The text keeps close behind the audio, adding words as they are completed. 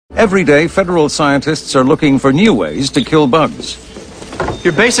Every day, federal scientists are looking for new ways to kill bugs.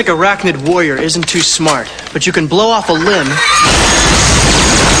 Your basic arachnid warrior isn't too smart, but you can blow off a limb. And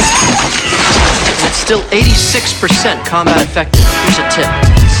it's still 86% combat effective. Here's a tip.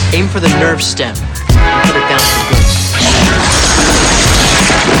 Aim for the nerve stem and put it down for good.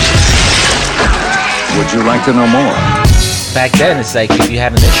 Would you like to know more? Back then, it's like if you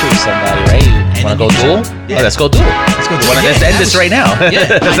had an issue with somebody, right? You want to go duel? Yeah. Oh, let's go duel. Let's go duel. Let's end this right now. Yeah.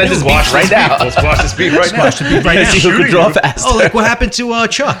 Let's end this beef right now. Let's watch this beef right now. See who can draw fast. Oh, like what happened to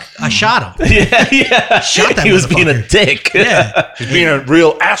Chuck? I shot him. Yeah. Shot that He was being a motherfucker. dick. Yeah. He's being a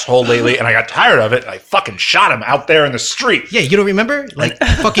real asshole lately, and I got tired of it, and I fucking shot him out there in the street. Yeah, you don't remember? Like,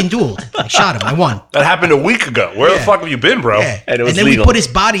 fucking dueled. I shot him. I won. That happened a week ago. Where the fuck have you been, bro? Yeah. And it was then legal. we put his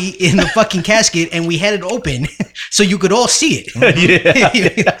body in the fucking casket and we had it open so you could all see it.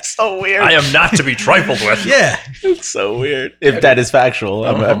 Yeah. That's so weird. I am not to be trifled with. Yeah. It's so weird. If that is factual.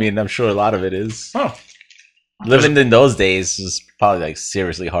 I mean, I'm sure a lot of it is. Oh. Living in those days was probably like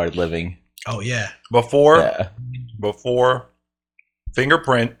seriously hard living. Oh, yeah. Before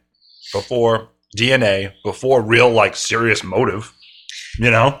fingerprint, before DNA, before real like serious motive, you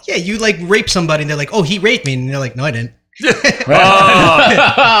know? Yeah, you like rape somebody and they're like, oh, he raped me. And they're like, no, I didn't. He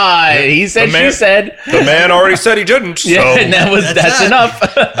said, The man- she said. The man already said he didn't. So Yeah, and that's that. enough.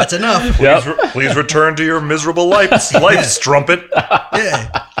 That's enough. please return to your miserable life, strumpet.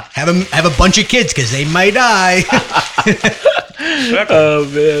 Yeah. Have a bunch of kids because they might die. Oh,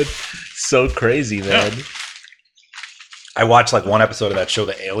 man. So crazy, man. I watched like one episode of that show,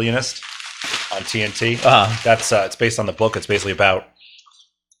 The Alienist, on TNT. That's it's based on the book. It's basically about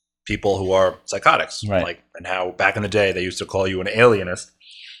people who are psychotics, Right. like, and how back in the day they used to call you an alienist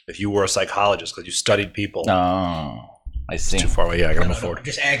if you were a psychologist because you studied people. Oh, I see. Too far away. Yeah, I gotta move forward.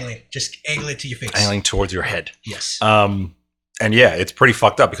 Just angle it. Just angle it to your face. Angling towards your head. Yes. And yeah, it's pretty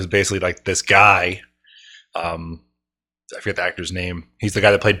fucked up because basically, like this guy, I forget the actor's name. He's the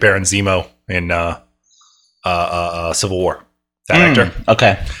guy that played Baron Zemo in Civil War. That actor.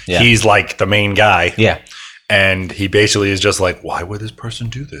 Okay. Yeah. He's like the main guy. Yeah. And he basically is just like, why would this person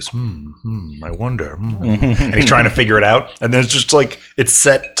do this? I wonder. And he's trying to figure it out. And then it's just like, it's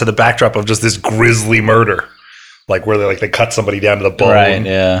set to the backdrop of just this grisly murder. Like where they cut somebody down to the bone. Right.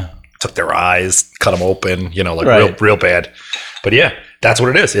 Yeah. Took their eyes, cut them open, like Right. real bad. But yeah, that's what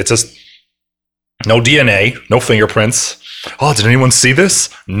it is. It's just no DNA, no fingerprints. Oh, did anyone see this?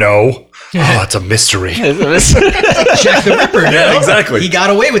 No. Oh, it's a mystery. Jack the Ripper. Yeah, exactly. He got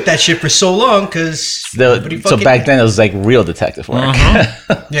away with that shit for so long because So back then it was like real detective work.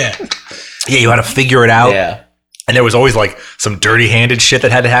 Yeah. Yeah, you had to figure it out. Yeah. And there was always like some dirty-handed shit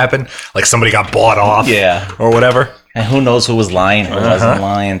that had to happen. Like somebody got bought off. Yeah. Or whatever. And who knows who was lying, who wasn't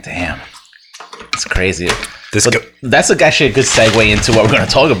lying. Damn. It's crazy. That's actually a good segue into what we're going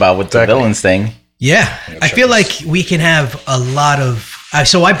to talk about with the villains thing. Yeah. I feel like we can have a lot of...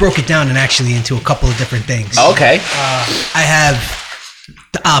 so I broke it down into a couple of different things. Okay. I have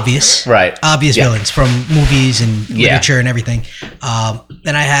the obvious. Right. Obvious Yeah. villains from movies and Yeah. literature and everything.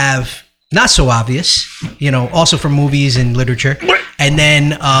 Then I have not so obvious, also from movies and literature. And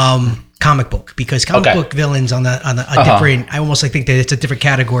then comic book, because comic book villains on a different, I almost think that it's a different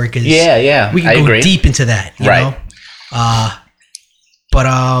category because Yeah. we I can go agree. deep into that, you Right. know? But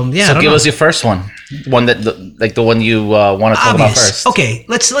yeah. So give us your first one. One that the one you want to talk about first. Okay,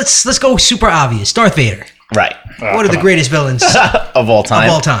 let's go super obvious. Darth Vader. Right. One of the greatest villains Of all time.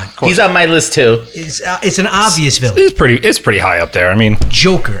 of all time. He's on my list too. It's an obvious villain. It's pretty high up there. I mean,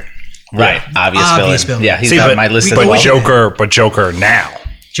 Joker. Right. Obvious villain. Yeah, he's on my list as but well. Joker now.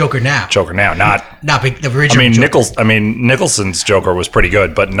 Joker now. Not the original. I mean, Joker. Nicholson's Joker was pretty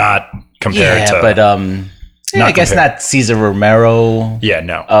good, but not compared to. but I guess not Cesar Romero. Yeah,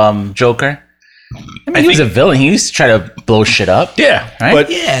 no. Joker. I mean, he was a villain. He used to try to blow shit up. Yeah, Right? but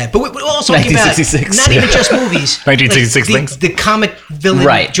But we're also talking about 1966. not even just movies. 1966 like things? the comic villain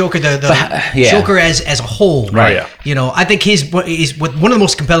Right. Joker, the yeah. Joker as a whole. Right. Oh, yeah. I think one of the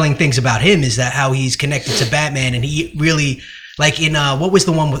most compelling things about him is that how he's connected to Batman, and he really like in what was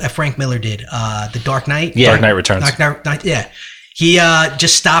the one that Frank Miller did, The Dark Knight. Yeah. Dark Knight Returns. Dark Knight. Yeah, he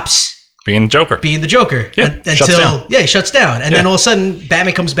just stops being Joker. being the Joker shuts down. he shuts down, and then all of a sudden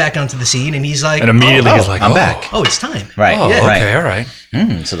Batman comes back onto the scene, and he's like, And immediately he's like, I'm back. oh, it's time. Right. Oh, yeah. okay, Right. all right.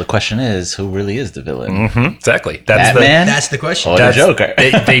 So the question is, who really is the villain? Exactly. That's Batman? That's the question. Or the Joker?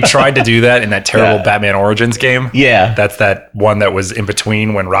 they tried to do that in that terrible Yeah. Batman Origins game. Yeah. That's that one that was in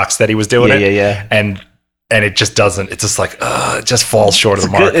between when Rocksteady was doing it. Yeah. And it just doesn't. It's just like, it just falls short of the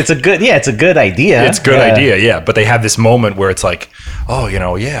mark. It's a good idea. It's a good idea, yeah. But they have this moment where it's like, oh,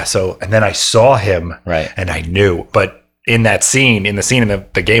 yeah. So, and then I saw him, Right. and I knew. But in that scene, in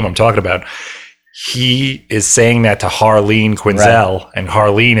the game I'm talking about, he is saying that to Harleen Quinzel, and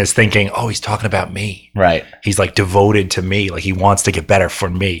Harleen is thinking, oh, he's talking about me. Right. He's like devoted to me. Like he wants to get better for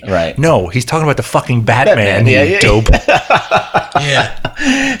me. Right. No, he's talking about the fucking Batman, you dope.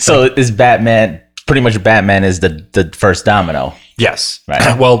 Yeah. So is Batman pretty much Batman is the first domino? Yes.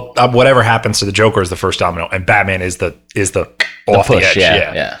 Right. Well, whatever happens to the Joker is the first domino, and Batman is the off the edge.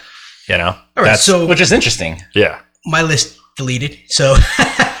 Yeah. You know. All right. So Which is interesting. yeah. my list deleted. So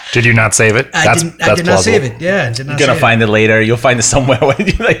Did you not save it? I did not plausible. save it. Yeah, I did not You're gonna save find it later. You'll find it somewhere. When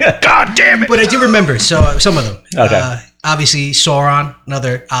you're like, God damn it! But I do remember some of them. Okay. Obviously, Sauron,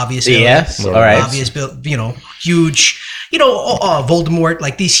 another obvious villain. Yes. All right. Obvious, huge. Voldemort,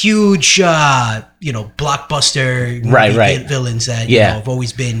 like these huge, blockbuster movie villains that have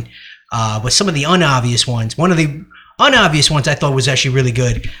always been. But some of the unobvious ones. One of the unobvious ones I thought was actually really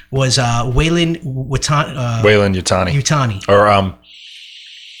good was Wayland Yutani. Or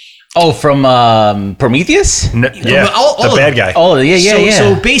Oh, from Prometheus? the bad guy. Oh, yeah.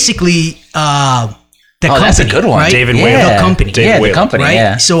 So basically, the company, that's a good one. right? David Yeah. Wayland. The company. David The Wayland. company, Right.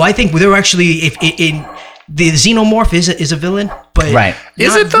 yeah. So I think they're actually if in the xenomorph is a villain, but Right. Is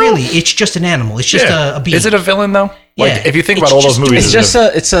not it though? really. It's just an animal. It's just a being. Is it a villain though? Like Yeah. if you think It's about all those just- movies, It's just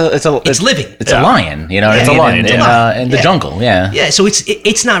It's living. It's a lion, you know what It's I a mean? lion, in, yeah. in the jungle, yeah. Yeah, so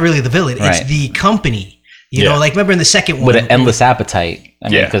it's not really the villain. It's Right. the company. You Yeah. know, like remember in the second one With an endless appetite. I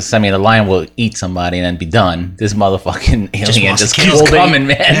mean, Yeah. because the lion will eat somebody and then be done. This motherfucking alien wants just to keeps kill. coming,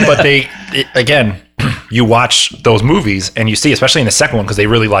 man. but again, you watch those movies and you see, especially in the second one, because they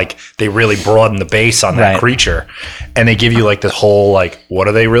really broaden the base on that Right. creature, and they give you like this whole like, what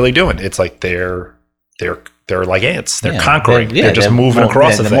are they really doing? It's like they're like ants. They're conquering. They're just moving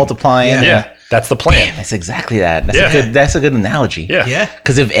across the They're thing. multiplying. Yeah, that's the plan. That's exactly that. Yeah. That's a good analogy. Yeah. Yeah.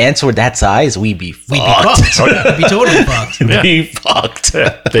 Because if ants were that size, we'd be fucked. We'd be fucked. We'd be totally fucked. We'd be fucked.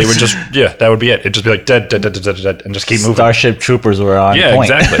 Yeah, they would just that would be it. It'd just be like dead, and just keep moving. Starship Troopers were on Yeah, point.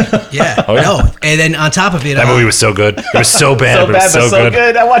 exactly. Yeah. Oh, yeah. No. And then on top of it, That movie was so good. It was so bad, So but bad, it was but so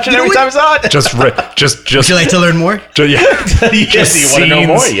good. I watch it every time it's on. Just would you like to learn more? yeah. Yes, you want to know scenes.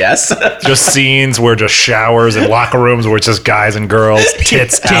 more? Yes. Just scenes where just showers and locker rooms where it's just guys and girls,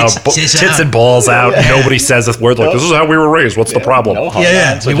 tits out, tits tits out. and balls out. Nobody says a word like, this is how we were raised. What's the problem? No hard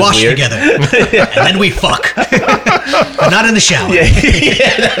Yeah, ons, we which is wash weird. together, and then we fuck, but not in the shower.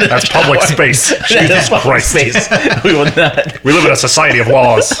 That's public space. Jesus That's public Christ. space. We will not. We live in a society of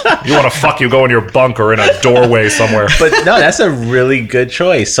laws. You want to fuck, you go in your bunk or in a doorway somewhere. But no, that's a really good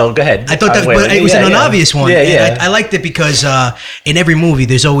choice. So go ahead. I thought that, Wait, but it was an obvious one. Yeah, And yeah. I liked it because in every movie,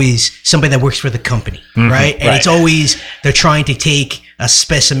 there's always somebody that works for the company, right? And it's always they're trying to take a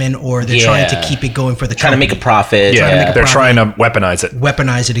specimen or they're trying to Yeah. keep it going for the trying to company. make a profit. Yeah, to make a they're profit. trying to weaponize it.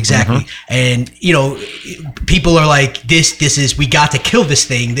 Weaponize it exactly, and people are like, "This is we got to kill this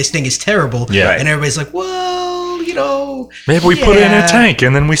thing. This thing is terrible." Yeah. Right. and everybody's like, "Well, Maybe we put it in a yeah, tank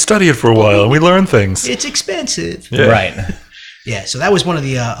and then we study it for a while and we learn things. It's expensive." Yeah. Right. Yeah, so that was one of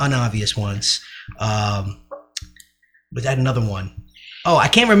the unobvious ones. Was that another one? Oh, I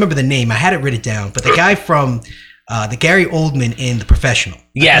can't remember the name. I had it written down, but the guy from the Gary Oldman in The Professional. I thought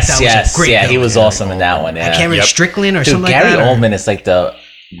Yes, that was a yes. great Yeah, he villain. was awesome in that one. Yeah. I can't remember Yep. Strickland or Dude, something Gary like that. Oldman is like the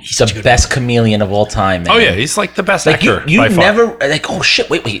best chameleon of all time, man. Oh, yeah. He's like the best Like actor. you by far. never like, oh shit,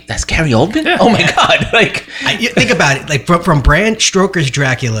 wait, that's Gary Oldman? Yeah. Oh my god. Like You think about it, like from Bram Stoker's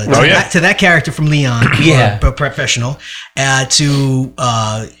Dracula to, Oh, yeah. to that character from Leon, Yeah. Professional, to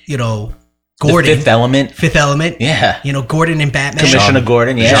the Gordon, Fifth Element. Fifth Element, Yeah. Gordon and Batman, Commissioner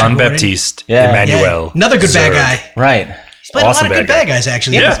Gordon, yeah. Jean Gordon. Baptiste, Yeah. Emmanuel. another good bad Zurg. guy. Right. He's played Awesome a lot of good bad guy. bad guys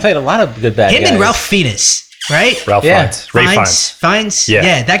actually. Yeah, he's played a lot of good bad Him guys. and Ralph Fiennes, right? Ralph Yeah. Fiennes. Ray Fiennes. Fiennes. Yeah.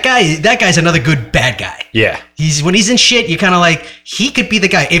 Yeah, that guy's another good bad guy. Yeah. When he's in shit, you're kind of like, he could be the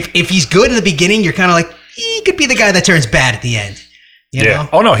guy. If he's good in the beginning, you're kind of like, he could be the guy that turns bad at the end. You Yeah. know?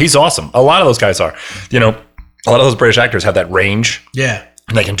 Oh, no. He's awesome. A lot of those guys are. A lot of those British actors have that range. Yeah.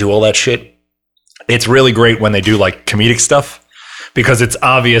 And they can do all that shit. It's really great when they do like comedic stuff because it's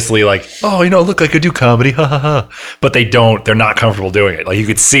obviously like, oh, look, I could do comedy, ha ha ha. But they don't. They're not comfortable doing it. Like you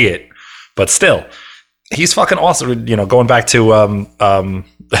could see it, but still, he's fucking awesome. Going back to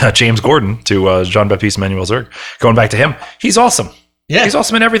James Gordon, to Jean-Baptiste Emmanuel Zurg, going back to him, he's awesome. Yeah. He's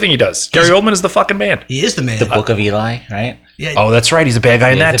awesome in everything he does. Gary Oldman is the fucking man. He is the man. The Book of Eli, right? Yeah. Oh, that's right. He's a bad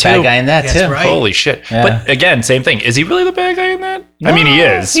guy in that He's too. the bad guy in that That's too. right. Holy shit! Yeah. But again, same thing. Is he really the bad guy in that? I mean, he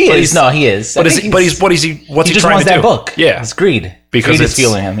is. He but is. No, he is. But I is think he? But he's. What is he? What's he he just trying wants to that do? book. Yeah. It's greed. because Creed is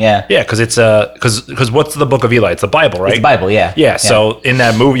fueling him. Yeah. Yeah, because it's because what's the Book of Eli? It's the Bible, right? It's the Bible. Yeah. Yeah. So in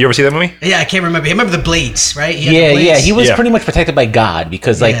that movie, you ever see that movie? Yeah, I can't remember. I remember the blades, right? He had the Yeah, blades. yeah. He was Yeah. pretty much protected by God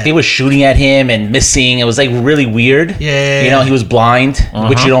because like Yeah. they were shooting at him and missing. It was like really weird. Yeah. You know, he was blind,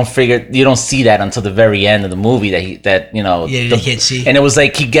 which you don't see that until the very end of the movie that you know. Yeah, you can't see. And it was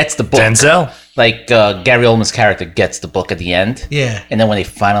like he gets the book. Denzel. Like Gary Oldman's character gets the book at the end. Yeah. And then when they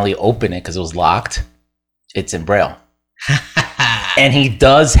finally open it because it was locked, it's in Braille. And he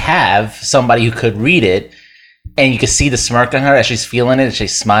does have somebody who could read it, and you can see the smirk on her as she's feeling it. And she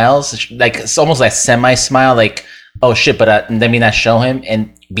smiles, like it's almost like semi-smile, like oh shit, but let me not show him.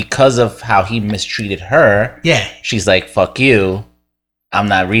 And because of how he mistreated her, Yeah. she's like, "Fuck you, I'm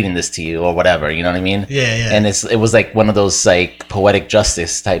not reading this to you," or whatever. You know what I mean? Yeah, yeah. And it was like one of those like poetic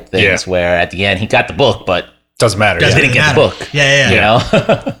justice type things where at the end he got the book, but Doesn't matter. Doesn't didn't get the matter. book. Yeah, you yeah.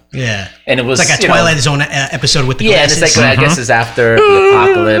 know. Yeah. And it was It's like a you know, Twilight Zone episode with the yeah, and glasses. it's like I guess it's after the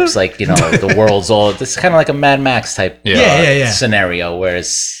apocalypse, like you know, the world's all. It's kind of like a Mad Max type Yeah. scenario,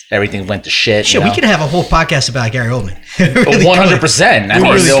 whereas everything went to shit. Shit, we could have a whole podcast about Gary Oldman. Really 100%. I mean,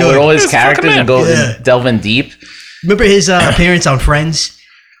 really with could. all his He's a fucking characters and man. go Yeah. and delve in deep. Remember his appearance on Friends?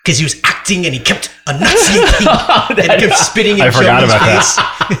 Because he was acting and he kept enunciating and he kept spitting in I forgot Sheldon's about face.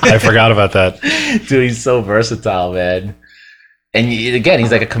 that. I forgot about that. Dude, he's so versatile, man. And again,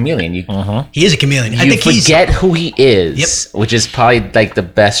 he's like a chameleon. You He is a chameleon. I you think he's forget who he is, which is probably like the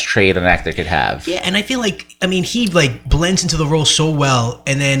best trait an actor could have. yeah, and I feel like he like blends into the role so well,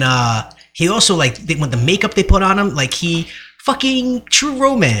 and then he also like when the makeup they put on him, like he fucking True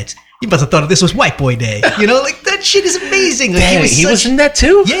Romance. You must have thought this was White Boy Day, you know? Like that shit is amazing. Like, Damn, he was in that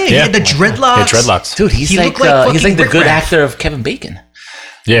too. yeah, he had the dreadlocks. Yeah, dreadlocks. Dude, he's He like, looked like he's fucking like the Rick good Raff. actor of Kevin Bacon.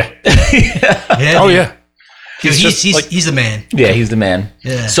 Yeah. Yeah, Oh dude. yeah. Dude, just, he's like- he's the man. Yeah, he's the man.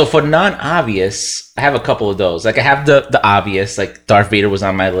 Yeah. So for non-obvious, I have a couple of those. Like I have the obvious, like Darth Vader was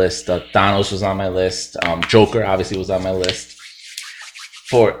on my list, Thanos was on my list, Joker obviously was on my list.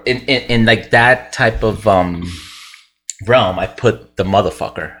 For in like that type of realm, I put the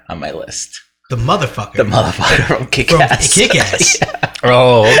motherfucker on my list. The motherfucker. The motherfucker from from Kick-Ass. Kick-Ass.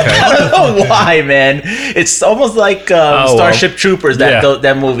 Oh, okay. I don't know why, man. It's almost like Starship Troopers.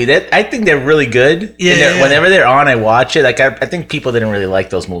 That movie. I think they're really good. Yeah, And yeah. whenever they're on, I watch it. Like I think people didn't really like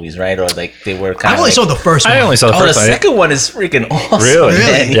those movies, right? Or like they were kind I of. only saw the first one. I only saw the Oh, the first one. second one is freaking awesome. Really?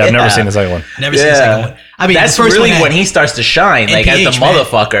 man. Yeah, I've never seen the second one. Never seen the second one. I mean, That's the first really one had- when he starts to shine, like as the NPH, man.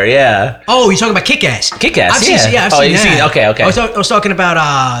 motherfucker. Yeah. Oh, you're talking about Kick-Ass. Kick-Ass, I've seen, yeah. I've Oh, seen you've that. seen- okay. I was talking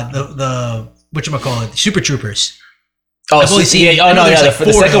about the whatchamacallit, Super Troopers. Oh, I've only seen- yeah. I Oh know no, there's yeah. like The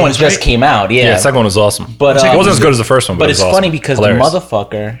 4 second of one those, just right? came out. Yeah. Yeah, the second one was awesome. But it wasn't as good as the first one. But it it's was funny awesome. because Hilarious. the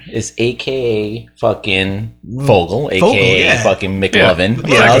motherfucker is AKA fucking Vogel, AKA Vogel, yeah. fucking McLovin. Yeah, You know,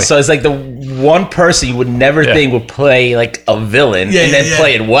 exactly. so it's like the one person you would never Yeah. think would play like a villain Yeah, and then yeah, yeah.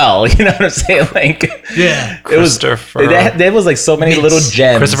 play it well. You know what I'm saying? Like, Yeah. it was Christopher- there was like so many Mintz. little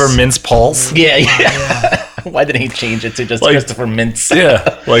gems. Christopher Mintz-Pauls. Yeah. Why didn't he change it to just Like- Christopher Mintz?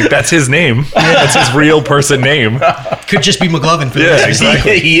 Yeah, like that's his name. That's his real person name. Could just be McLovin for Yeah, that.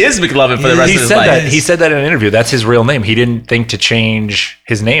 exactly. He is McLovin for the rest He of his said life. that. He said that in an interview. That's his real name. He didn't think to change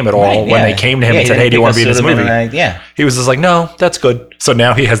his name at all Right, when yeah. they came to him Yeah, and he said, didn't "Hey, do you think want to be in a this movie?" pseudonym, yeah. He was just like, "No, that's good." So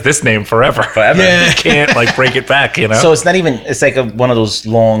now he has this name forever. Forever. Yeah. He can't like break it back. You know. So it's not even. It's like one of those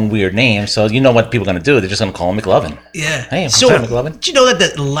long, weird names. So you know what people are gonna do? They're just gonna call him McLovin. Yeah. Hey, so, what's up, McLovin? did you know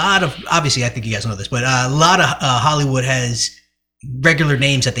that a lot of, obviously, I think you guys know this, but a lot of Hollywood has regular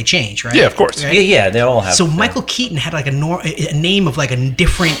names that they change, right? Yeah, of course. Right? Yeah, they all have. So Michael Keaton had like a name of like a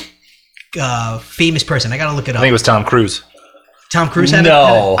different famous person. I gotta look it I up. think it was Tom Cruise. Tom Cruise had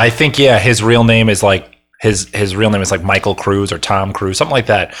No. I think his real name is like his real name is like Michael Cruise or Tom Cruise, something like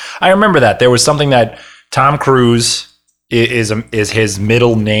that. I remember that there was something that Tom Cruise is his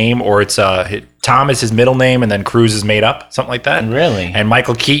middle name, or it's Tom is his middle name, and then Cruise is made up, something like that. Really? And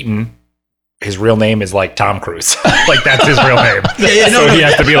Michael Keaton, his real name is like Tom Cruise, like that's his real name. Yeah, no, so no. he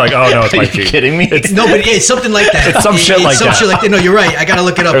has to be like, oh no, it's Are Mike you Keaton. kidding me? No, but it's something like that. It's some shit like some that. Shit like that. No, you're right. I gotta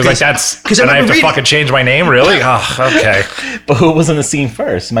look it up. I was like, that's 'cause I and I have remember to reading- fucking change my name, really? Oh, okay. But who was in the scene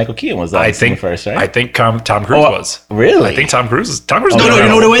first? Michael Keaton was on I the scene think first, right? I think Tom Cruise Oh, was. really? I think Tom Cruise is. No, you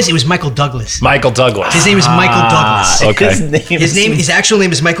know what it was? It was Michael Douglas. Michael Douglas. His name is Michael Douglas. Okay. His actual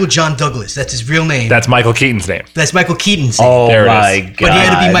name is Michael John Douglas. That's his real name. That's Michael Keaton's name. That's Michael Keaton's name. Oh There it my is. god! But he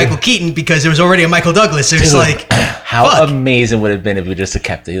had to be Michael Keaton because there was already a Michael Douglas. So it's like, How fuck. amazing would it have been if we just have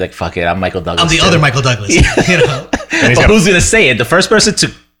kept it? He's like, fuck it, I'm Michael Douglas. I'm the too. other Michael Douglas. You know? And he's But got- who's gonna say it? The first person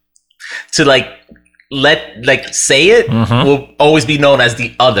to like say it will always be known as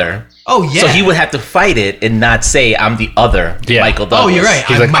the other. Oh yeah. So he would have to fight it and not say I'm the other Michael Douglas. Oh, you're right.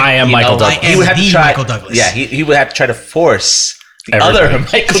 He's like, I am You Michael know, Douglas. I am He would have to the try. Michael Douglas. Yeah, he would have to try to force Other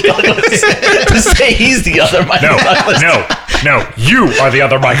Michael Douglas. To say he's the other Michael Douglas. No, you are the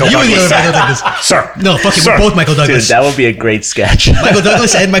other Michael You and the Douglas. other Michael Douglas. Sir. No, fuck it. Sir. We're both Michael Dude, Douglas. that would be a great sketch. Michael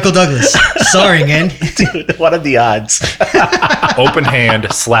Douglas and Michael Douglas. Sorry, man. Dude, what are the odds? Open hand,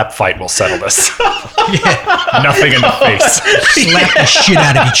 slap fight will settle this. Yeah. Nothing in the face. Slap the shit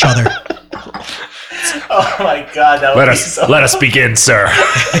out of each other. Oh my god, that would Let us begin, sir.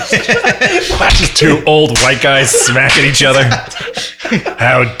 Just two old white guys smacking each other.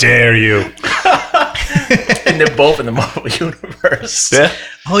 How dare you? And they're both in the Marvel universe. Yeah.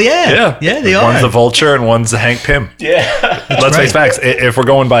 Oh, yeah. Yeah, they are. One's the Vulture and one's the Hank Pym. Yeah. Let's face right. facts. If we're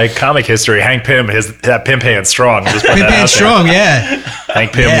going by comic history, Hank Pym, that pimp hand's strong. Just put Pimp that Hand out there. strong, yeah.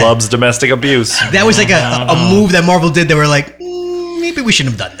 Hank Pym Yeah. loves domestic abuse. That was like a move that Marvel did. They were like, maybe we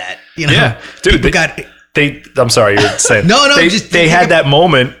shouldn't have done that. You know? Yeah, dude. I'm sorry, you're saying. No, They, just- they had that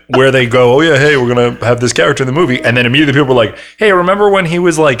moment where they go, "Oh yeah, hey, we're gonna have this character in the movie," and then immediately people were like, "Hey, remember when he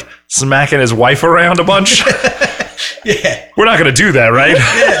was like smacking his wife around a bunch?" Yeah. We're not gonna do that, right?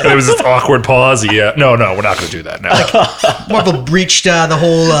 And there was this awkward pause. Yeah, no, we're not gonna do that. No. Marvel breached the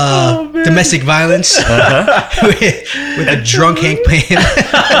whole domestic violence with a drunk Hank Pym.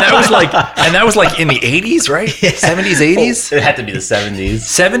 and that was like in the 80s, right? 70s, 80s, It had to be the 70s.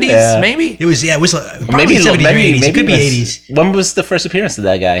 70s, Yeah. maybe. It was probably Maybe 70s or 80s. It could be this- 80s. When was the first appearance of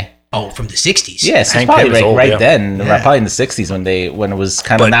that guy? Oh, from the 60s. Yes, it's Hank probably Pym was like old, right yeah. then, Yeah. probably in the 60s when it was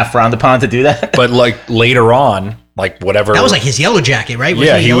kind of But- not frowned upon to do that. But like later on, like whatever. That was like his Yellow Jacket, right?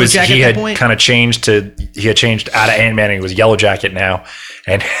 Yeah, he Yellow was. Jacket He at had that point? kind of changed out of Ant-Man. And he was Yellow Jacket now,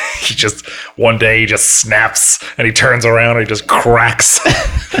 and he just one day he just snaps and he turns around and he just cracks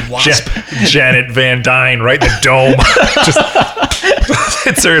Janet Van Dyne right in the dome. Just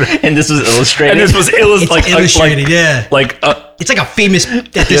hits her. And this was illustrated. And this was It's illustrated, yeah. It's like a famous,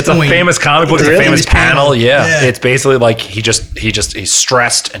 at this It's a point. famous comic book. It's a Really? famous panel. Yeah. Yeah. It's basically like he's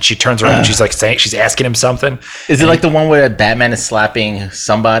stressed, and she turns around and she's like saying, she's asking him something. Is it like the one where Batman is slapping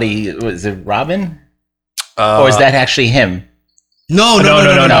somebody? Is it Robin? Or is that actually him? No.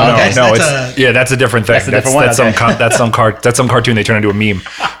 That's a- that's a different thing. That's a different one, That's okay. that's some cartoon they turn into a meme.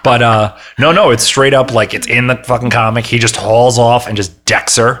 But no, it's straight up like it's in the fucking comic. He just hauls off and just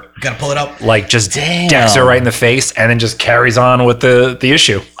decks her, gotta pull it up. like just Damn. decks her right in the face, and then just carries on with the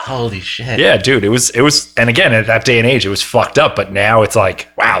issue. Holy shit. Yeah, dude, it was, and again at that day and age, it was fucked up. But now it's like,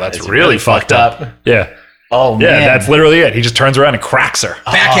 wow, that's It's really fucked up. Yeah, Oh, yeah, man. that's literally it. He just turns around and cracks her.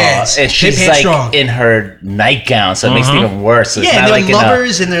 Backhands. And she's Pimp hand like strong. in her nightgown, so it makes it even worse. So it's Yeah, and not they're like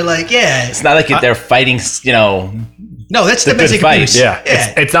lovers, and they're like, yeah. it's not like they're fighting, No, that's a good domestic fight. abuse. Yeah,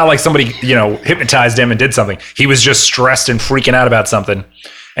 it's not like somebody hypnotized him and did something. He was just stressed and freaking out about something,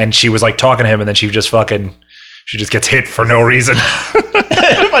 and she was like talking to him, and then she just gets hit for no reason.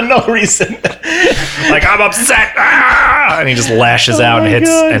 for no reason. Like, I'm upset, and he just lashes out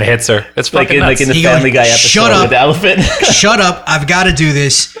and hits her. It's like fucking in, nuts. like in the He Family goes, Guy episode "Shut up." with the elephant. Shut up. I've got to do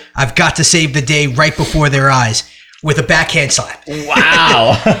this. I've got to save the day right before their eyes with a backhand slap.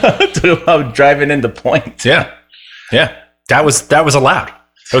 Wow. Talk about driving into point. Yeah, that was allowed.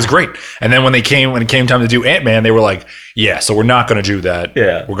 That was great. And then when it came time to do Ant-Man, they were like, yeah, so we're not going to do that.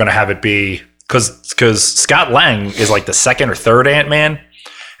 Yeah. We're going to have it be because Scott Lang is like the second or third Ant-Man,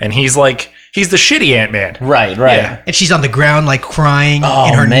 and he's the shitty Ant-Man. Right. Yeah. And she's on the ground, like crying Oh,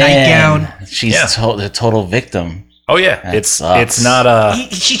 in her man. nightgown. She's the total victim. Oh yeah, That it's sucks. not a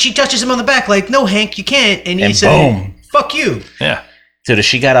She touches him on the back, like, no, Hank, you can't. And he And said, boom. fuck you. yeah. Dude, if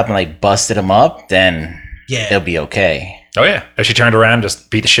she got up and like busted him up, then Yeah. it'll be okay. Oh yeah. And she turned around, just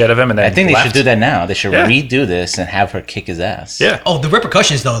beat the shit out of him, and then I think they left. should do that now. They should Yeah. redo this and have her kick his ass. Yeah, Oh, the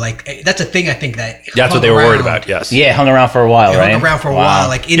repercussions, though, like, that's a thing I think that. that's what hung they were worried around. about. Yes. Yeah, hung around for a while, It right? hung around for a Wow. while.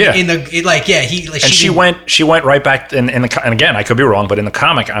 Like, Yeah. and She went right back and again, I could be wrong, but in the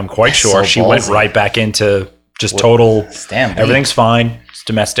comic, I'm quite sure so she went ballsy. right back into just total. Stan Lee. Everything's fine. It's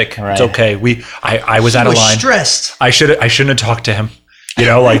domestic. Right. It's okay. I was out of was line. stressed. I shouldn't have talked to him.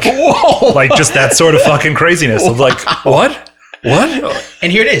 Like Whoa. like just that sort of fucking craziness. Of like what?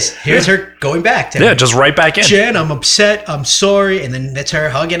 And here it is. Here's her going back to Yeah, him. just right back in. Jen, I'm upset. I'm sorry. And then that's her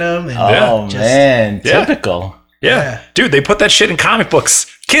hugging him. And Oh, just- man. Yeah. Typical. Yeah, dude, they put that shit in comic books.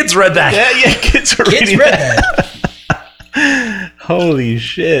 Kids read that. Yeah, kids are Kids reading read that. that. Holy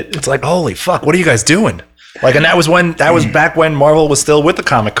shit. It's like, holy fuck, what are you guys doing? Like, and that was back when Marvel was still with the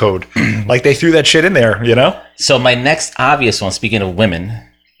comic code. Like, they threw that shit in there, you know? So my next obvious one, speaking of women,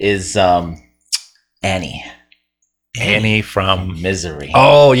 is Annie. Annie from. Misery.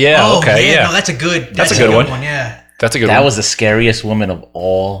 Oh yeah, Oh, okay, yeah. No, that's a good. That's a good one. Yeah. That's a good That one. was the scariest woman of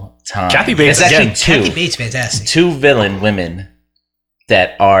all time. Kathy Bates It's actually again. two. Kathy Bates, fantastic. Two villain women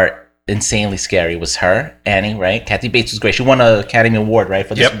that are insanely scary was her, Annie, right? Kathy Bates was great. She won an Academy Award, right,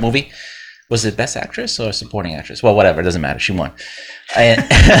 for this movie. Was it Best Actress or Supporting Actress? Well, whatever, it doesn't matter. She won. And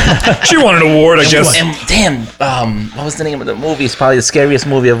She won an award, I guess. and damn, what was the name of the movie? It's probably the scariest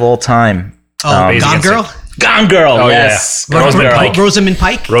movie of all time. Gone Girl? Gone Girl, Oh, yes. yeah. Rosamund Pike. Rosamund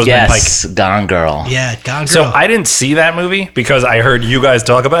Pike? Rosamund Pike. Yes, Gone Girl. Yeah, Gone Girl. So I didn't see that movie because I heard you guys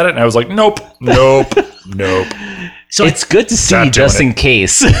talk about it, and I was like, nope. So It's good to see Stop just doing in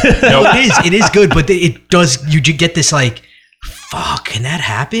case. it is good, but it does, you get this like, fuck, can that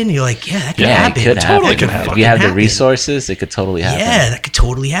happen? You're like, yeah, that could happen. It could happen. Totally can happen. If you have the Happen. resources, it could totally happen. Yeah, that could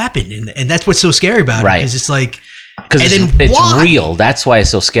totally happen. And that's what's so scary about it. Right. Because it's like, Because and it's, then it's why? real. That's why it's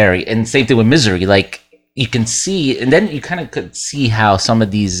so scary. And same thing with Misery. Like, you can see, and then you kind of could see how some of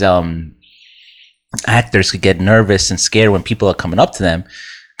these actors could get nervous and scared when people are coming up to them.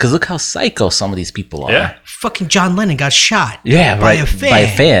 Because look how psycho some of these people are. Yeah. fucking John Lennon got shot. Yeah, by right. a fan. By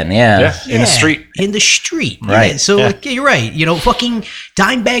a fan, yeah. In the street. In the street. Right. Yeah, so Yeah. like, yeah, you're right. You know, fucking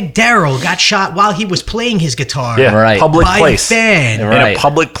Dimebag Darrell got shot while he was playing his guitar. Yeah. Right. Public By place. a fan. Right. In a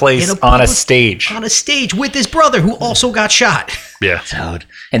public place In a on a public- stage. On a stage with his brother who also got shot. Yeah. Dude.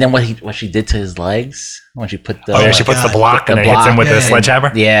 And then what she did to his legs when she put the Oh, yeah. She puts the God. block and The then hits him block, with the yeah.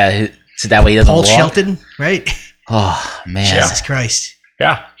 sledgehammer. Yeah, so that way he doesn't Paul walk. Shelton, right? Oh man, Jesus Christ.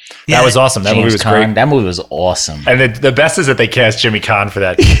 Yeah. Yeah. That was awesome. That movie James was Caan, great. that movie was awesome. And the best is that they cast Jimmy Caan for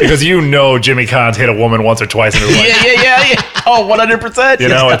that because you know Jimmy Caan's hit a woman once or twice in his life. yeah. Oh, 100%. You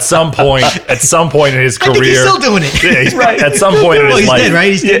know, at some point in his I career, think he's still doing it. Yeah, he's right. At some point in Well, his he's life, dead,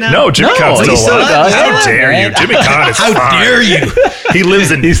 right? He's dead now? No, Jimmy No, Caan's still he's still alive. does. How Yeah, dare man. you? Jimmy Caan is How fine. dare you? He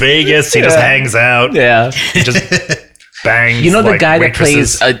lives in Vegas. He just hangs out. Yeah. He just bangs. You know the like, guy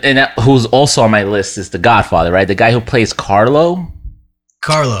waitresses. that plays, who's also on my list is The Godfather, right? The guy who plays Carlo,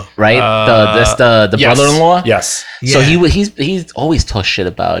 Carlo. right? That's the Yes. brother-in-law. Yes. So Yeah. he's always talked shit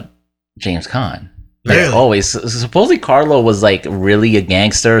about James Caan. Like, Really? always. Supposedly Carlo was like really a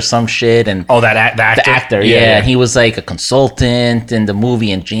gangster or some shit, and Oh, the actor. the actor, yeah. And he was like a consultant in the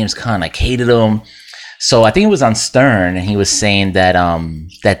movie, and James Caan like hated him. So I think it was on Stern, and he was saying that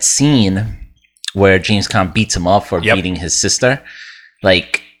that scene where James Caan beats him up for Yep. beating his sister,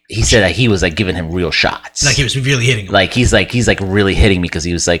 like he said that he was like giving him real shots. Like he was really hitting him. Like he's like really hitting me because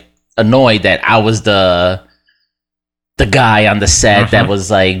he was like annoyed that I was the guy on the set that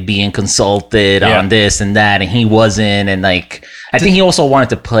was like being consulted Yeah. on this and that, and he wasn't. And like I think he also wanted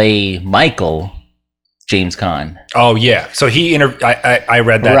to play Michael, James Caan. Oh yeah. So he I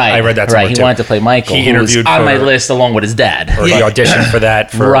read that. Right, I read that. right. somewhere, He too. wanted to play Michael. He who was interviewed on my for- list along with his dad. Or he auditioned for that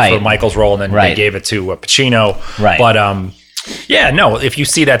for Right. Michael's role, and then they Right. gave it to Pacino. Right. But yeah, no. If you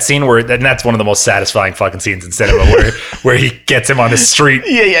see that scene where, and that's one of the most satisfying fucking scenes in cinema, where he gets him on the street,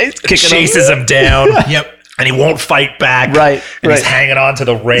 Yeah, he's chases him down, Yep. and he won't fight back, Right, And he's right. hanging on to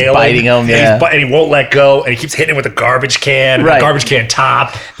the rail, biting him, yeah. and he won't let go, and he keeps hitting him with a garbage can, Right. the garbage can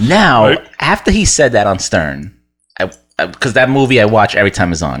top. Now, Right. after he said that on Stern, because that movie I watch every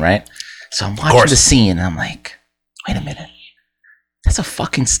time it's on, right? So I'm watching course. the scene and I'm like, wait a minute. That's a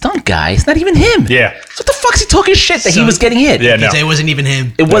fucking stunt guy. It's not even him. Yeah, So what the fuck's he talking shit that he So- was getting hit? yeah, no. It wasn't even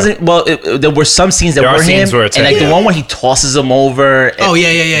him. It wasn't, well, there were some scenes that There are were him. scenes where it's and like him. the one when he tosses him over. Oh,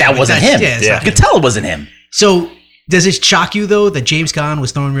 yeah. That wasn't That's- him. yeah, it's Yeah. not You him. could tell it wasn't him. So does it shock you though that James Caan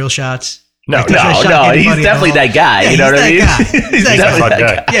was throwing real shots? No, Like, does that No, shock no, anybody he's at definitely all? that guy. Yeah, You know he's what I mean? that guy. He's that That's guy.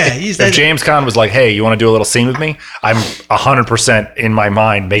 that guy. Yeah, he's If that. James Caan was like, "Hey, you want to do a little scene with me?" I'm 100% in my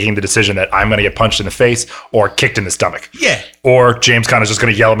mind making the decision that I'm going to get punched in the face or kicked in the stomach. Yeah. Or James Caan is just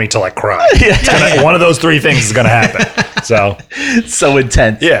going to yell at me till I cry. One of those three things is going to happen. So So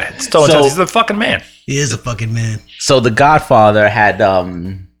intense. yeah, it's so intense. He's the fucking man. He is a fucking man. So The Godfather had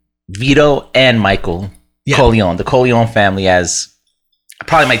Vito and Michael Yeah. Corleone, the Corleone family, as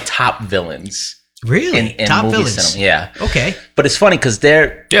probably my top villains Really? in Top movie villains. cinema. Yeah, Okay. but it's funny because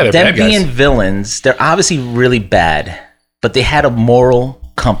they're bad them guys. being villains. They're obviously really bad, but they had a moral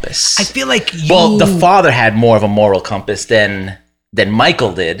compass. I feel like you. well, the father had more of a moral compass than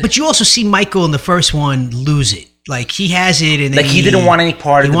Michael did. But you also see Michael in the first one lose it. Like he has it, and then Like he didn't want any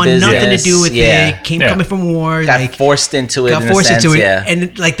part He of the wanted business. nothing to do with Yeah. it. Yeah. Coming from war, Got like forced into it. got in a forced sense, into it, yeah.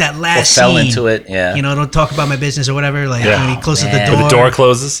 and like that Or last fell scene, into it. Yeah. You know, don't talk about my business or whatever. Like Yeah. when he closes Man. the When door. the door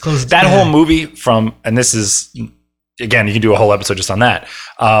closes. That yeah. whole movie from, and this is, again, you can do a whole episode just on that.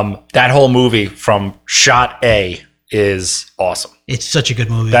 That whole movie from shot A is awesome. It's such a good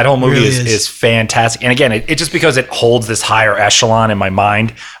movie. That whole movie It is really fantastic. And again, it just because it holds this higher echelon in my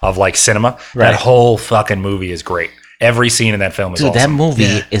mind of like cinema, Right. that whole fucking movie is great. Every scene in that film is Dude, that awesome. movie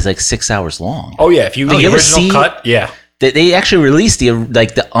Yeah. is like 6 hours long. Oh yeah, if you you the ever original see- cut, yeah. They actually released the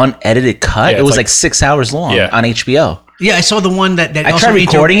unedited cut. Yeah, it it's was like- like 6 hours long Yeah. on HBO. Yeah, I saw the one that I also tried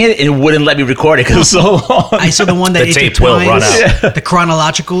recording it, and it wouldn't let me record it because it was so long. I saw the one that The tape will run intertwines the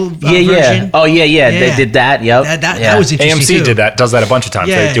chronological yeah. version. Oh, yeah. They Yeah. did that. Yep. That was interesting. AMC too. does that a bunch of times.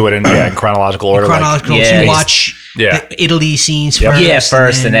 Yeah. They do it in chronological order. Chronological. Yeah. So you It's- watch Yeah. the Italy scenes Yep. first. Yeah,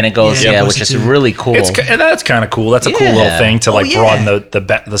 first, and then it goes, it goes which is into- really cool. And that's kind of cool. That's a cool Yeah. little thing to like yeah.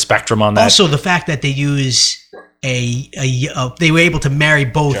 broaden the spectrum on that. Also, the fact that they use they were able to marry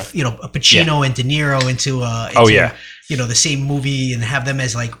both, Pacino and De Niro into the same movie and have them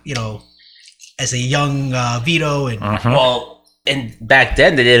as like, as a young Vito and Well, and back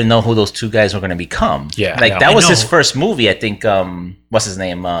then they didn't know who those two guys were going to become. Yeah, like I know. that was I his know. first movie. I think. What's his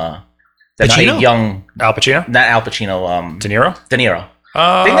name? That Pacino? big young, Al Pacino, not Al Pacino. De Niro. De Niro.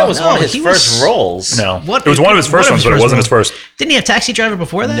 I think that was no, one of his he first was- roles. No, What- it was one of his one first of ones, his but it first wasn't his first. didn't he have Taxi Driver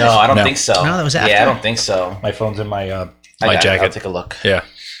before that? No, I don't No. think so. No, that was after? Yeah, I don't think so. My phone's in my I my got it. jacket. I'll take a look. Yeah,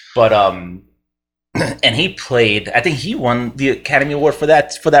 But and he played. I think he won the Academy Award for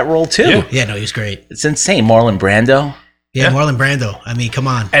that role too. Yeah. Yeah, no, he was great. It's insane. Marlon Brando, Yeah, Yeah. Marlon Brando. I mean, come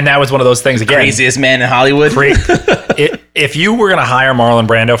on. and that was one of those things again. craziest man in Hollywood. If you were going to hire Marlon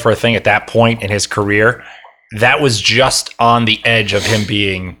Brando for a thing at that point in his career, that was just on the edge of him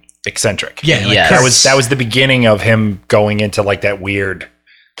being eccentric. Yeah, like, Yeah. that was the beginning of him going into like that weird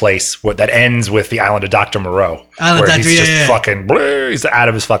place that ends with the Island of Dr. Moreau, Island where Dr. he's just yeah. fucking he's out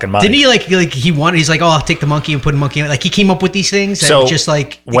of his fucking mind. Didn't he like he wanted? He's like, oh, I'll take the monkey and put a monkey in it. Like he came up with these things that So, just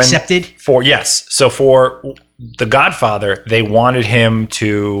like when- accepted. For The Godfather, they wanted him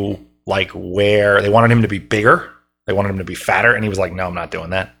to they wanted him to be bigger, they wanted him to be fatter, and he was like, no, I'm not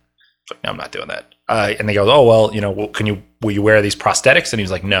doing that. He's like, no, I'm not doing that. And they go, oh well, will you wear these prosthetics? And he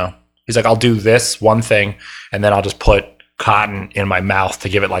was like, no. He's like, I'll do this one thing, and then I'll just put cotton in my mouth to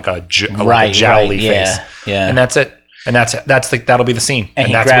give it like a jowly face, yeah. and that's it. And that'll be the scene. And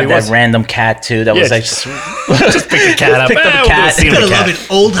he that's grabbed what he that was. random cat too. That Yeah, was like just- just Pick the cat up. Picked up a We'll do cat. scene I with gotta the love cat.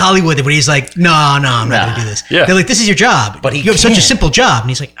 it. Old Hollywood, but he's like, no, I'm not gonna do this. Yeah. They're like, this is your job, But he you have such a can't. simple job, and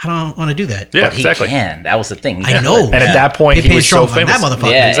he's like, I don't want to do that. Yeah, he exactly. can. That was the thing. I know. And at that point, They he paid was so strong on famous. that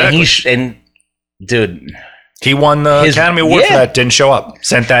motherfucker. Yeah, Exactly. and dude, He won the His- Academy Award for yeah. that. Didn't show up.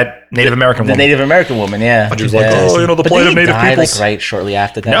 Sent that Native American the woman. Native American woman. Yeah, She was like, Yeah. oh, the But plight did of he Native die, peoples. like right shortly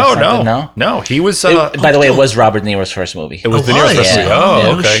after that. No, or something? no. He was. By the way, it was Robert De Niro's first movie. It was Oh, De Niro's was? first movie. Yeah. Oh, Yeah,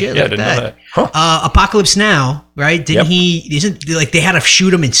 no okay. shit, Yeah, like didn't that. know that. Huh. Apocalypse Now, right? Didn't Yep. he? Isn't like they had to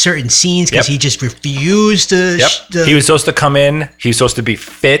shoot him in certain scenes because Yep. he just refused to. Yep. He was supposed to come in. He was supposed to be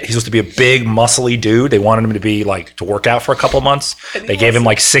fit. He's supposed to be a big, muscly dude. They wanted him to be to work out for a couple months. They gave him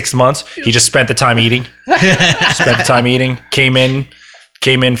 6 months. He just spent the time eating.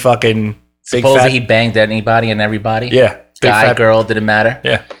 Came in fucking big Supposedly fat. he banged anybody and everybody. Yeah. Big guy, fat girl, didn't matter.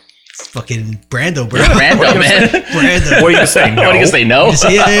 Yeah. fucking Brando, bro. Random man. Brando. What are you gonna say? No. What are you gonna say? No.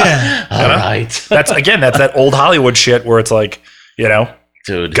 Yeah. All right, That's that old Hollywood shit where it's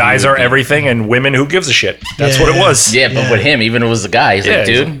dude. guys he would are be- everything and women who gives a shit. That's what it Yeah. was. Yeah, but with him, even if it was the guy, he's Yeah, like,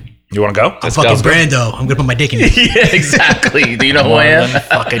 he's dude. You want to go? I'm fucking Brando. I'm gonna put my dick in you. Yeah, exactly. Do you know who I am?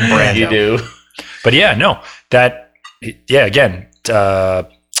 Fucking Brando. You do. But yeah, no, again,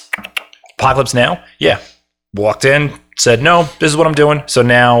 Apocalypse Now. Yeah. Walked in, said, no, this is what I'm doing. So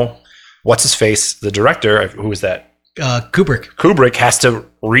now, what's his face? The director, who was that? Kubrick. Kubrick has to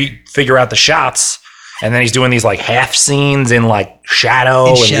figure out the shots. And then he's doing these half scenes in shadow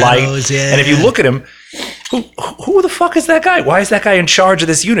and shadows, light. yeah. And if you look at him, who the fuck is that guy? Why is that guy in charge of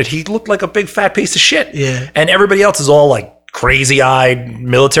this unit? He looked like a big fat piece of shit. Yeah. And everybody else is all crazy-eyed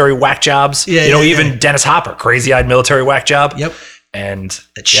military whack jobs. Yeah, Even yeah. Dennis Hopper, crazy-eyed military whack job. Yep. And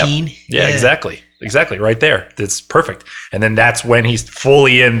That yep. sheen. Yeah, exactly. Right there. That's perfect. And then that's when he's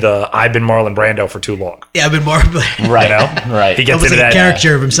fully in the I've been Marlon Brando for too long. Yeah, I've been more Right. You know? Right. He gets almost into like a that.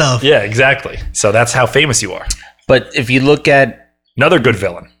 character of himself. Yeah, exactly. So that's how famous you are. But if you look at, Another good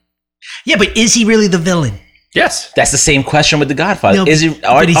villain. Yeah, but is he really the villain? Yes. that's the same question with The Godfather. No, is he?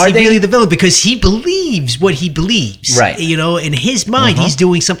 but is Are he they? really the villain? Because he believes what he believes. Right. In his mind, he's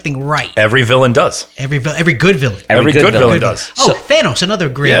doing something right. Every villain does. Every good villain. Every good villain does. Oh, Thanos, another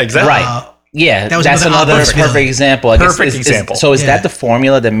great. Yeah, exactly. Right. Yeah, That was that's another another obvious perfect villain. example. I guess Perfect example. So is Yeah. that the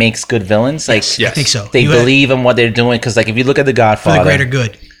formula that makes good villains? I Yes. think so. They You believe in what they're doing because, if you look at The for Godfather, the greater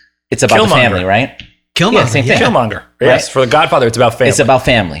good. it's about the Killmonger. family, right? Killmonger. Yeah, same thing. Killmonger. Yes. Right. For the Godfather, it's about family. It's about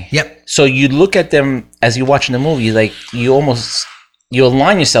family. Yep. So you look at them as you're watching the movie, you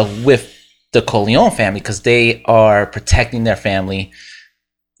align yourself with the Corleone family because they are protecting their family.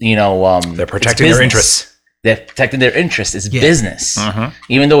 They're protecting it's their business. interests. They're protecting their interests. It's Yeah. business. Mhm.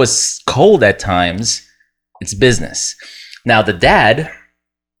 Even though it's cold at times, it's business. Now the dad,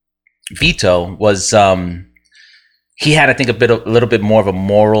 Vito, was he had, I think, a little bit more of a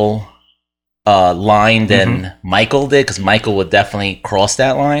moral line than Michael did, because Michael would definitely cross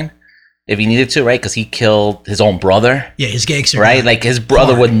that line if he needed to, right? Because he killed his own brother. Yeah, his gangster. Right? guy. Like his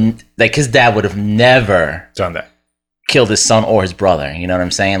brother wouldn't, like his dad would have never Done that. killed his son or his brother. You know what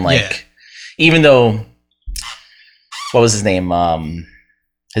I'm saying? Like, even though, what was his name?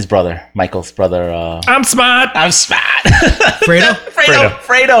 His brother, Michael's brother. I'm smart. I'm smart. Fredo?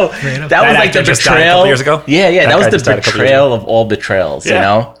 Fredo. That was That like the actor just died a betrayal. couple years ago? Yeah, That that was guy the just died a couple years betrayal of all betrayals. You Yeah.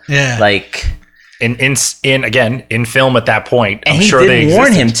 know, Yeah. like. In film at that point, And I'm he sure they did warn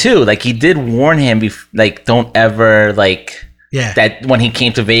existed. him too. Like he did warn him, like don't ever like Yeah. that. When he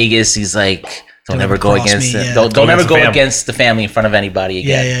came to Vegas, he's like, don't Don't ever ever go cross against me, it. yeah. Don't Go ever against go the family. against the family in front of anybody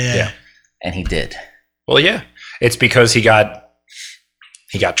again. Yeah. And he did. Well, yeah, it's because he got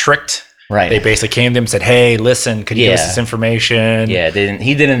tricked. Right. They basically came to him and said, "Hey, listen, could you give us Yeah. this information?" Yeah.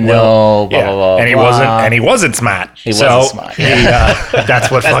 He didn't know. Blah, Yeah. blah, blah, and he blah. wasn't smart. He so wasn't smart. he, that's what That's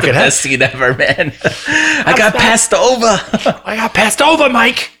the fucking best happened. scene ever, man. I got passed over. I got passed over,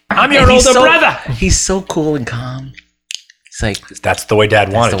 Mike. I'm your And he's older so- brother. He's so cool and calm. It's like That's the way Dad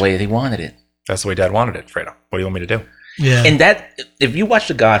that's wanted the it. way he wanted it. That's the way Dad wanted it, Fredo. What do you want me to do? Yeah. And that, if you watch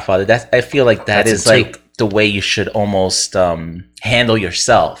The Godfather, that's I feel like that That's is it, too. like the way you should almost handle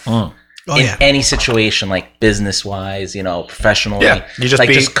yourself Oh, in yeah. any situation, like business wise, you know, professionally. Yeah, you just like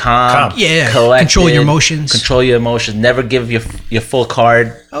be just calm, calm. Yeah. collected, Control your emotions. control your emotions. Never give your full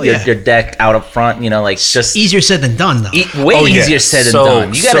card, Oh, your, yeah. your deck out up front. You know, like just Easier said than done, though. way Oh, yeah. easier said than So-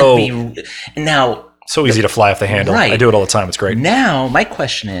 done. You gotta so- be now. So easy to fly off the handle. Right. I do it all the time. It's great. Now, my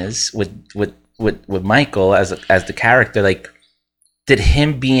question is with Michael as the character, like, did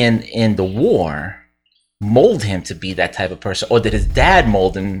him being in the war mold him to be that type of person, or did his dad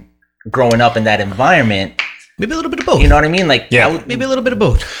mold him growing up in that environment? Maybe a little bit of both. You know what I mean? Like, Yeah. Maybe a little bit of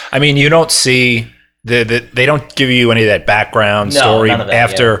both. I mean, you don't see they don't give you any of that background No, story none of that,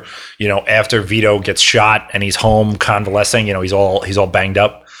 after after Vito gets shot and he's home convalescing. You know, he's all banged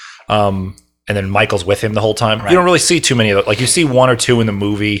up. And then Michael's with him the whole time. You don't really see too many of it. Like you see one or two in the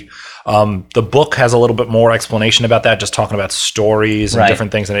movie. The book has a little bit more explanation about that, just talking about stories and Right.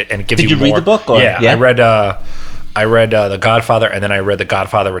 different things, and it gives Did you you read more. the book, or- Yeah, yeah? I read The Godfather, and then I read The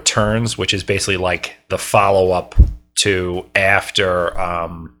Godfather Returns, which is basically like the follow up to after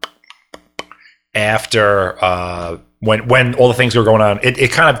when all the things were going on.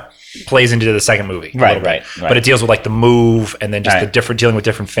 It kind of plays into the second movie, a Right, little bit. right. But it deals with like the move, and then just Right. the different dealing with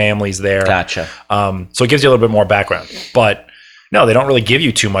different families there. Gotcha. So it gives you a little bit more background. But no, they don't really give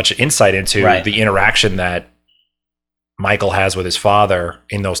you too much insight into Right. the interaction that Michael has with his father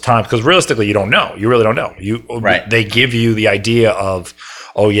in those times. Because realistically, you don't know. You really don't know. Right. They give you the idea of,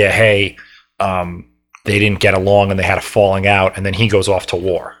 oh yeah, hey, they didn't get along and they had a falling out, and then he goes off to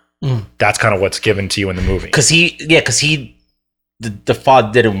war. That's kind of what's given to you in the movie. Because the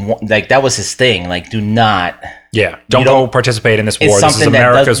father didn't want, like, that was his thing. Like, do not. Yeah, don't don't- go participate in this It's war. This is something that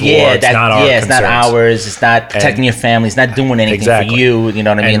America's does, war. It's not our it's not concerns. ours. It's not protecting your family. It's not doing anything Exactly. for you. You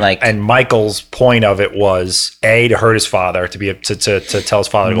know what I mean? Like, and Michael's point of it was A, to hurt his father, to tell his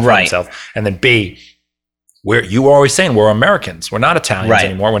father to go find Right. himself, and then B, you were always saying we're Americans. We're not Italians Right.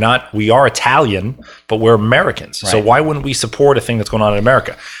 anymore. We are Italian, but we're Americans. So Right. why wouldn't we support a thing that's going on in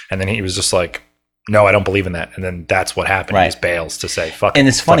America? And then he was just like, no, I don't believe in that. And then that's what happened. Right. He just bails to say, fuck. and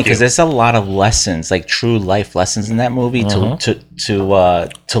it's funny fuck because you. there's a lot of lessons, like true life lessons in that movie Mm-hmm.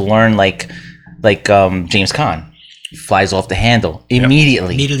 to learn. Like James Caan flies off the handle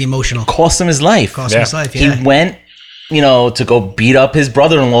immediately, Immediately emotional. cost him his life. Cost him his life, He yeah. went, to go beat up his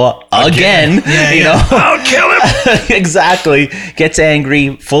brother-in-law again. Yeah, you yeah. know, I'll kill him. exactly. Gets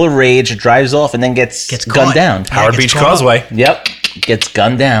angry, full of rage, drives off, and then gets Gets gunned caught. down. Howard gets Beach caught up. Causeway. Yep, gets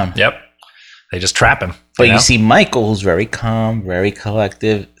gunned down. Yep. They just trap him. But know? you see Michael, who's very calm, very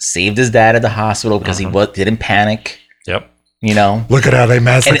collective, saved his dad at the hospital because he didn't panic. Yep. You know, Look at how they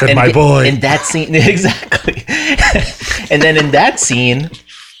massacred my boy. In that scene, exactly. And then in that scene,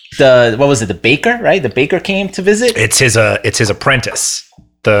 the baker, right? The baker came to visit. It's his apprentice.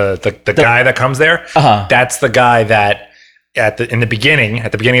 The guy that comes there. Uh-huh. That's the guy that at the beginning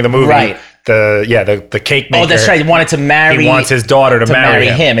of the movie. Right. The cake maker. Oh, that's right. He wanted to marry. He wants his daughter to marry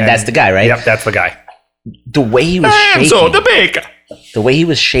him, and that's the guy, right? Yep, that's the guy. The way he was shaking. So the baker. The way he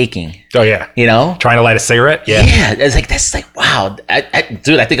was shaking. Oh yeah. You know. Trying to light a cigarette. Yeah. Yeah, it's like that's like wow,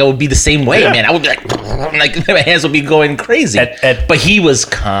 dude. I think I would be the same way, Yeah. man. I would be like my hands would be going crazy. But he was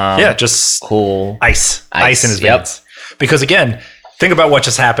calm. Yeah. Just cool. ice in his Yep. veins. Because again, think about what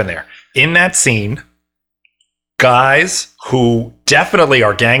just happened there. In that scene, guys who definitely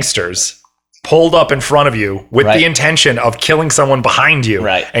are gangsters pulled up in front of you with Right. the intention of killing someone behind you,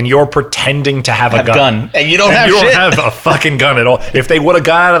 Right. and you're pretending to have a gun. And you don't And have you shit. don't have a fucking gun at all. If they would have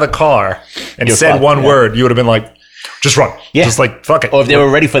got out of the car and You're said fucked, one yeah. word, you would have been like, just run. Yeah. Just like, fuck it. Or if they were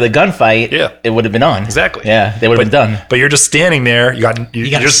ready for the gunfight, Yeah. it would have been on. Exactly. Yeah, they would have been done. But you're just standing there. You gotta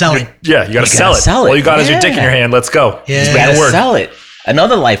just sell it. Yeah, you gotta sell it. sell it. All you got is your dick in Yeah. your hand. Let's go. Yeah. Just You make gotta it work. sell it.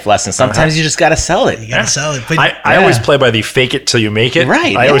 Another life lesson. Sometimes you just gotta sell it. You gotta sell it. But I always play by the fake it till you make it.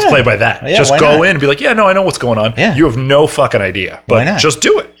 Right, I always yeah. play by that. Yeah, just why go not? in and be like, yeah, no, I know what's going on. Yeah. You have no fucking idea. Why But not? just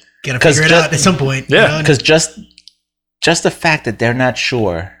do it. gotta 'Cause figure it just- out at some point. Yeah. you know? Because just the fact that they're not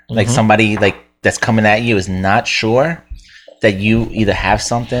sure, like Mm-hmm. somebody like that's coming at you is not sure that you either have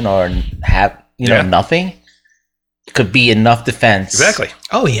something or have Yeah. nothing, could be enough defense Exactly.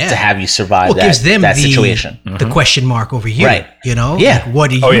 Oh yeah. to have you survive Well, it gives them that the situation. the question mark over you. Right. You know. Yeah. Like,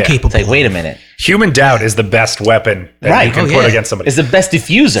 what are you Oh, yeah. capable? It's like, wait a of? minute, Human doubt is the best weapon that you Right. can Oh, put yeah. against somebody. it's the best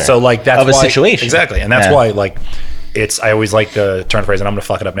diffuser. So like that's of a why, situation. Exactly. And that's Yeah. why like I always like the turn phrase, and I'm gonna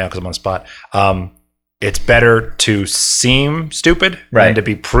fuck it up now because I'm on the spot. It's better to seem stupid Right. than to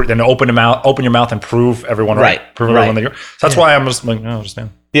be than to open your mouth and prove everyone right. Right. Prove Right. everyone that so that's why I'm just like, no, just stand.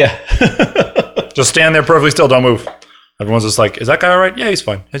 Yeah. Just stand there perfectly still, don't move. Everyone's just like, is that guy all right? Yeah, he's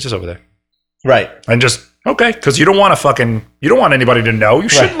fine. It's just over there. Right. And just okay, because you don't want anybody to know. You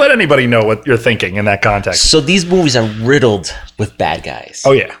shouldn't let anybody know what you're thinking in that context. So these movies are riddled with bad guys.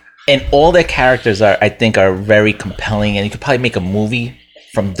 Oh yeah. And all their characters I think are very compelling, and you could probably make a movie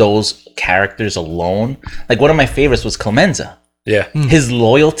from those characters alone. Like one of my favorites was Clemenza. Yeah. His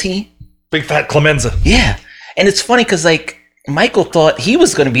loyalty. Big fat Clemenza. Yeah. And it's funny because like Michael thought he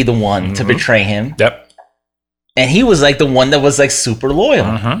was going to be the one to betray him. Yep. And he was like the one that was like super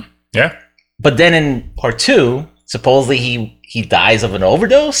loyal. Yeah. But then in part 2, supposedly he dies of an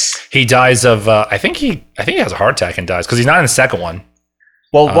overdose. He dies of I think he has a heart attack and dies because he's not in the second one.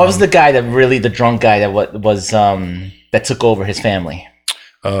 Well, what was the guy that really the drunk guy that was that took over his family?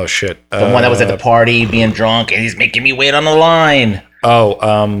 Oh shit. The one that was at the party being drunk and he's making me wait on the line.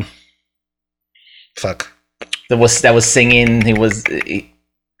 Fuck. That was singing. He was the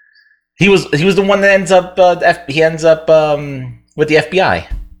one that ends up he ends up with the FBI.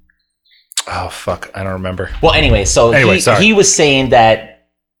 Oh fuck. I don't remember. Well, anyway, so sorry. he was saying that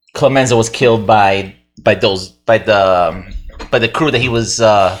Clemenza was killed by the crew that he was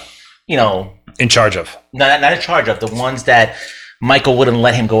In charge of. not in charge of, the ones that Michael wouldn't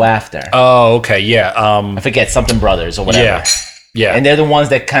let him go after. Oh, okay. Yeah. I forget, something brothers or whatever. Yeah. Yeah. And they're the ones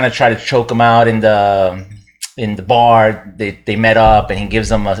that kind of try to choke him out in the bar. They met up and he gives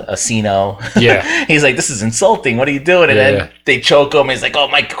them a Cino. Yeah. He's like, this is insulting. What are you doing? And Yeah. then they choke him. He's like, oh,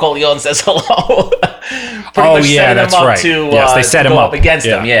 Mike Corleone says hello. Pretty Oh, much yeah, setting that's him up right. to, Yes, they set to him go up. against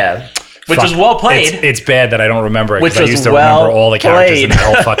Yeah. him. Yeah. Which Fuck. was well played. It's bad that I don't remember it Which because I was used to well remember all the characters in played. the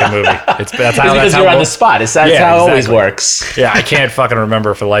whole fucking movie. That's It's how because you're on the spot. That's how it always exactly. works. Yeah, I can't fucking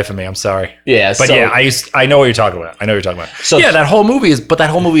remember for the life of me. I'm sorry. Yeah. But so, yeah, I know what you're talking about. So- yeah, that whole movie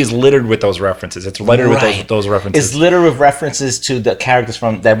is littered with those references. It's littered Right. with those references. It's littered with references to the characters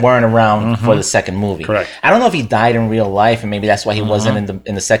that weren't around for the second movie. Correct. I don't know if he died in real life, and maybe that's why he wasn't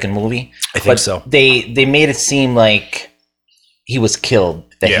in the second movie. I think so. They made it seem like he was killed,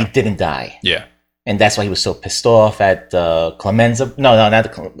 that Yeah. he didn't die, Yeah. and that's why he was so pissed off at Clemenza. No,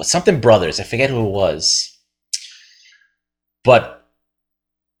 not something brothers. I forget who it was, but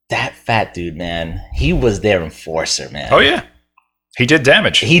that fat dude, man, he was their enforcer, man. Oh yeah. He did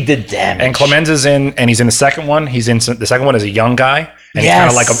damage. He did damage. And Clemenza's in, and he's in the second one. He's in the second one as a young guy, and he's kind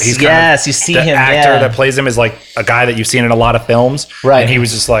of like you see the him. actor yeah. that plays him is like a guy that you've seen in a lot of films, Right. And he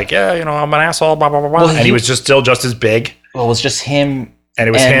was just like, yeah, I'm an asshole, blah blah blah, blah. Well, and he- he was still just as big, Well, it was just him. and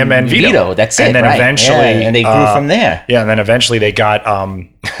it was him and Vito. That's it. And then right. eventually, Yeah, and they grew from there. Yeah, and then eventually they got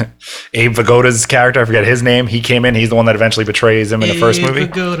Abe Vigoda's character. I forget his name. He came in. He's the one that eventually betrays him in the first movie.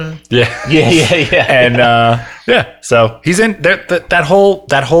 Pagoda. Yeah. Yeah. And yeah, so he's in that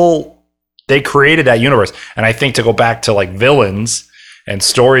whole they created that universe. And I think to go back to like villains and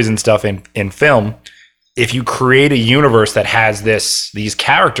stories and stuff in film, if you create a universe that has these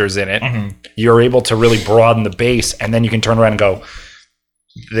characters in it, you're able to really broaden the base, and then you can turn around and go,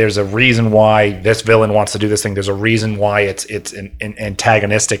 there's a reason why this villain wants to do this thing. There's a reason why it's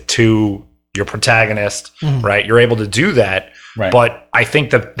antagonistic to your protagonist, right? You're able to do that. Right. But I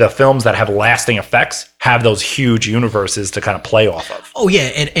think that the films that have lasting effects have those huge universes to kind of play off of. Oh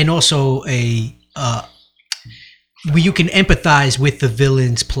yeah, and also where you can empathize with the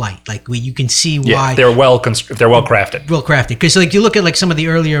villain's plight, like where you can see Yeah, why they're well crafted. well crafted. Because like you look at like some of the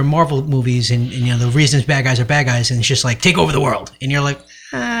earlier Marvel movies, and you know the reasons bad guys are bad guys, and it's just like take over the world, and you're like,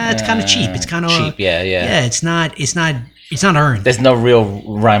 it's kind of cheap. It's kind of cheap. Yeah. Yeah, it's not It's not earned. There's no real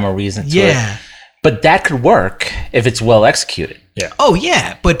rhyme or reason to it. Yeah. But that could work if it's well executed. Oh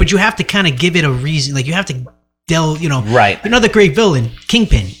yeah, but you have to kind of give it a reason. Like you have to delve, Right. Another great villain,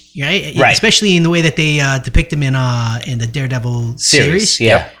 Kingpin, right? Right. Especially in the way that they depict him in the Daredevil series.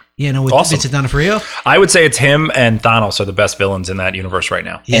 Yeah. With Awesome. Vincent D'Onofrio. I would say it's him and Thanos are the best villains in that universe right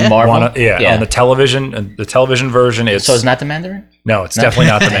now. Yeah. In Marvel. On the television, and the television version is. So it's not the Mandarin? No, it's definitely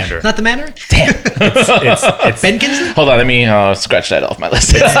not the Mandarin. Not the Mandarin. Damn. It's Ben Kingsley. Hold on, let me scratch that off my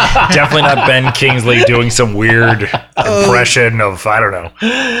list. definitely not Ben Kingsley doing some weird impression of, I don't know,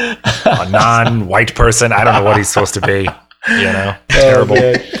 a non-white person. I don't know what he's supposed to be. Terrible.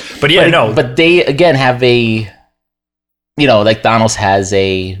 But yeah, no. But they again have a, like Thanos has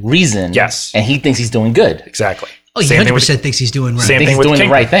a reason. Yes. And he thinks he's doing good. Exactly. Oh, he Same thing with- 100% thinks he's doing right. Same Thinks thing he's with doing the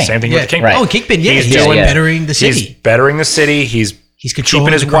Kingpin. right thing. Same thing Yeah. with Kingpin. Right. Oh, Kingpin, yeah, He's he's doing- bettering the He's city. bettering the city. He's Controlling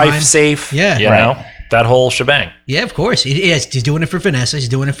keeping his the crime. wife safe. Yeah. You Right. know, that whole shebang. Yeah, of course. He's doing it for Vanessa. He's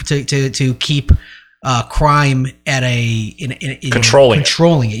doing it to keep crime at Controlling it.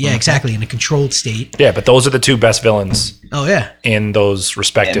 controlling it. Yeah, exactly, in a controlled state. Yeah, but those are the two best villains Oh yeah. in those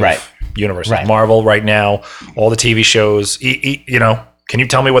respective Right. universes. Right. Marvel right now, all the TV shows. Can you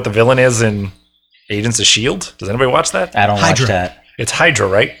tell me what the villain is in Agents of S.H.I.E.L.D.? Does anybody watch that? I don't Hydra. watch that. It's Hydra,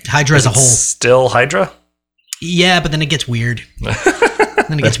 right? Hydra as a whole. Still Hydra? Yeah, but then it gets weird.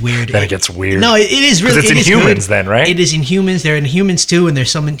 Then it gets weird. Then it gets weird. No, it is really. Because it's it is Inhumans good. then, right? It is Inhumans. They're Inhumans too, and there's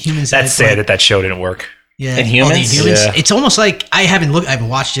some Inhumans. That's sad that show didn't work. Yeah, Inhumans? Oh, the Inhumans. Yeah. It's almost like I haven't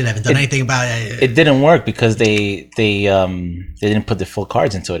watched it. I haven't done anything about it. It didn't work because they didn't put the full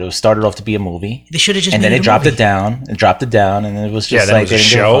cards into it. It was started off to be a movie, They should have just. and made then it they a dropped movie. it down and dropped it down, and then it was just Yeah, then like it was a they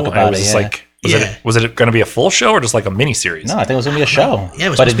didn't give show, a fuck and about it was just yeah. like, Yeah. was it going to be a full show or just like a mini series? No, I think it was gonna be a show. Yeah, it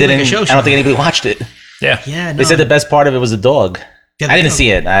was but supposed it to be like didn't. a show I don't think anybody watched it. Yeah. Yeah, no. They said the best part of it was the dog. Yeah, I didn't no. see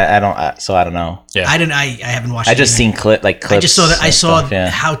it. I don't. So I don't know. Yeah. I didn't. I haven't watched. I it just either. seen clips. I just saw that. I and saw stuff, yeah.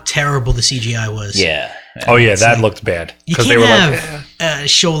 how terrible the CGI was. Yeah. Oh yeah, that looked bad You because can't they were have like, a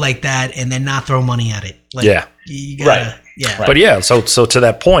show like that and then not throw money at it. Like, Yeah. You gotta, Right. Yeah. Right. but yeah. So to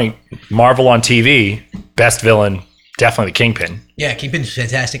that point, Marvel on TV, best villain, definitely the Kingpin. Yeah. Kingpin's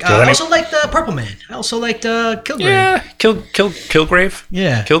fantastic. So I then also liked Purple Man. I also liked Kilgrave. Yeah, Kilgrave,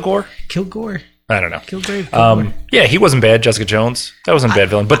 Yeah. Kilgore. Kilgore. I don't know. Kilgrave. Yeah, he wasn't bad. Jessica Jones, that wasn't a bad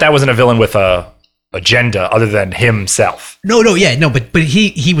villain, but that wasn't a villain with a agenda other than himself. No. But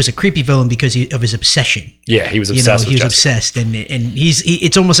he was a creepy villain because of his obsession. Yeah, he was You know, obsessed he with was Jessica. obsessed, and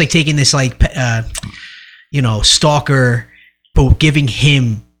it's almost like taking this stalker, but giving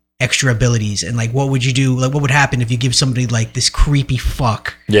him extra abilities. And like, what would you do? Like, what would happen if you give somebody like this creepy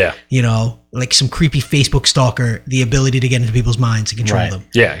fuck, Yeah, like some creepy Facebook stalker, the ability to get into people's minds and control Right. them?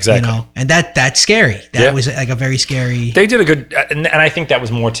 yeah, exactly. And that's scary. That Yeah. was like a very scary. They did a good, and I think that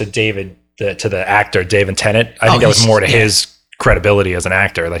was more to the actor David Tennant. I think Oh, that was he's- more to yeah. his credibility as an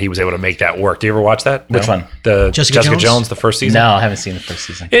actor that he was able to make that work. Do you ever watch that? Which No? one? The Jessica Jessica Jones? Jones, the first season. No, I haven't seen the first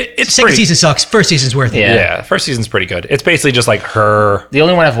season. It's Second pretty, season sucks. First season's worth it. Yeah. Yeah, first season's pretty good. It's basically just like her. The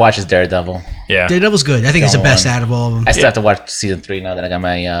only one I've watched is Daredevil. Yeah, Daredevil's good. I think it's the Only best one. out of all of them. I still have to watch season 3 now that I got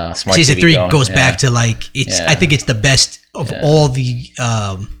my smart Season TV 3 going. goes Yeah. back to like it's. Yeah. I think it's the best of Yeah. all the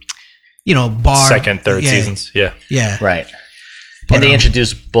bar second, third yeah, seasons. Yeah, Yeah, Right. But, And they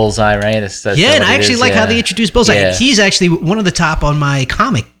introduced Bullseye, right? That's yeah, and what I it actually is, like how yeah. they introduced Bullseye. Yeah. He's actually one of the top on my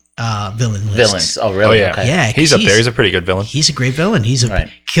comic villain list. Villains. Oh, oh really? yeah, Okay. Yeah, He's up there. He's a pretty good villain. He's a great villain. Right.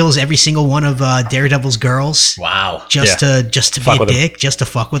 Kills every single one of Daredevil's girls Wow. just to Fuck be a with him. dick, just to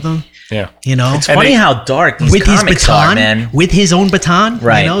fuck with them. Yeah, It's And Funny they- how dark these with his comics baton, are, man. with his own baton.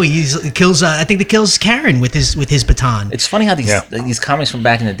 Right. He kills. I think he kills Karen with his baton. It's funny how Yeah. these comics from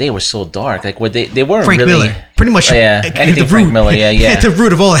back in the day were so dark. Like, they weren't Frank really. Miller, pretty much. Oh, yeah. at Anything the Frank root- Miller, yeah. At the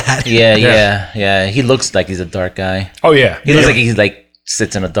root of all that. Yeah. He looks like he's a dark guy. Oh yeah, He looks like he's like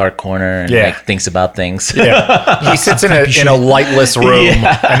sits in a dark corner and Yeah. like thinks about things. Yeah, he sits in a lightless room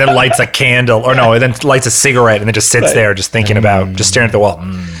and then lights a candle, or no, and then lights a cigarette and then just sits there, just thinking about, just staring at the wall.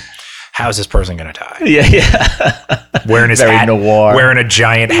 How's this person gonna die? yeah. Wearing his Very hat, noir. wearing a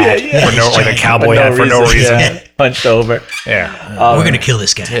giant hat for no, like a cowboy For no hat for no reason. Yeah. Punched over. Yeah, We're gonna kill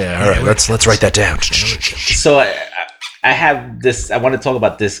this guy. yeah. All right, let's write that down. So I have this. I want to talk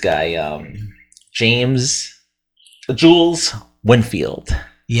about this guy, Jules Winfield.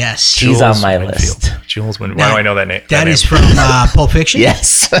 Yes. He's on my Winfield. list. Jules Winfield. Now, Why do I know that name? That name? is from Pulp Fiction.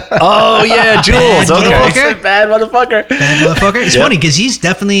 Yes. Oh yeah, Jules. Bad Okay. motherfucker. Bad motherfucker. Bad motherfucker. It's funny because he's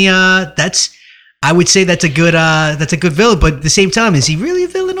definitely I would say that's a good villain, but at the same time, is he really a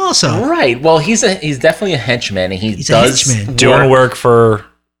villain also? Right. Well, he's definitely a henchman, and He's a does henchman. Doing work for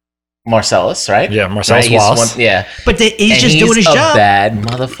Marcellus, right? Yeah, Marcellus He's Wallace. yeah. But he's And just doing his a job. bad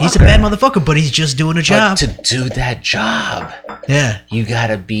motherfucker. He's a bad motherfucker, but he's just doing a But job. to do that job, Yeah. you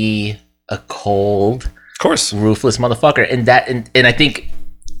gotta be a cold, Of course. ruthless motherfucker. And I think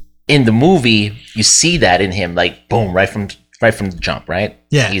in the movie you see that in him, like boom, right from the jump, right?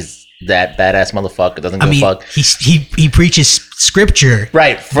 Yeah. He's that badass motherfucker, doesn't give I mean, a fuck. he preaches scripture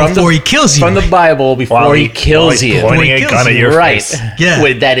Right, before he kills you. From the Bible before While he kills you. pointing Before he a kills gun at you. your Right. face. Yeah.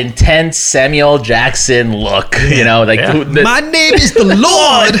 With that intense Samuel Jackson look, you know, like Yeah. My name is the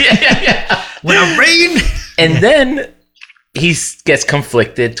Lord. When I reign. and then he gets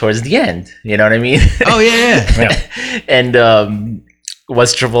conflicted towards the end. You know what I mean? Oh yeah. And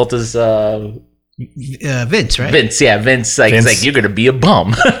what's Travolta's Vince, right? Vince? Yeah, Vince. Like he's Vince. like, you're gonna be a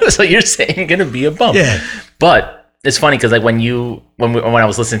bum. So you're saying you're gonna be a bum? Yeah. But it's funny because like when I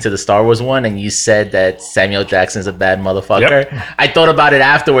was listening to the Star Wars one and you said that Samuel Jackson's a bad motherfucker, I thought about it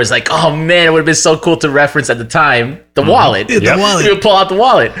afterwards. Like, oh man, it would have been so cool to reference at the time the wallet. Yeah, the Yep. wallet. You would pull out the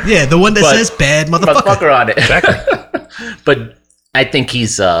wallet. Yeah, the one that But- says bad motherfucker. Motherfucker on it. Exactly. But I think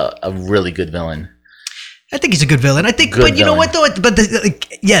he's a really good villain. I think he's a good villain. I think, Good but you know villain. what though?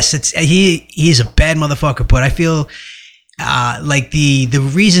 But yes, it's he's a bad motherfucker. But I feel like the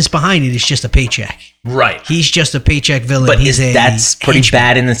reasons behind it is just a paycheck. Right. He's just a paycheck villain. But he's that's pretty henchman.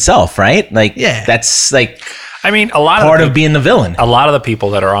 bad in itself, right? Like, Yeah. that's like I mean, a lot part of of being the villain. a lot of the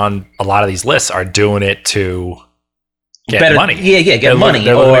people that are on a lot of these lists are doing it to get money. Yeah, get They're money.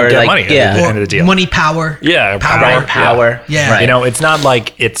 they're looking to Or get like, money at the yeah. end of the deal. Money, power. Yeah, Power. Power. Yeah. Right. You know, it's not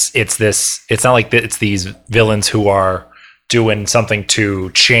like it's not like it's these villains who are doing something to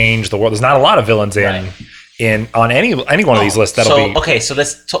change the world. There's not a lot of villains on any one of these lists that'll be okay, so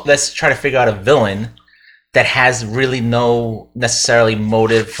let's try to figure out a villain that has really no necessarily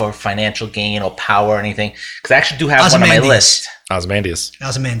motive for financial gain or power or anything. Because I actually do have one on my Ozymandias. list. Ozymandias,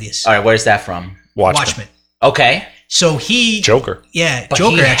 Ozymandias. All right, where's that from? Watchmen, Okay, So he, Joker. yeah, But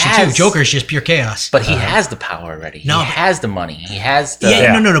Joker he actually has- too. Joker is just pure chaos. but he has the power already. No, he but- has the money. He has the Yeah,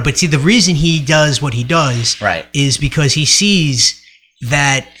 Yeah. no. But see, the reason he does what he does, Right. is because he sees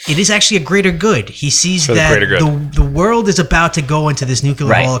that it is actually a greater good. He sees For the that greater good. the world is about to go into this nuclear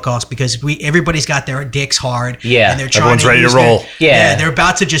Right. holocaust because everybody's got their dicks hard. Yeah. and they're trying Everyone's ready to use roll. their- Yeah. they're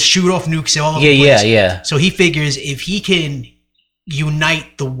about to just shoot off nukes all over Yeah, the yeah, place. yeah. So he figures if he can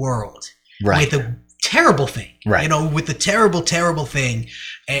unite the world Right. with a terrible thing, Right. you know, with the terrible thing,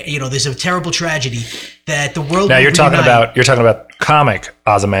 you know, there's a terrible tragedy that the world. Now will you're talking reunite. about comic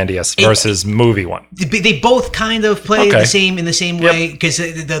Ozymandias versus movie one. They both kind of play Okay. in the same way because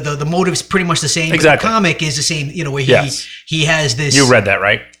the motive's pretty much the same. but Exactly. the comic is the same. You know, where Yes. he has this. You read that,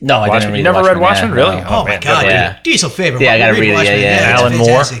 right? No, I Watchmen? didn't read You never read Watchmen? yeah, Really? no. Oh, my man, god! yeah. Dude, do yourself a favor. Yeah, I gotta read it. Watchmen. Yeah. it's Alan Moore.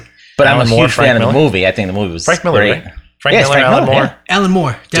 fantastic. But I'm Alan a Moore, huge Frank fan of Miller? the movie. I think the movie was Frank Miller, great. right? Frank Yes, Miller, Alan Miller, Moore, yeah. Alan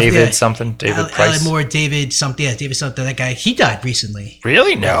Moore, definitely. David something, David Price. Alan Moore, David something. Yeah, David something. That guy. He died recently.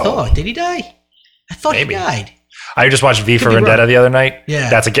 Really? No. Oh, did he die? I thought Maybe. he died. I just watched V for be Vendetta wrong. the other night.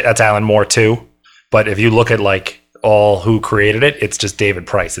 Yeah. That's Alan Moore too. But if you look at like all who created it, it's just David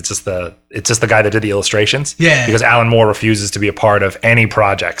Price. It's just the guy that did the illustrations. Yeah. Because Alan Moore refuses to be a part of any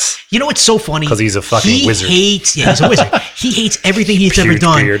projects. You know what's so funny? 'Cause he's a fucking he wizard. He's a wizard. He hates everything he's ever Huge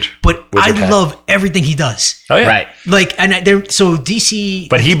done. beard, But I wizard hat. love everything he does. Oh yeah. Right. Like, and so DC.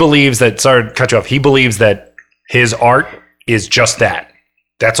 But he believes that. Sorry to cut you off. He believes that his art is just that.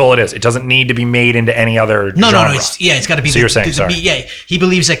 That's all it is. It doesn't need to be made into any other No. genre. It's got to be. So you're saying, sorry. Yeah, he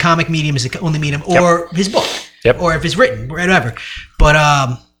believes that comic medium is the only medium, or his book, Yep. or if it's written, whatever. But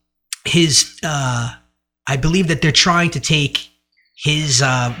his, I believe that they're trying to take his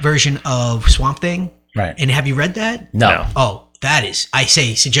version of Swamp Thing. Right. And have you read that? No. Oh, that is.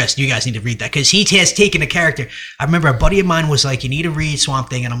 suggest you guys need to read that because he has taken a character. I remember a buddy of mine was like, "You need to read Swamp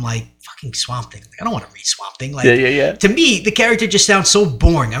Thing," and I'm like, "Fucking Swamp Thing! I don't want to read Swamp Thing." Like, Yeah. to me, the character just sounds so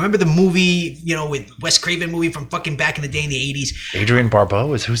boring. I remember the movie, you know, with Wes Craven movie from fucking back in the day in the 80s. Adrienne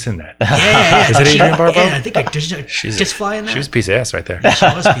Barbeau is who's in that? Yeah. Is it Adrienne Barbeau? Yeah, I think just flying that. She was a piece of ass right there. She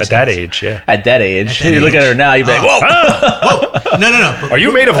was a piece At that of ass. age, yeah. At that age, that you look at her now, you'd be like, whoa. No. But, Are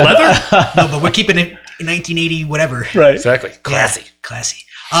you made of leather? no, but we're keeping it in 1980, whatever. Right. Exactly. Classy. Yeah, classy.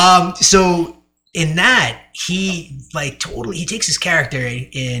 So in that, he like totally he takes his character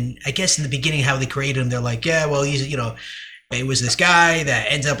in I guess in the beginning how they created him, they're like, yeah, well, he's it was this guy that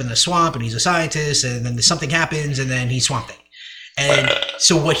ends up in the swamp and he's a scientist and then something happens and then he's Swamp Thing. And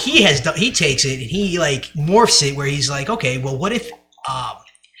so what he has done, he takes it and he like morphs it where he's like, okay, well, what if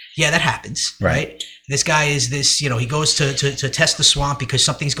that happens, right? This guy is this, he goes to test the swamp because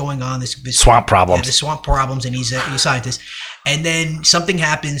something's going on. This Swamp problems. Yeah, the swamp problems, and he's a scientist. And then something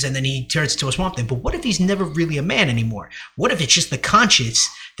happens, and then he turns into a swamp thing. But what if he's never really a man anymore? What if it's just the conscience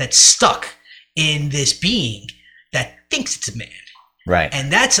that's stuck in this being that thinks it's a man? Right.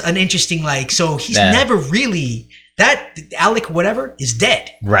 And that's an interesting, so he's never really, that Alec whatever is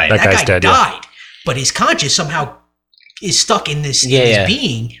dead. Right. That guy's guy dead, yeah. died. But his conscience somehow is stuck in this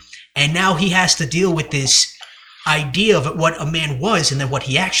being. And now he has to deal with this idea of what a man was and then what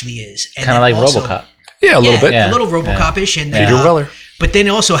he actually is. Kind of like also, RoboCop. Yeah, a little bit. A little RoboCop-ish. And Peter Weller. But then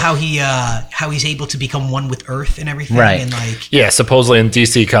also how he's able to become one with Earth and everything. Right. And Yeah, supposedly in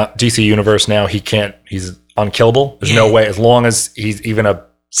DC universe now, he's unkillable. There's no way, as long as he's even a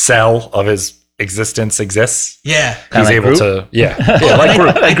cell of his existence exists. Yeah. He's like able Groot? to,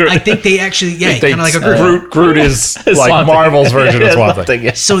 like Groot. I think they actually, kind of like a Groot. Groot is like Swamp Thing. Marvel's version of Swamp Thing. Thing,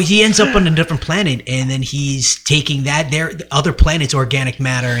 yeah. So he ends up on a different planet, and then he's taking the other planet's organic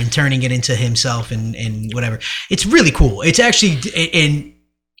matter and turning it into himself and whatever. It's really cool. It's actually, and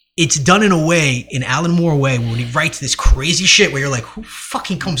it's done in a way, in Alan Moore way, when he writes this crazy shit where you're like, who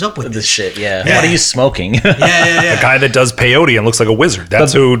fucking comes up with This this? shit, yeah. Yeah. What are you smoking? Yeah. The guy that does peyote and looks like a wizard.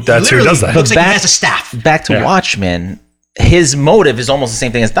 That's who does that. Looks like Back- he has a staff. Back to Watchmen, his motive is almost the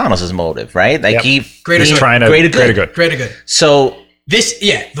same thing as Thanos' motive, right? Like Yep. Greater He's good. trying to Greater good. good. Greater good. So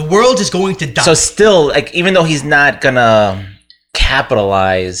The world is going to die. So still, like, even though he's not gonna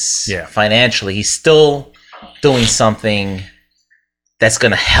capitalize financially, he's still doing something that's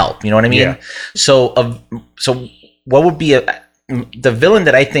gonna help. You know what I mean? Yeah. So what would be the villain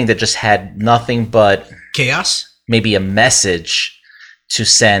that I think that just had nothing but Chaos. maybe a message to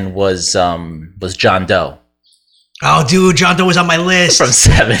send was John Doe Oh, dude, John Doe was on my list. from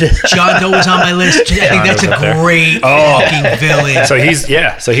Seven. John Doe was on my list. I think that's Doe's up a there. great fucking villain. So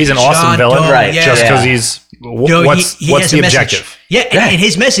he's an awesome John villain, Doe, right? yeah. Just because Yeah. he's No, what's he has the a message. objective? Yeah, and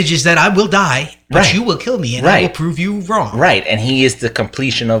his message is that I will die, but Right. you will kill me, and I Right. will prove you wrong. Right, and he is the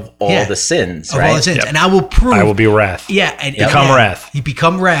completion of all Yeah. the sins, Of right? all his sins. Yep. And I will prove. I will be Wrath. Yeah, and Become Wrath. You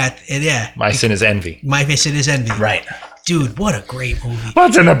become Wrath, and My sin is envy. my sin is envy. Right. Dude, what a great movie.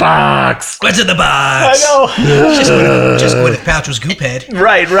 What's in the box? What's in the box? know. Just Gwyneth Paltrow's goop head.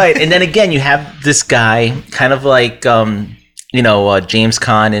 Right. And then again, you have this guy, kind of like, James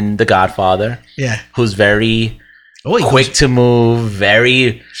Caan in The Godfather, Yeah. who's very Oh, he quick to move,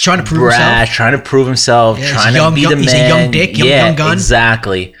 very trying to prove brash, himself. trying to prove himself, Yeah, he's trying a young- to be the man. he's a young dick, young gun.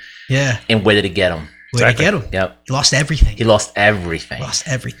 Exactly. Yeah. And where did it get him? Where'd I get him? Yep. He lost everything. He lost everything Lost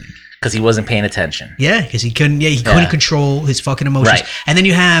everything. because he wasn't paying attention. Yeah, because he couldn't. Yeah, he couldn't control his fucking emotions. Right. And then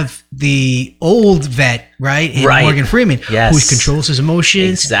you have the old vet, right? In Right. Morgan Freeman, Yes. who controls his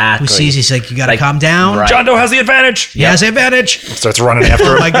emotions. Exactly. Who sees he's like, you got to Like, calm down. right. John Doe has the advantage. He has the advantage. Starts running after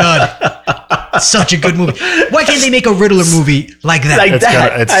Oh him. my god, such a good movie. Why can't they make a Riddler movie like that? Like It's that.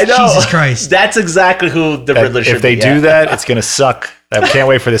 gonna- it's- I know. Jesus Christ. That's exactly who the Riddler should If they be. do that, it's gonna suck. I can't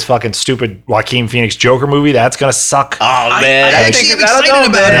wait for this fucking stupid Joaquin Phoenix Joker movie. That's gonna suck. Oh man, I actually am excited about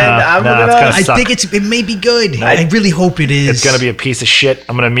it. man. I'm No, gonna. it's gonna I suck. think it may be good. I really hope it is. It's gonna be a piece of shit.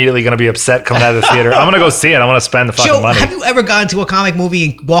 I'm immediately gonna be upset coming out of the theater. I'm gonna go see it. I'm gonna spend the fucking Joe, money. have you ever gone to a comic movie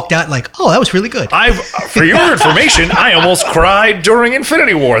and walked out like, oh, that was really good? For your information, I almost cried during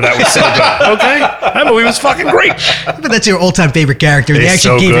Infinity War. That was so good. Okay, that movie was fucking great. But that's your all-time favorite character. They It's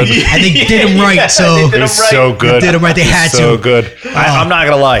actually so gave good. him, and they did him right. So It was so good. They did him right. They had It was so to. good. I'm not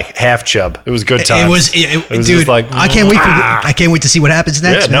gonna lie. Half chub. It was good times. It was, It was dude. just like, I can't wait I can't wait to see what happens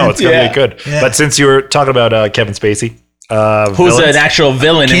next. yeah, no, man. it's gonna be good. Yeah. But since you were talking about Kevin Spacey, Who's villains, an actual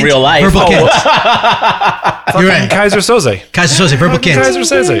villain in Kent, real life? Verbal Oh, Kent. You're fucking right. Kaiser Soze. Kaiser Soze, Verbal Kent. Kaiser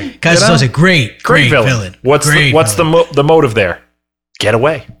Soze. Kaiser You know? Soze, great villain. What's Great the villain. the motive there? Get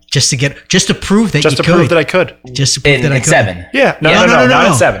away. just to prove that Just you to could. prove that I could. Just to prove in, that I in could. Seven. Yeah. No, Yeah. no, No. not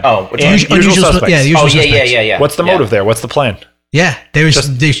in 7. Oh, which In one? Usual Unusual Suspects. yeah, the usual Oh yeah, suspects. yeah. What's the motive there? What's the plan? Yeah, there's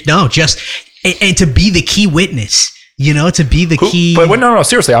and to be the key witness, to be the key. But no,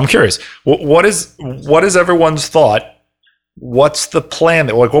 seriously, I'm curious. What is everyone's thought? What's the plan?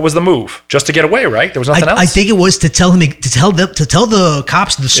 Like, what was the move? Just to get away, right? There was nothing else. I think it was to tell the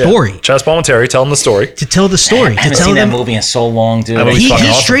cops the story. Chaz Palminteri, tell them the story. To tell the story. I to haven't tell seen them. that movie in so long, dude. That movie's He fucking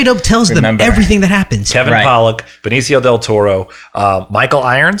awesome. straight up tells them Remember. everything that happens. Kevin Right. Pollak, Benicio del Toro, Michael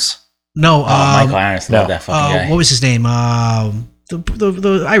Irons. No, Michael Irons, love that fucking guy. what was his name?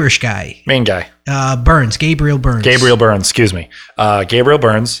 The Irish guy. Main guy. Burns. Gabriel Burns. Gabriel Burns, excuse me. Gabriel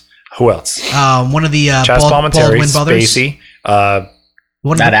Burns. Who else? One of the Chaz Baldwin Palminteri, brothers. Spacey.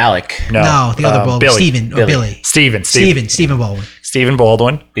 One of Not the, Alec. No, the other Baldwin. Billy. Stephen or Billy. Stephen Baldwin. Stephen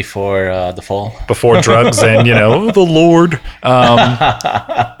Baldwin. Before the fall. Before drugs and, the Lord.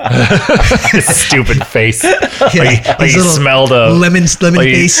 His stupid face. Like His he little smelled a lemon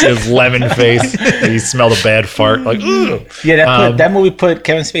face. His lemon face. He smelled a bad fart. Like, ugh. Yeah, that movie put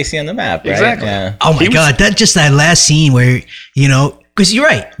Kevin Spacey on the map, right? Exactly. Yeah. Oh my god, that last scene where, you know, because you're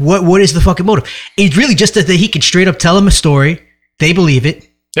right. What is the fucking motive? It's really just that he could straight up tell them a story, they believe it,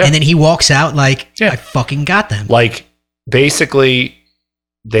 and then he walks out like, I fucking got them. Like, basically,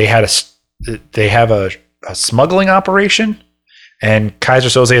 they have a smuggling operation, and Kaiser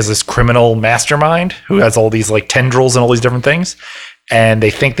Soze is this criminal mastermind who has all these like tendrils and all these different things, and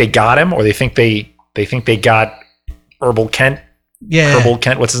they think they got him, or they think they got Herbal Kent. Yeah. Verbal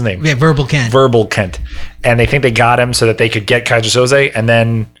Kent, what's his name? Yeah, Verbal Kent. Verbal Kent. And they think they got him so that they could get Kaiser Soze, and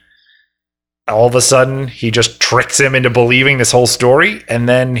then all of a sudden he just tricks him into believing this whole story, and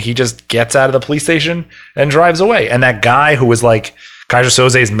then he just gets out of the police station and drives away. And that guy who was like Kaiser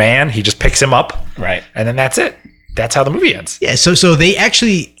Soze's man, he just picks him up. Right. And then that's it. That's how the movie ends. Yeah, so they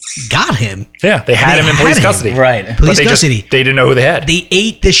actually got him. Yeah, they had him in police custody. Right. Police But custody. they didn't know who they had. They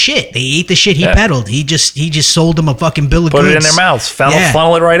ate the shit. He peddled. He just sold them a fucking bill of Put goods. it in their mouths.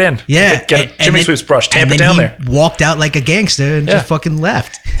 Funnel it right in. Yeah. Get a Jimmy Sweep's brush. Tamp it down there. Walked out like a gangster and just fucking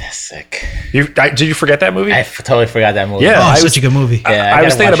left. That's sick. Did you forget that movie? I totally forgot that movie. Yeah. Oh, I such was- a good movie. Yeah, I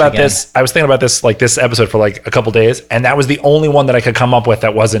was gotta thinking watch it about again. this. I was thinking about this like this episode for like a couple days, and that was the only one that I could come up with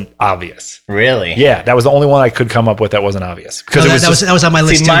that wasn't obvious. Really? Yeah, that was the only one I could come up with that wasn't obvious because No, it was that was on my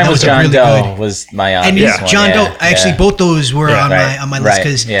list See, too. mine That was was a John really Doe. good. Was my And obvious one. John Doe. Yeah, Actually, yeah. both those were on right, my list right,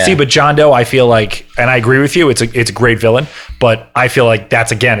 because yeah. See, but John Doe, I feel like, and I agree with you, it's a great villain, but I feel like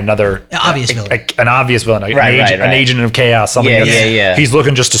that's again another obvious villain. an obvious villain, Right, an right. agent of chaos, something. Yeah, that's, yeah. He's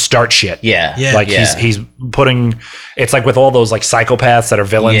looking just to start shit. Yeah. Yeah. Like yeah. he's putting. It's like with all those like psychopaths that are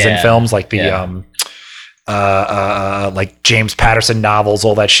villains in Yeah. films, like the Yeah. like James Patterson novels,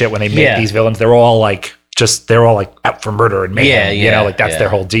 all that shit. When they make Yeah. these villains, they're all like out for murder and mayhem. Yeah, you know, yeah, like that's yeah. their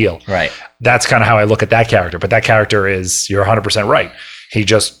whole deal. Right. That's kind of how I look at that character. But that character is, you're 100% right.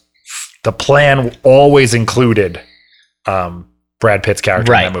 The plan always included Brad Pitt's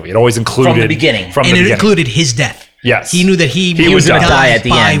character in Right. that movie. It always included From the beginning. and it included his death. Yes. He knew that he He was would going to die die at the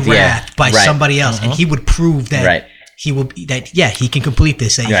by end, yeah. wrath by Right. somebody else, and he would prove that Right. he will. That he can complete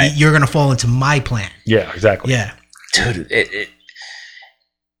this. That Right. you're going to fall into my plan. Yeah, exactly. Yeah. Dude,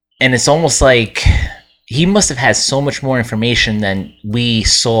 and it's almost like he must have had so much more information than we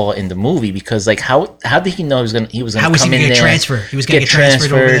saw in the movie, because like how did he know he was gonna How was he come going in to get there, transferred? He was going to get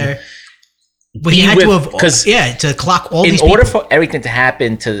transferred over there. But he Be had to with- have 'cause to clock all in these order people. for everything to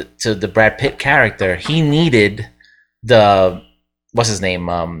happen to the Brad Pitt character, he needed the what's his name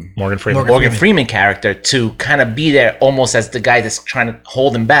Morgan Freeman. Morgan Freeman character to kind of be there almost as the guy that's trying to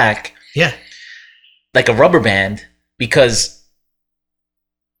hold him back Yeah. like a rubber band, because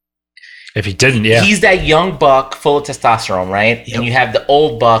If he didn't, yeah. he's that young buck full of testosterone, right? Yep. And you have the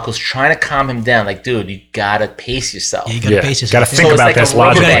old buck who's trying to calm him down. Like, dude, you gotta pace yourself. Yeah, you got to Yeah. base Gotta yourself. think it's about like a this rubber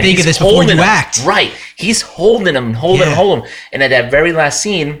logically. band. You gotta think of He's this before holding you him. act. Right. He's holding him and holding Yeah. him, holding him. And at that very last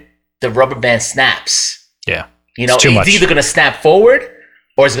scene, the rubber band snaps. Yeah. You know, It's too it's much. either gonna snap forward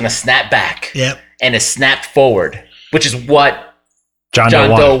or it's gonna snap back. Yep. And it snapped forward, which is what John John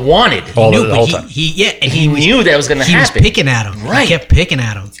Doe Doe won. wanted. All Knew, the but whole time. And he knew that was gonna he was happen. picking at him. Right. He kept picking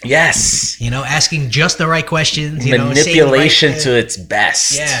at him. Yes. You know, asking just the right questions. You Manipulation know, saying to its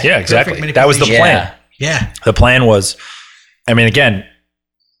best. the right, Yeah, exactly. perfect That was the manipulation. plan. Yeah. The plan was, I mean, again,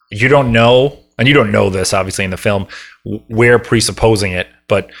 you don't know, and you don't know this obviously in the film, we're presupposing it,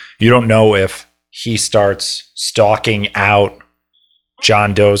 but you don't know if he starts stalking out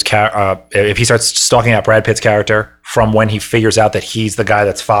John Doe's if he starts stalking out Brad Pitt's character from when he figures out that he's the guy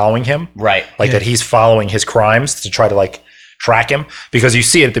that's following him, Right. like Yeah. that he's following his crimes to try to like track him, because you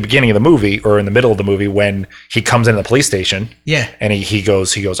see it at the beginning of the movie or in the middle of the movie when he comes into the police station Yeah. and he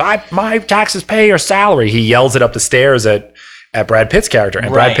goes, my taxes pay your salary. He yells it up the stairs at Brad Pitt's character, and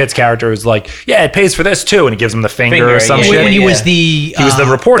Right. Brad Pitt's character is like, yeah, it pays for this too, and he gives him the finger Finger, or some yeah. shit. When he Yeah. was the He was the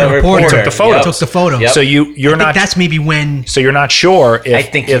reporter. the Who reporter. took the photos. Yep. took the photo. Yep. So you're I think not that's maybe when. so you're not sure if I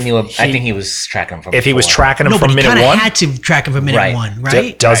think if he knew. I think he was tracking him from. if he was before. tracking him No, but from he minute kind of one. had to track him from minute Right. one,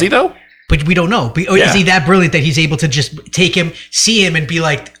 right? Does he though? But we don't know. Or Yeah. is he that brilliant that he's able to just take him, see him, and be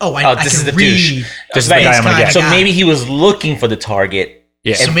like, "Oh, I This can is the read." douche. This is the guy I'm gonna get. So maybe he was looking for the target.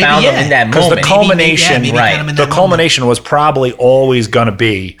 Yeah. And So maybe, found him yeah. in that 'Cause the moment. culmination- maybe right. got him in The that moment. culmination was probably always going to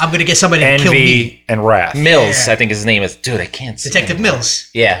be I'm gonna get somebody to kill me. envy and wrath. Mills, Yeah. I think his name is. Dude, I can't see. Detective him. Mills.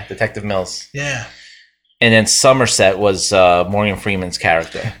 Yeah, Detective Mills. Yeah. And then Somerset was Morgan Freeman's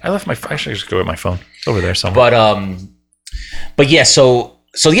character. I left my. I should just go with my phone. It's over there somewhere. But yeah, so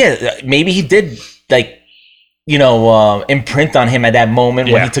yeah, maybe he did like, imprint on him at that moment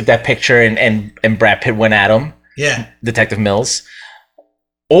when Yeah. he took that picture and Brad Pitt went at him, Yeah. Detective Mills.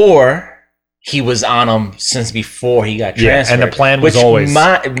 or he was on him since before he got Yeah, transferred. and the plan was which always-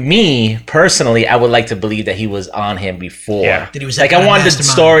 me personally, I would like to believe that he was on him before. Yeah. That he was like that I kind of wanted the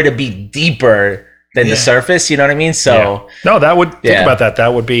mastermind. story to be deeper than Yeah. the surface. You know what I mean? So No, that would think Yeah. about that.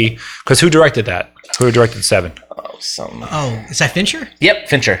 That would be because who directed that? Who directed Seven? Oh, is that Fincher? Yep,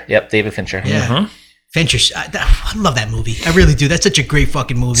 Fincher. Yep, David Fincher. Yeah. Fincher. I love that movie. I really do. That's such a great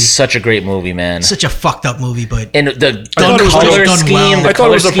fucking movie. Such a great movie, man. Such a fucked up movie, but And the thought it was color done scheme. well. the I thought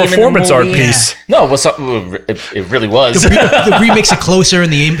it was a color scheme in the performance art movie. piece. No, it really was. the remix it closer in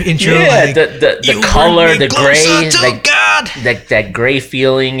the intro. Yeah, like, the "You color, bring me the gray, closer to like God." that gray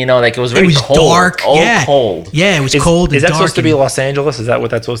feeling. You know, like it was It very was cold, dark. Yeah, cold. Yeah, it was cold. Is and that supposed dark to be and- Los Angeles? Is that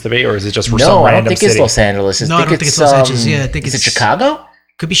what that's supposed to be, or is it just some No, I random don't think city? it's Los Angeles. No, I don't think it's Los Angeles. Yeah, I think is it it's- Chicago?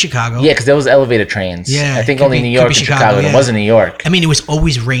 Could be Chicago. Yeah, because there was elevated trains. Yeah, I think could only be- New could York be and Chicago, Chicago. and yeah. It wasn't New York. I mean, it was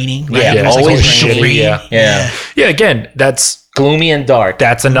always raining. Right? Yeah, it was always shitty raining. Yeah. Yeah. Yeah, again, that's Gloomy and dark.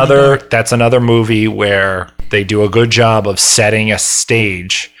 another movie where they do a good job of setting a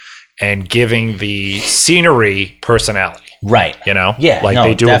stage and giving the scenery personality. Right. You know, Yeah, like no,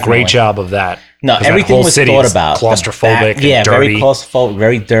 they do definitely. a great job of that. No, 'Cause that everything whole was city thought is about. The claustrophobic back- yeah, and very dirty. claustrophobic,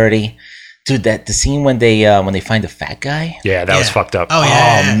 very dirty. Dude, the scene when they find the fat guy. Yeah, that was Yeah. fucked up. Oh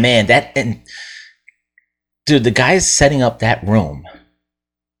yeah. Oh man, dude, the guys setting up that room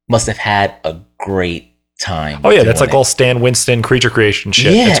must have had a great time. Oh yeah, that's doing like all Stan Winston creature creation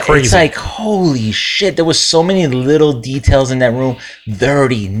shit. Yeah, it's crazy. it's like holy shit. There was so many little details in that room.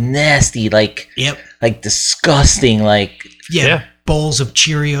 Dirty, nasty, like Yep. disgusting, like Yeah. Yeah. Bowls of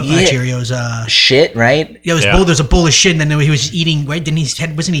Cheerios. Yeah. Cheerios. shit, right? Yeah, it was Yeah. There's a bowl of shit, and then he was eating. Right? Then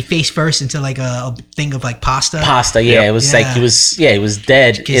wasn't he face first into like a thing of like pasta? Pasta, yeah. Yep. It was Yeah. like he was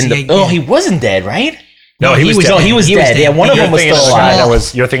dead 'Cause in the. he- Oh, yeah. he wasn't dead, right? no, he was dead. No, he was dead. Yeah, one of You're them was thinking still of the guy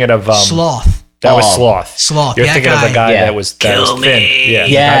alive. you're thinking of Sloth. that was Oh. Sloth. Sloth, You're that thinking of the guy. guy Yeah. that was Kill thin. me. Yeah,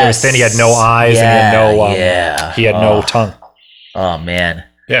 the guy that was thin. He had no eyes and he had no. yeah. He had no tongue. Oh man.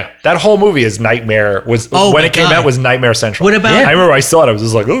 Yeah, that whole movie is nightmare. Oh, when my it came God. out was Nightmare Central. What about- I remember I saw it. I was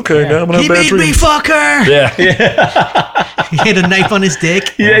just like, okay, now I'm gonna He have bad made me dreams. fuck her. Yeah, He had a knife on his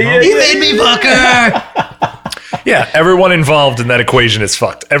dick. Yeah. He made me fuck her. yeah. Everyone involved in that equation is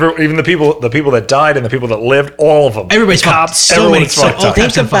fucked. Even the people that died and the people that lived, all of them. Everybody's fucked. cops. So Everyone's many- so fucked all up.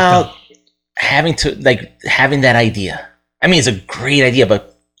 types Think of fucked about up. having that idea. I mean, it's a great idea, but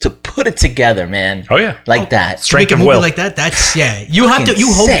to put it together, man. Oh, yeah. like that. To Strength make a of movie will. like that, that's You have to. Fucking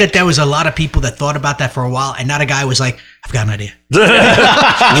You hope sick. that there was a lot of people that thought about that for a while, and not a guy was like, "I've got an idea." One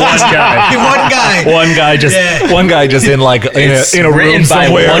guy. One guy. Yeah. One guy just in like It's in a room written by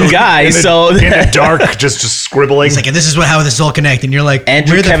somewhere. one guy, in the, so- in the dark, just scribbling. It's like, and this is how this is all connected. And you're like,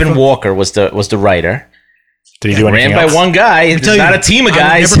 Andrew where the Kevin fuck- Walker was the writer. Did he do anything Ran by else? one guy. It's Tell not you, a team of I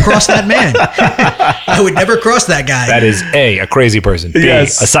guys. would never cross that man. I would never cross that guy. That is a crazy person. B,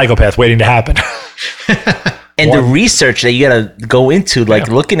 Yes. a psychopath waiting to happen. And the research that you gotta go into, like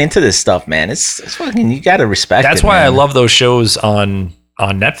looking into this stuff, man, it's fucking, you gotta respect That's it, why I man. love those shows on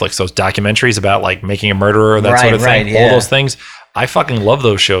Netflix, those documentaries about like making a murderer, that sort of Right, thing. yeah. All those things. I fucking love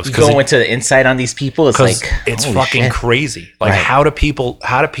those shows You because go into the insight on these people. It's like it's holy fucking shit. crazy. Like Right. how do people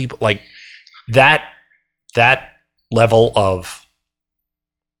like that level of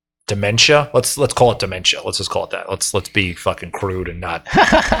dementia? Let's call it dementia. Let's just call it that. Let's be fucking crude and not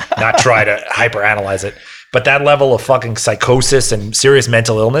try to hyperanalyze it. But that level of fucking psychosis and serious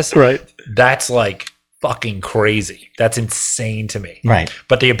mental illness, Right. that's like fucking crazy. That's insane to me. Right.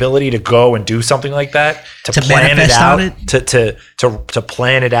 But the ability to go and do something like that, to plan it manifest out, on it? to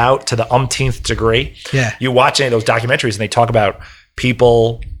plan it out to the umpteenth degree. Yeah. You watch any of those documentaries and they talk about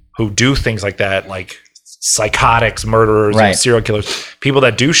people who do things like that, like psychotics, murderers, Right. and serial killers, people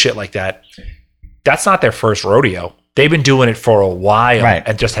that do shit like that. That's not their first rodeo. They've been doing it for a while Right.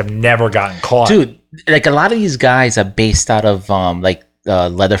 and just have never gotten caught. Dude, like a lot of these guys are based out of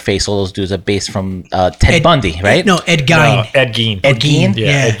Leatherface. All those dudes are based from Ted Bundy, right? No, Ed Gein. Ed Gein. Ed Gein? Yeah,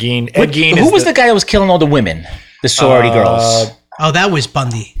 Yeah. Ed Gein. Ed Gein Who is was the guy that was killing all the women, the sorority girls? Oh, that was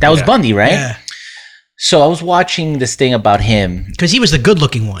Bundy. That was yeah. Bundy, right? Yeah. So I was watching this thing about him. Because he was the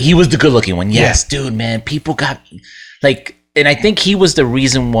good-looking one. He was the good looking one. Yes, dude, man. People got like, and I think he was the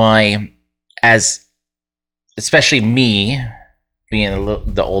reason why, especially me, being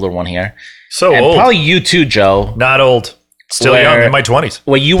the older one here, so and old. probably you too, Joe, Not old. Still Where- young, in my 20s.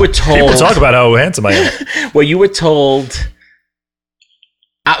 where you were People told, talk about how handsome I am. where you were told,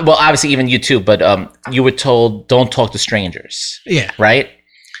 well, obviously even you too, but you were told don't talk to strangers, Yeah. right?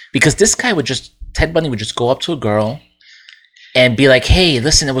 Because this guy Ted Bundy would just go up to a girl and be like, "Hey,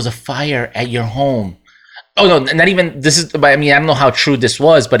 listen, there was a fire at your home." Oh no, not even this is. I mean, I don't know how true this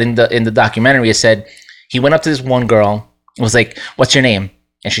was, but in the documentary, it said he went up to this one girl, was like, "What's your name?"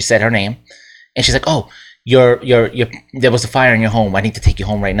 and she said her name, and she's like, "Oh, you're there was a fire in your home. I need to take you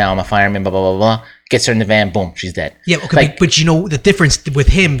home right now. I'm a fireman." Blah blah blah blah. Gets her in the van. Boom, she's dead. Yeah, okay, Like- but you know the difference with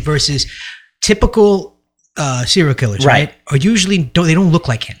him versus typical serial killers, right? Are usually they don't look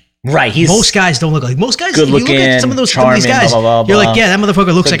like him. Right. Most guys don't look like most guys. good If you look at looking, some of these charming, guys, blah, blah, blah, you're like, blah. yeah, that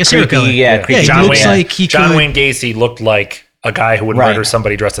motherfucker looks like a serial creepy, killer. yeah, creepy. he John looks Wayne, like he John could Wayne Gacy looked like a guy who would Right. murder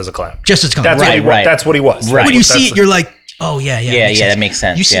somebody dressed as a clown. just as That's Right, what he, right. That's what he was. Right. when you That's see it, you're like, oh yeah, that makes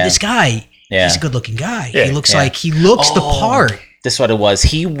sense. You see yeah. this guy, Yeah. he's a good looking guy. Yeah, He looks yeah. like he looks the part. This is what it was.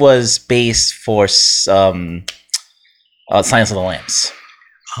 He was based for Silence of the Lambs.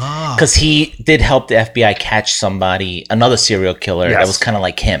 Ah. Because he did help the FBI catch somebody, another serial killer that Yes. was kind of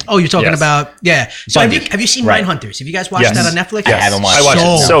like him. Oh, you're talking Yes. about So Bundy. have you seen Right. Mindhunters? Have you guys watched Yes. that on Netflix? I haven't watched I watched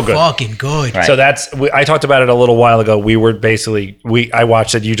it. So good. fucking good. Right. So I talked about it a little while ago. We were basically I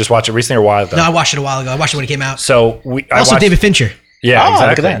watched it. You just watched it recently or a while ago? No, I watched it a while ago. I watched it when it came out. So I Also, watched, David Fincher. Yeah, Oh, look at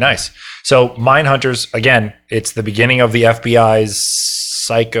exactly. that. Nice. So Mindhunters, again, it's the beginning of the FBI's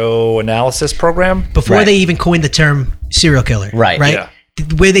psychoanalysis program. Before Right. they even coined the term serial killer. Right. Right. Yeah.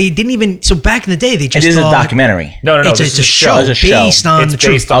 Where they didn't even. So back in the day, they It just is a thought- documentary. No. It's, this it's a is show It's a show. based on It's the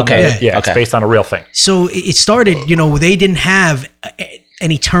truth. based on Okay. yeah, Okay. it's based on a real thing. So it started, they didn't have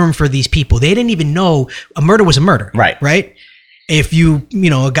any term for these people. They didn't even know a murder was a murder. Right. Right. If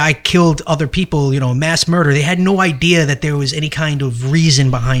a guy killed other people, mass murder, they had no idea that there was any kind of reason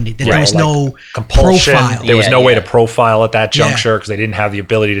behind it, that there Right, was like no Compulsion. profile. There was Yeah, no way yeah. to profile at that Yeah. juncture because they didn't have the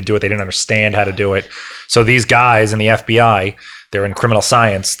ability to do it. They didn't understand how to do it. So these guys in the FBI, they're in criminal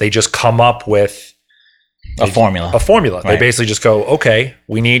science. They just come up with A formula. a formula. They Right. basically just go, okay,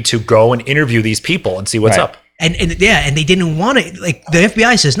 we need to go and interview these people and see what's Right. up. And they didn't want to, like, the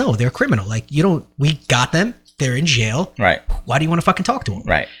FBI says, no, they're a criminal. Like, we got them. They're in jail. Right. Why do you want to fucking talk to them?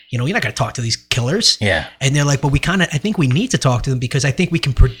 Right. You're not going to talk to these killers. Yeah. And they're like, well, I think we need to talk to them because I think we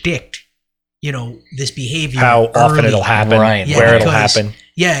can predict, this behavior. How often early. it'll happen, Right. Yeah, where it'll because- happen.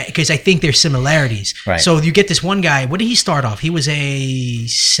 Yeah, because I think there's similarities. Right. So you get this one guy. What did he start off? He was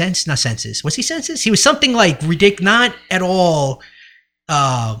not census. Was he census? He was something like ridiculous, not at all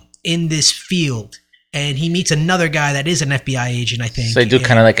in this field. And he meets another guy that is an FBI agent, I think. So they do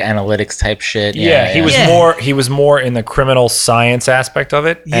kind of like analytics type shit. Yeah, he was Yeah. he was more in the criminal science aspect of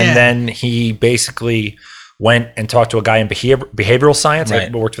it. Yeah. And then he basically went and talked to a guy in behavioral science Right.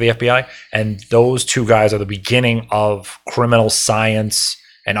 that worked for the FBI. And those two guys are the beginning of criminal science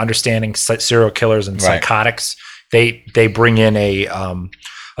and understanding serial killers and Right. psychotics. They bring in a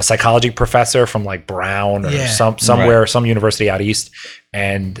psychology professor from like Brown or Yeah. somewhere, some university out east,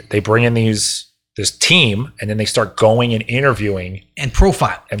 and they bring in this team, and then they start going and interviewing and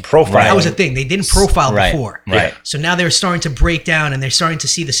profile. and profiling. Right. That was the thing. They didn't profile Right. before. Right. So now they're starting to break down and they're starting to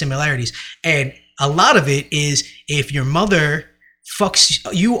see the similarities. And a lot of it is if your mother fucks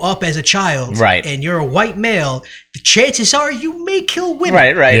you up as a child, Right. and you're a white male, the chances are you may kill women.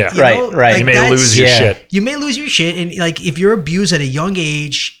 Right. Right. Yeah. You Right. know, Right. like You may that's- lose your Yeah. shit. You may lose your shit, and like if you're abused at a young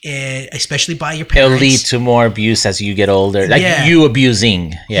age, especially by your It'll parents, lead to more abuse as you get older. Like Yeah. you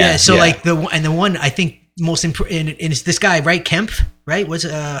abusing. Yeah. So like the one I think most and it's this guy, right? Kemp, right?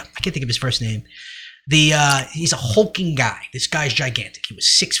 I can't think of his first name. He's a hulking guy. This guy's gigantic. He was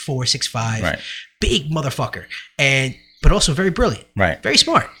 6'4", 6'5", Right. big motherfucker, but also very brilliant, Right. very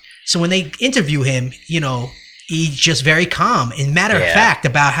smart. So when they interview him, he's just very calm and matter of Yeah. fact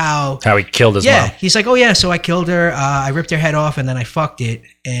about how How he killed his yeah, mom. he's like, oh yeah, so I killed her. I ripped her head off and then I fucked it,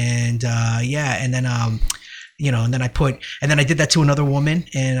 and and then and then I did that to another woman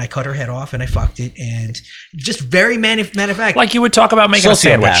and I cut her head off and I fucked it, and just very matter of fact. Like you would talk about making a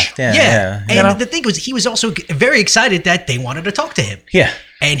sandwich. Sociopath. Yeah. yeah. Yeah. And the thing was, he was also very excited that they wanted to talk to him. Yeah.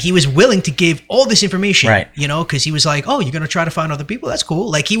 And he was willing to give all this information, Right. because he was like, oh, you're going to try to find other people? That's cool.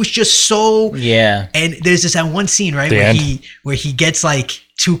 Like, he was just so. Yeah. And there's this one scene, right, The where end. where he gets like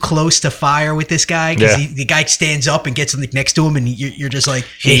too close to fire with this guy because Yeah. the guy stands up and gets something next to him, and you're just like,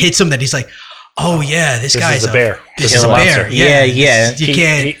 he hits him. That he's like, oh yeah, this This guy's is a bear. This This is is a a bear. monster. Yeah, yeah. You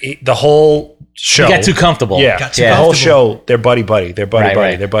can't. The whole show. You got too comfortable. Yeah, Got too the whole comfortable. show, they're buddy. They're buddy Right, buddy.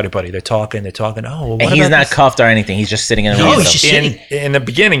 right. They're buddy buddy. They're talking. Oh, well, what And he's about not this? cuffed or anything. He's just sitting in the No, room. he's just sitting. In the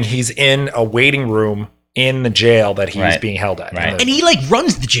beginning, he's in a waiting room in the jail that he's Right. being held at. Right. And he like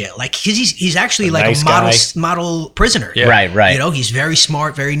runs the jail, like he's actually A like nice a model prisoner. Yeah. Right, right. He's very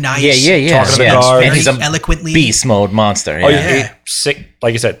smart, very nice. Yeah. Talking to the yeah. guards. And he's a Very eloquently. beast mode monster. Yeah. Oh, Yeah.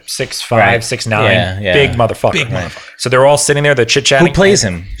 like you said, 6'5", Right. 6'9", Yeah. big motherfucker. Big motherfucker. So they're all sitting there, they're chit chatting. Who plays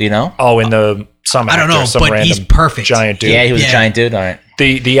him? Do you know? Oh, in the some I don't actor, know, some but random he's perfect. giant dude. Yeah, he was Yeah. a giant dude. All right.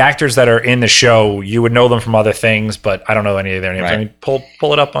 The actors that are in the show, you would know them from other things, but I don't know any of their names. Right. I mean, pull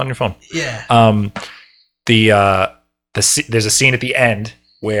it up on your phone. Yeah. There's a scene at the end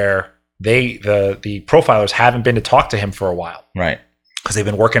where the profilers haven't been to talk to him for a while Right. because they've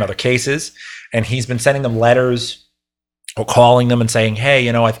been working other cases, and he's been sending them letters or calling them and saying, hey,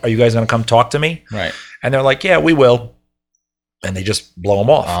 are you guys going to come talk to me? Right. And they're like, yeah, we will. And they just blow him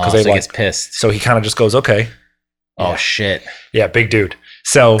off Oh, because so they he like. gets pissed. So he kind of just goes, okay, Oh shit! yeah, big dude.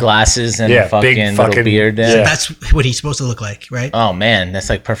 So Glasses and Yeah, a fucking, big little fucking- beard. yeah. There. That's what he's supposed to look like, right? Oh man, that's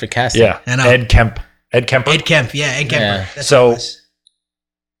like perfect casting. yeah, And, Ed Kemper. Ed Kemp, yeah, Ed Kemper. Yeah. That's So- what it was.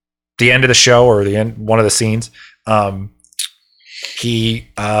 The end of the show or the end, one of the scenes, he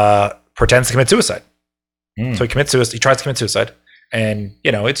pretends to commit suicide. Mm. So he commits suicide. He tries to commit suicide, and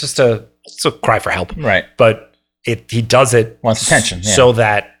it's just a cry for help. Right. But he does it Wants attention, yeah. so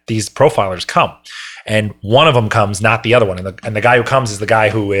that these profilers come, and one of them comes, not the other one, and the guy who comes is the guy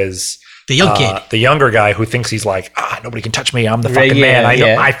who is The young kid. the younger guy who thinks he's like, nobody can touch me. I'm the Right, fucking yeah, man. I know.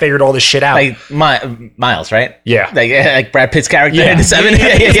 yeah. I figured all this shit out. Like Miles, right? yeah. Like Brad Pitt's character Yeah. in the Seven.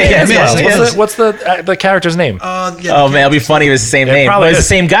 Yeah, yeah, Miles. yeah. What's the character's name? Yeah. Oh man, it'll be funny if it was the same It name. probably But it's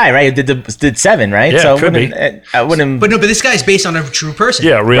the is. same guy, right? Did Seven, right? Yeah, so it could be. I wouldn't. But no, but this guy's based on a true person.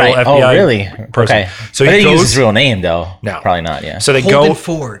 Yeah, real right. FBI. Oh really? person. Okay. So I he didn't use goes. his real name though. No. Probably not. Yeah. So they Holden go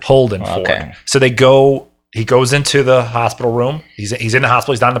Ford. Holden Ford. Okay. So they go. He goes into the hospital room. He's in the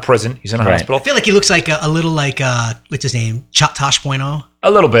hospital. He's not in the prison. He's in the Right. hospital. I feel like he looks like a little like what's his name? Tosh Point.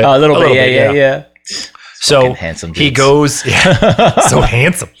 A little bit. Oh, a little bit. Yeah. So Fucking handsome he dudes. goes. Yeah, so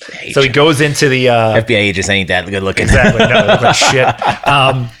handsome. So he goes into the. FBI agents ain't that good looking. Exactly. No, they look like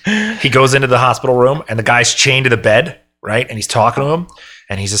shit. He goes into the hospital room, and the guy's chained to the bed, right? And he's talking to him,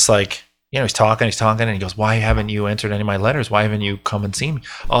 and he's just like, he's talking, and he goes, "Why haven't you answered any of my letters? Why haven't you come and seen me?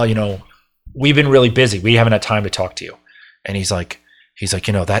 Oh, we've been really busy. We haven't had time to talk to you." And he's like,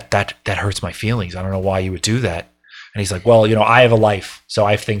 that hurts my feelings. I don't know why you would do that. And he's like, well, I have a life, so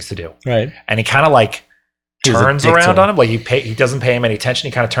I have things to do. Right. And he kind of like He was a turns dick to around him. on him, like he doesn't pay him any attention.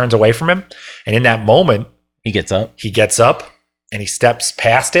 He kind of turns away from him, and in that moment, He gets up. he gets up and he steps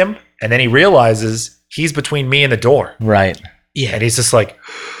past him, and then he realizes he's between me and the door, Right. Yeah, and he's just like,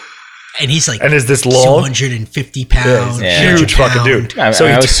 and he's like and there's this long, 250 pounds, Yeah. huge fucking dude. I So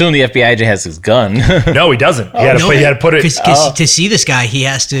I he assume the FBI agent has his gun. no, he doesn't. He had to put it. because to see this guy, he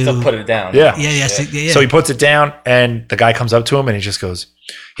has to. Put it down. Yeah. Yeah, he has to. Yeah. So he puts it down, and the guy comes up to him, and he just goes.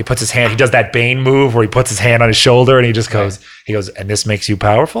 He puts his hand. He does that Bane move where he puts his hand on his shoulder, and he just goes. He goes, and this makes you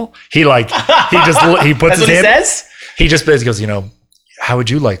powerful. He puts That's his what he hand. says? He just basically goes, how would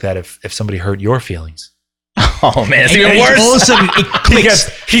you like that if somebody hurt your feelings? Oh man, it's And even all of a worse. sudden, it He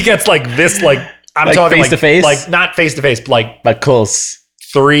clicks. gets like this, like I'm Like talking face to face? like not face to face, like But close.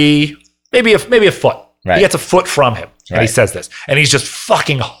 3, maybe a foot. Right. He gets a foot from him, and he Right. says this, and he's just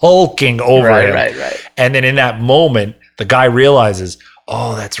fucking hulking over him. Right. And then in that moment, the guy realizes,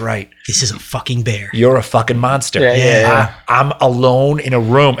 oh, that's right. This is a fucking bear. You're a fucking monster. Yeah. I'm alone in a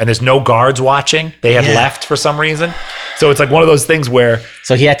room, and there's no guards watching. They had Yeah. left for some reason. So it's like one of those things where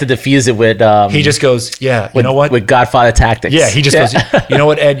So he had to defuse it with he just goes, yeah, you with, know what? with Godfather tactics. Yeah, he just goes, you know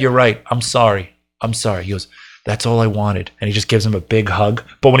what, Ed, you're right. I'm sorry. He goes, that's all I wanted. And he just gives him a big hug.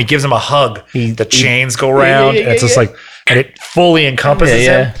 But when he gives him a hug, the chains go around. yeah, and it's just like, and it fully encompasses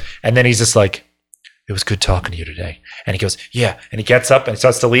Yeah. him. And then he's just like, it was good talking to you today. And he goes, yeah. And he gets up and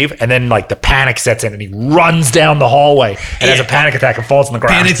starts to leave. And then like the panic sets in and he runs down the hallway and has a panic attack and falls on the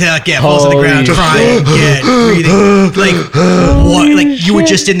ground. Panic attack, yeah, falls on the ground, Holy crying, yeah, breathing. Like, what? Like, you were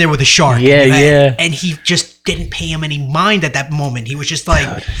just in there with a shark. Yeah, and, yeah. And he just didn't pay him any mind at that moment. He was just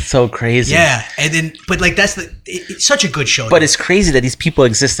like, So crazy. yeah. And then, but like, it's such a good show. But it's crazy that these people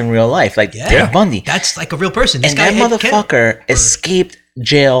exist in real life. Like Yeah. Ted Bundy. That's like a real person. This And guy, that Ed Kemp. motherfucker escaped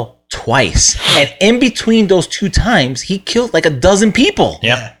jail twice. And in between those 2 times, he killed like a dozen people.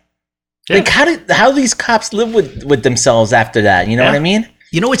 Yeah. Like how do these cops live with themselves after that? You know what I mean?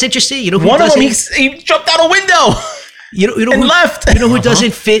 You know what's interesting? You know who One of them, doesn't- he jumped out a window. You know and who, left. You know who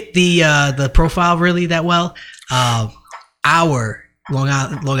doesn't fit the profile really that well? Our Long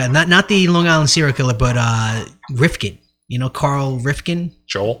Island, not the Long Island serial killer, but Rifkin. You know Carl Rifkin,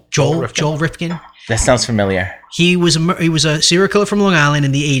 Joel Rifkin. That sounds familiar. He was a serial killer from Long Island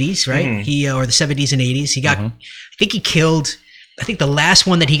in the 80s, right? He or the 70s and 80s. He got, I think he killed. I think the last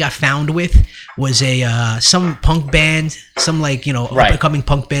one that he got found with was some punk band, some like up and coming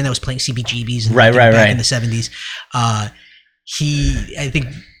punk band that was playing CBGBs and back in the 70s. I think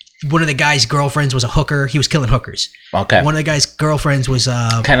one of the guy's girlfriends was a hooker. He was killing hookers. Okay. One of the guy's girlfriends was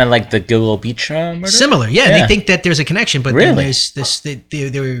Kind of like the Gilgo Beach murder? similar. Yeah, they think that there's a connection, but then Really? there's this.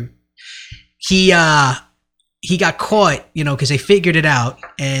 He got caught, because they figured it out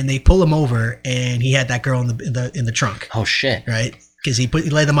and they pull him over, and he had that girl in the trunk, Oh shit. right? because he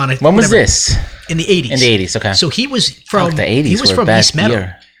led them on a. When was whatever, this? In the 80s. In the 80s, okay. So he was from the 80s. He was were from best East Meadow.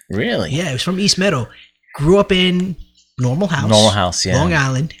 year. Really? Yeah, he was from East Meadow. Grew up in normal house. Normal house, yeah. Long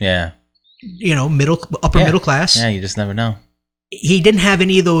Island. Yeah. You know, upper middle class. Yeah, you just never know. He didn't have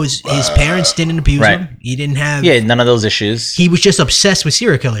any of those. His parents didn't abuse him. He didn't have. Yeah, none of those issues. He was just obsessed with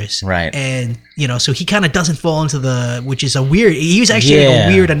serial killers. Right. And, you know, so he kind of doesn't fall into which is a weird, he was actually like a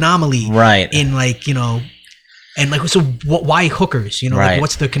weird anomaly. Right. In like, you know, and like, so why hookers? You know, Right. like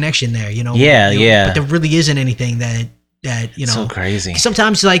what's the connection there? You know? Yeah, You know, yeah. But there really isn't anything that, you know. So crazy.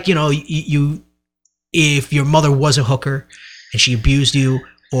 Sometimes, like, you know, you if your mother was a hooker and she abused you,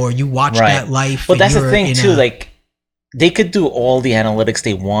 or you watched that life. Well, and that's the you're thing in too. Like, they could do all the analytics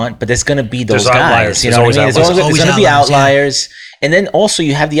they want, but there's going to be those There's guys. outliers. You There's know what I mean? always There's outliers. going to be Always outliers. And then also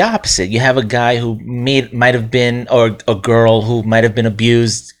you have the opposite. You have a guy who might have been, or a girl who might have been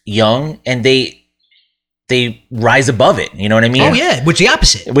abused young, and they rise above it. You know what I mean? Oh yeah, which is the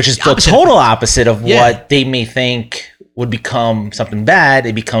opposite. Which is the total opposite of what they may think would become something bad.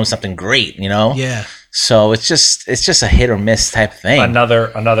 It becomes something great. You know? Yeah. So it's just a hit or miss type thing.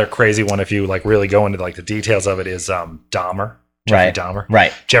 Another crazy one, if you like really go into like the details of it, is Dahmer. Jeffrey Dahmer.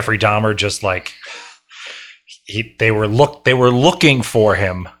 Right. Jeffrey Dahmer, just like they were looking for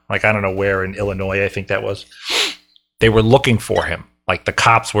him. Like, I don't know where in Illinois, I think that was. They were looking for him. Like, the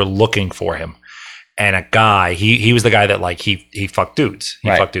cops were looking for him. And a guy, he was the guy that like he fucked dudes. He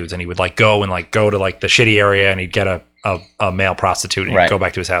fucked dudes, and he would like go to like the shitty area, and he'd get a male prostitute, and he'd go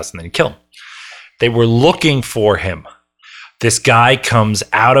back to his house, and then he'd kill him. They were looking for him. This guy comes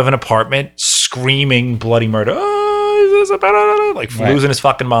out of an apartment screaming bloody murder. Oh, is this like losing his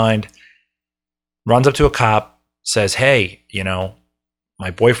fucking mind. Runs up to a cop, says, "Hey, you know, my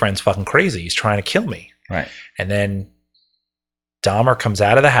boyfriend's fucking crazy. He's trying to kill me." Right. And then Dahmer comes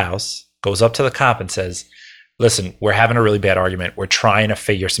out of the house, goes up to the cop and says, "Listen, we're having a really bad argument. We're trying to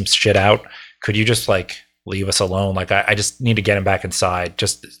figure some shit out. Could you just like leave us alone? Like, I just need to get him back inside."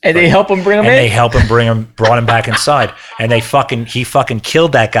 And they help him bring him in. And they help him brought him back inside. And he fucking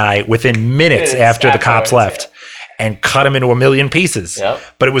killed that guy within minutes after the cops left, and cut him into a million pieces. Yep.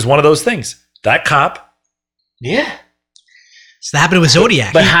 But it was one of those things. That cop. Yeah. So that happened with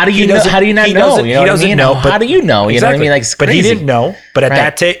Zodiac. But how do you know? How do you not know? You know he doesn't know. How do you know? You know what I mean? Like, it's but he crazy. didn't know. But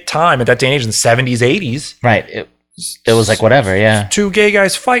at that time, at that day and age, in the 70s, 80s, right? It was like whatever. Yeah. Two gay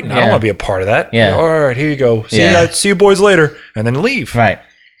guys fighting. I don't want to be a part of that. Yeah. All right, here you go. See you boys later, and then leave. Right.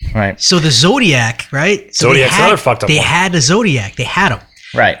 Right. So the Zodiac, right? So Zodiac's another fucked up They one. had the Zodiac. They had him.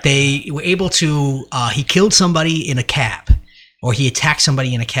 Right. They were able to. He killed somebody in a cab, or he attacked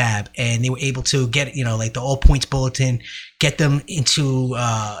somebody in a cab, and they were able to get, you know, like the all points bulletin, get them into,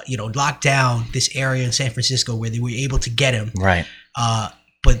 you know, lock down this area in San Francisco where they were able to get him. Right.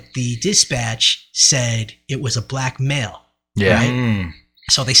 But the dispatch said it was a black male. Yeah. Right?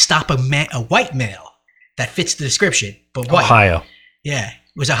 So they stop a white male that fits the description, but white. Ohio. Yeah.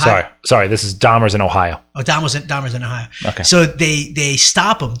 It was Ohio. Sorry. This is Dahmer's in Ohio. Oh, Dahmer's in Ohio. Okay. So they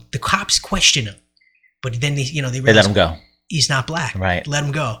stop him. The cops question him, but then they They realize let him go. he's not black. Right. Let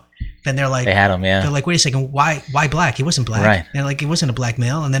him go. Then they're like, They had him. Yeah. they're like, wait a second, why black? He wasn't black. Right. They're like, he wasn't a black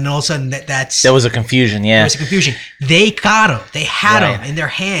male. And then all of a sudden that's There was a confusion. there Yeah. was a confusion. They got him. They had Right. him in their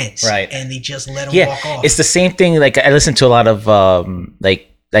hands. Right. And they just let him Yeah. walk off. It's the same thing. Like, I listen to a lot of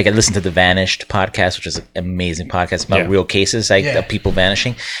like I listened to the Vanished podcast, which is an amazing podcast about real cases, like of people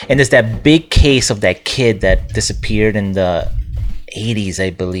vanishing. And there's that big case of that kid that disappeared in the 80s, I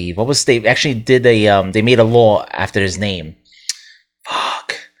believe. They actually did they made a law after his name.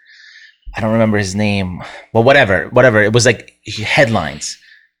 Fuck. I don't remember his name. Well, whatever. It was like headlines.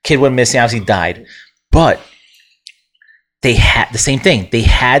 Kid went missing, obviously died. But they had the same thing. They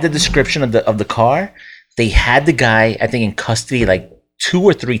had the description of the car. They had the guy, I think, in custody like 2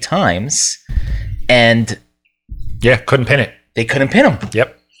 or 3 times, and couldn't pin it. they couldn't pin him.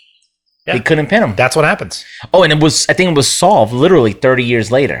 Yep. They couldn't pin him. That's what happens. Oh, and I think it was solved literally 30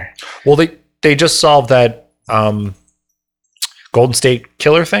 years later. Well, they just solved that Golden State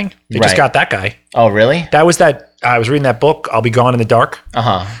Killer thing. They just got that guy. Oh, really? That was that. I was reading that book, I'll Be Gone in the Dark.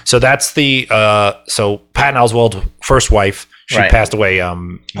 Uh-huh. So that's the so Patton Oswalt's first wife. She passed away.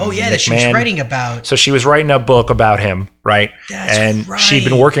 that she was writing about. So she was writing a book about him, right? That's right. She'd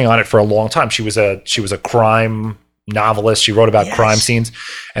been working on it for a long time. She was a crime novelist. She wrote about crime scenes,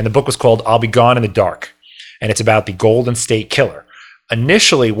 and the book was called "I'll Be Gone in the Dark," and it's about the Golden State Killer.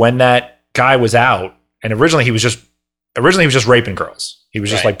 Initially, when that guy was out, and originally he was just raping girls. He was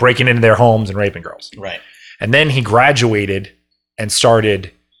just like breaking into their homes and raping girls. Right. And then he graduated and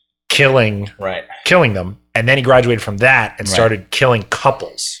started killing them. And then he graduated from that and started killing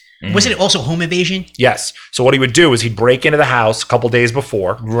couples. Was it also home invasion? Yes. So what he would do is he'd break into the house a couple days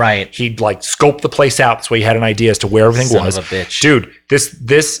before. Right. He'd like scope the place out so he had an idea as to where everything Son was. of a bitch. Dude,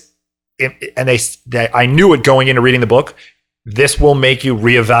 and I knew it going into reading the book. This will make you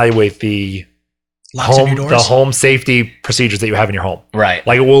reevaluate the Locks on your doors? the home safety procedures that you have in your home. Right.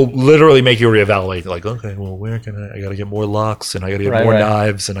 Like it will literally make you reevaluate. Like, okay, well, where can I got to get more locks and I got to get Right, more right.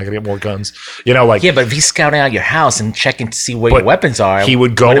 knives and I got to get more guns. You know, like Yeah, but if he's scouting out your house and checking to see where But your weapons are, he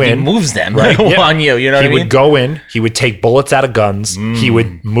would go what if he in- moves them Right, yeah. on you. You know he what I mean? would go in, he would take bullets out of guns, he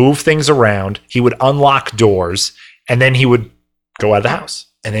would move things around, he would unlock doors, and then he would go out of the house.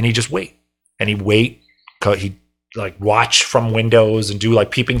 And then he'd just wait. And he'd wait. He'd like watch from windows and do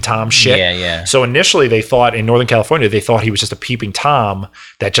like peeping Tom shit. Yeah, yeah. So initially they thought in Northern California, they thought he was just a peeping Tom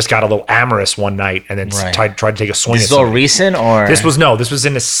that just got a little amorous one night and then Right. tried to take a swing This at is all somebody. recent, or This was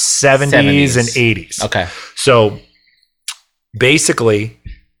in the 70s and 80s. okay. So basically,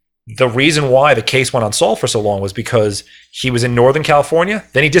 the reason why the case went unsolved for so long was because he was in Northern California,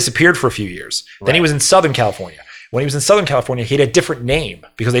 then he disappeared for a few years. Then he Right. was in Southern California. When he was in Southern California, he had a different name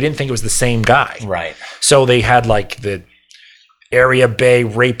because they didn't think it was the same guy. Right. So they had like the Area Bay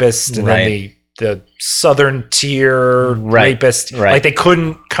rapist and Right. then the Southern Tier Right. rapist. Right. Like they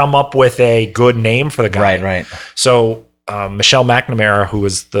couldn't come up with a good name for the guy. Right. Right. So Michelle McNamara, who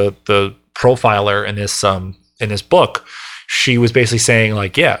was the profiler in this book, she was basically saying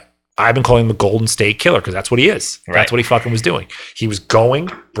like, yeah, I've been calling him the Golden State Killer because that's what he is. Right. That's what he fucking was doing. He was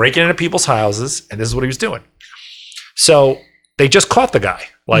breaking into people's houses, and this is what he was doing. So they just caught the guy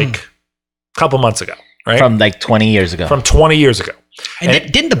like a couple months ago, right? From like 20 years ago. From 20 years ago.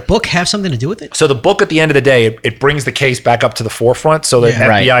 And didn't the book have something to do with it? So the book, at the end of the day, it brings the case back up to the forefront. So the Yeah.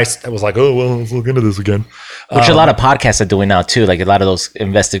 FBI was like, oh, well, let's look into this again. Which a lot of podcasts are doing now too. Like a lot of those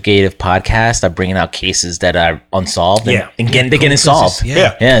investigative podcasts are bringing out cases that are unsolved. And, Yeah. and they're getting solved.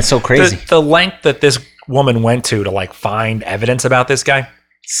 Yeah. Yeah, it's so crazy. The length that this woman went to like find evidence about this guy,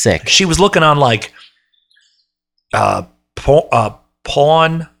 Sick. she was looking on like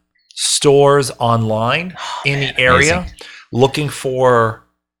pawn stores online in the area amazing. looking for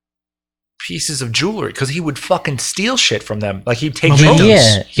pieces of jewelry because he would fucking steal shit from them. Like he'd take Mementos.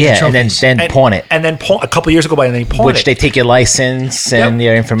 photos Yeah, and then trophies. pawn it. and then a couple years ago by, and then he pawned Which it. they take your license and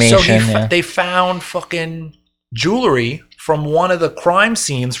your information. So yeah. they found fucking jewelry from one of the crime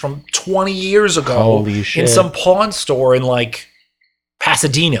scenes from 20 years ago Holy in shit. some pawn store in like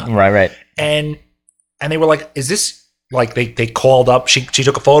Pasadena. Right. And they were like, is this like they called up, she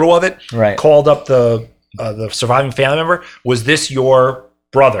took a photo of it, Right. called up the surviving family member. Was this your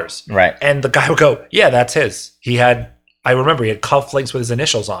brother's? Right. And the guy would go, yeah, that's his. I remember he had cufflinks with his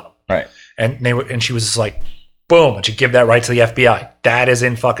initials on them. Right. And she was just like, boom, and she'd give that right to the FBI. That is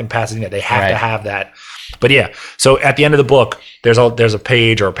in fucking Pasadena. They have to Right. have that. But yeah, so at the end of the book, there's a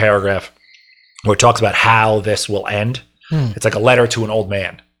page or a paragraph where it talks about how this will end. It's like a letter to an old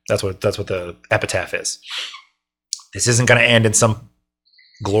man. That's what the epitaph is. This isn't going to end in some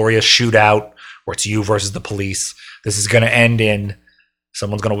glorious shootout where it's you versus the police. This is going to end in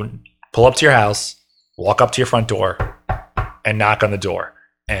someone's going to pull up to your house, walk up to your front door, and knock on the door.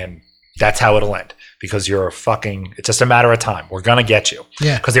 And that's how it'll end because it's just a matter of time. We're going to get you.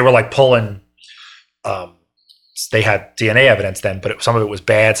 Yeah. Because they were like pulling, they had DNA evidence then, but some of it was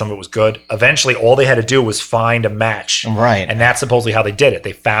bad, some of it was good. Eventually, all they had to do was find a match. Right. And that's supposedly how they did it.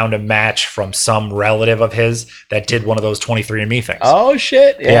 They found a match from some relative of his that did one of those 23andMe things. Oh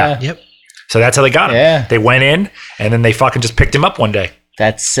shit. Yeah. Yeah. Yep. So that's how they got him. Yeah. They went in and then they fucking just picked him up one day.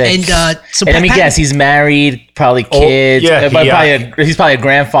 That's sick. And so and let me Pat- guess, he's married, probably kids. yeah, he's probably a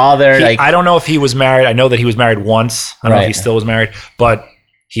grandfather. I don't know if he was married. I know that he was married once. I don't know if Right. he still was married, but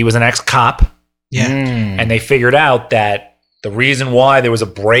he was an ex-cop. Yeah. And they figured out that the reason why there was a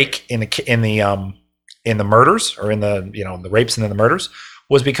break in the murders or in the rapes and then the murders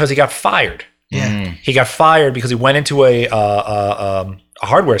was because he got fired. Yeah. He got fired because he went into a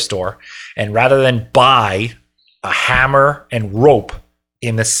hardware store and rather than buy a hammer and rope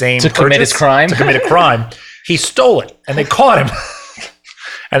in the same To commit his crime? to commit a crime, he stole it and they caught him.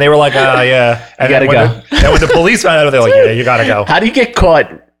 And they were like, yeah. And You gotta then when the police found out, they're like, yeah, you gotta go. How do you get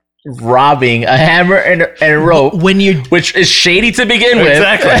caught robbing a hammer and a rope, When you which is shady to begin with?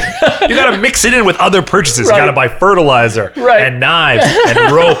 Exactly. You got to mix it in with other purchases. Right. You got to buy fertilizer Right. and knives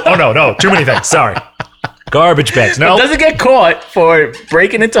and rope. Oh, no. Too many things. Sorry. Garbage bags. No. Doesn't get caught for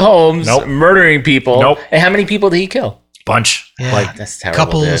breaking into homes, Nope. murdering people. Nope. And how many people did he kill? Bunch. yeah, Like, That's terrible.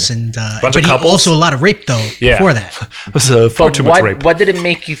 couples dude. and Bunch but of he couples? also a lot of rape though Yeah. before that. it was far too much rape. What did it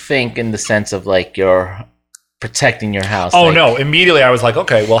make you think in the sense of like your protecting your house. Oh like, no! Immediately, I was like,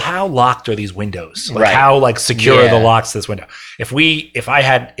 okay, well, how locked are these windows? Like, Right. how like secure are Yeah. the locks to this window?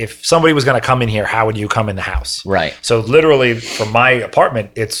 If somebody was going to come in here, how would you come in the house? Right. So literally, from my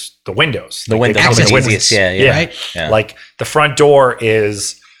apartment, it's the windows. The Like, windows they come are in the the windows. easiest. Yeah. Yeah. Right? Yeah. Like the front door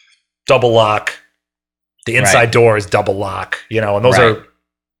is double lock, the inside Right. door is double lock. And those Right. are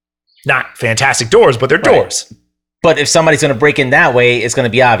not fantastic doors, but they're Right. doors. But if somebody's going to break in that way, it's going to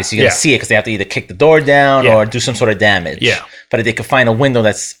be obvious. You're going to Yeah. see it because they have to either kick the door down Yeah. or do some sort of damage. Yeah. But if they could find a window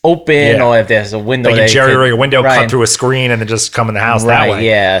that's open, Yeah. or if there's a window They that can jerry rig a window, right. cut through a screen, and then just come in the house right, that way.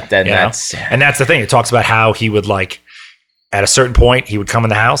 yeah, then you know? that's And that's the thing. It talks about how he would like, at a certain point, he would come in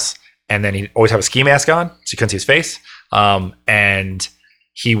the house, and then he'd always have a ski mask on, so you couldn't see his face. And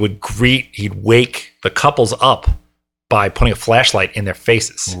he'd wake the couples up by putting a flashlight in their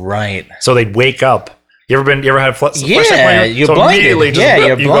faces. right. So they'd wake up. You ever had a flashlight? Yeah, you're So immediately blinded. just Yeah, you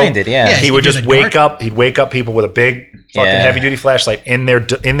you're go- blinded. Yeah. Yeah. He would In just the wake dark. up. He'd wake up people with a big fucking Yeah. heavy duty flashlight in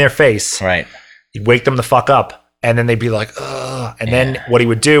their face. Right. He'd wake them the fuck up, and then they'd be like, ugh. And then what he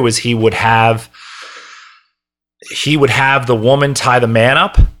would do is he would have the woman tie the man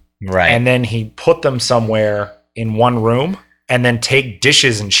up, Right. and then he'd put them somewhere in one room, and then take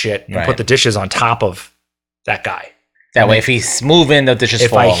dishes and shit and Right. put the dishes on top of that guy. that way, if he's moving, the dishes If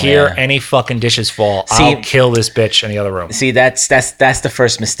fall. I hear yeah. any fucking dishes fall, See- I'll kill this bitch in the other room. See, that's the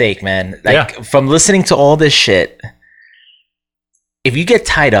first mistake, man. Like Yeah. from listening to all this shit, if you get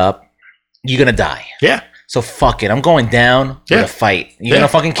tied up, you're gonna die. Yeah. So fuck it. I'm going down Yeah. with a fight. You're Yeah. gonna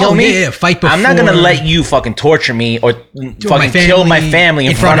fucking kill Oh, me? yeah, fight I'm not gonna before- let you fucking torture me or fucking my kill my family family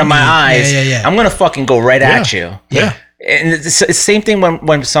in front of my me. eyes. Yeah. I'm gonna fucking go right at you. Yeah. And it's the same thing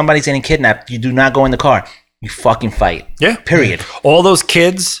when somebody's getting kidnapped. You do not go in the car. You fucking fight. Yeah. Period. All those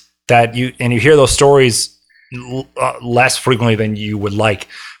kids that you hear those stories less frequently than you would like,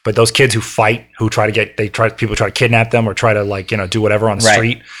 but those kids who fight, people try to kidnap them or try to do whatever on the Right.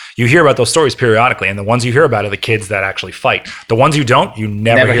 street. You hear about those stories periodically, and the ones you hear about are the kids that actually fight. The ones you don't, you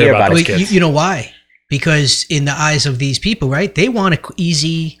never hear about those Well, kids. you know why? Because in the eyes of these people, right? They want an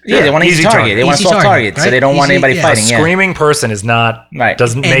easy. Yeah, they want an easy easy target. target. They want a Easy soft target, target, so right? they don't want Easy- anybody yeah. fighting. A Yeah. screaming person is not Right.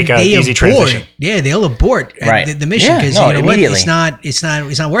 doesn't And make an they easy abort. transition. Yeah, they'll abort Right. the mission Yeah, because no, you know what? immediately. It's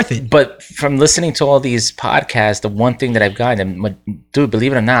not worth it. But from listening to all these podcasts, the one thing that I've gotten, dude,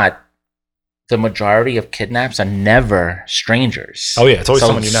 believe it or not, the majority of kidnaps are never strangers. Oh, yeah, it's always So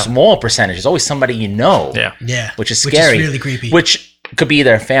someone you know. Small percentage. It's always somebody you know. Yeah. Yeah, Which is scary. Which is really creepy. Which could be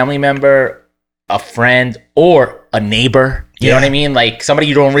either a family member, a friend, or a neighbor. You know Yeah. what I mean? Like somebody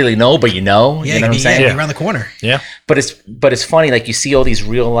you don't really know, but you know. yeah, You know what I'm it saying? could be Yeah. around the corner. Yeah. But it's funny, like you see all these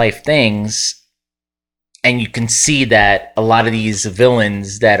real life things, and you can see that a lot of these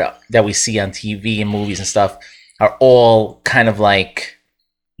villains that we see on TV and movies and stuff are all kind of like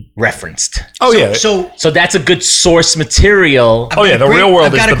referenced. Oh yeah. So that's a good source material. Oh yeah. The real world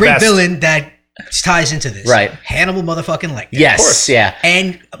I've is got the a great best. villain that ties into this. Right. Hannibal motherfucking Lecter. Yes, yeah,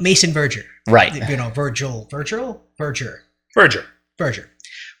 And Mason Verger. right. You know, Verger. Verger.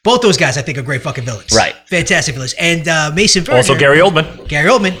 Both those guys, I think, are great fucking villains. Right. Fantastic villains. And Mason Verger. Also Gary Oldman. Gary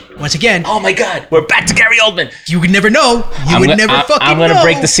Oldman, once again, Oh my God, we're back to Gary Oldman. you would never know. I'm gonna know.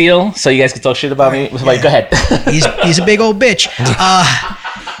 break the seal so you guys can talk shit about me. Like, go ahead. He's a big old bitch.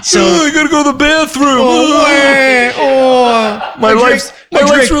 So I gotta go to the bathroom. my life's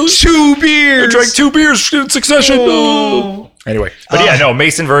really. 2 beers. I drank 2 beers in succession. Anyway, but yeah, no,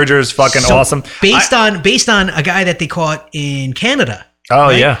 Mason Verger is fucking So awesome. Based on a guy that they caught in Canada. Oh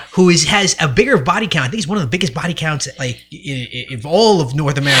right? yeah. Who has a bigger body count. I think he's one of the biggest body counts like in all of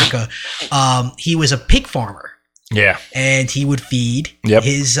North America. He was a pig farmer. Yeah. And he would feed Yep.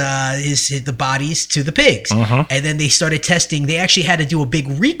 his the bodies to the pigs, Mhm. and then they started testing. They actually had to do a big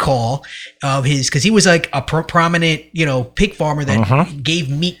recall of his because he was like a prominent, pig farmer that gave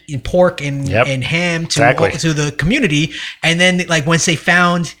meat and pork and Yep. and ham Exactly. to the community. And then like once they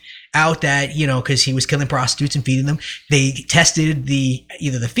found out that because he was killing prostitutes and feeding them, they tested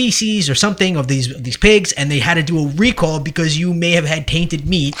either the feces or something of these pigs, and they had to do a recall because you may have had tainted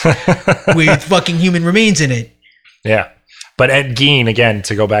meat with fucking human remains in it. Yeah. But Ed Gein, again,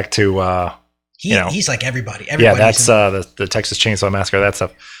 to go back to He's like everybody. yeah, that's the Texas Chainsaw Massacre. That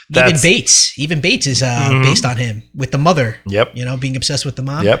stuff. Even Bates is based on him with the mother. Yep. Being obsessed with the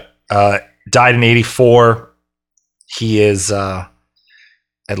mom. Yep. Died in 1984. He is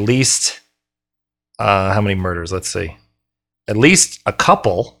at least how many murders? Let's see. At least a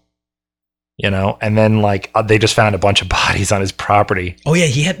couple. And then they just found a bunch of bodies on his property. Oh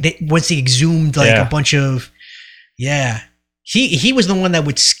yeah, once he exhumed Yeah. a bunch of He was the one that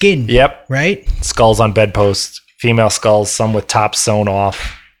would skin. Yep. Right. Skulls on bedposts, female skulls, some with tops sawed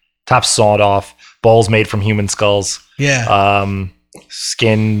off, balls made from human skulls, Yeah.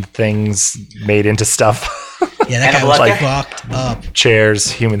 skin things made into stuff, Yeah, that guy Hannibal was Lecter? fucked up.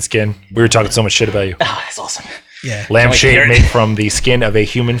 chairs, human skin. We were talking so much shit about you. Oh, that's awesome. Yeah. Lampshade Carrot. made from the skin of a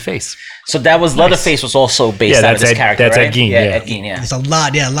human face. So that was Leatherface was also based Yeah, out of that's this Ed- character, that's right? Ed Gein, yeah. Ed Gein, yeah. There's a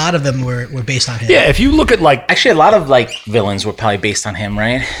lot of them were based on him. Yeah, if you look at like, Actually, a lot of like villains were probably based on him,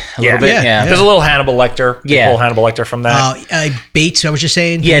 right? A little bit, Yeah, yeah. there's a little Hannibal Lecter. They Yeah. pull Hannibal Lecter from that. Bates, I was just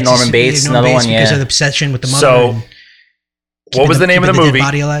saying. Yeah, Norman Bates, another one, because yeah. of the obsession with the mother. So, and what keeping was the name of the keeping movie? dead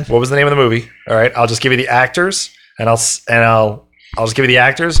body alive. What was the name of the movie? All right, I'll just give you the actors, and I'll just give you the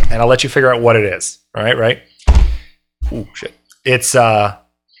actors, and I'll let you figure out what it is. All right, right? Ooh, shit. It's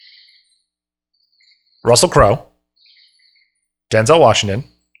Russell Crowe, Denzel Washington.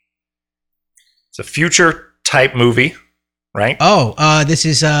 It's a future type movie, right? Oh, this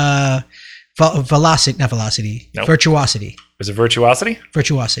is Velocity, not Velocity. Nope. Virtuosity. Is it Virtuosity?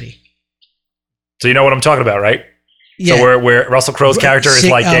 Virtuosity. So you know what I'm talking about, right? Yeah. So where Russell Crowe's character is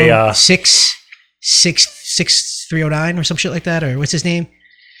like a 66309 or some shit like that, or what's his name?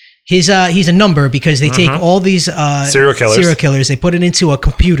 He's a number because they take all these Serial killers. they put it into a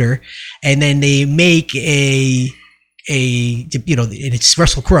computer, and then they make and it's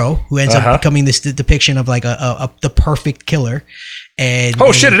Russell Crowe who ends up becoming this depiction of like the perfect killer. And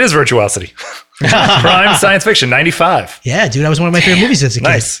shit, it is Virtuosity. Prime science fiction, 95. Yeah, dude, that was one of my favorite movies as a kid.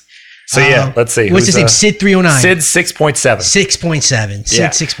 Nice. So yeah, let's see. What's his name? Sid 309. Sid 6.7. 6.7. Sid Yeah.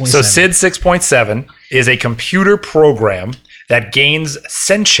 6.7. So Sid 6.7 is a computer program that gains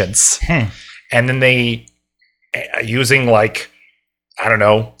sentience, and then they, using like, I don't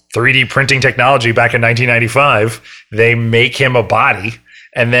know, 3D printing technology back in 1995, they make him a body,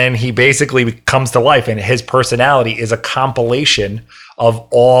 and then he basically comes to life, and his personality is a compilation of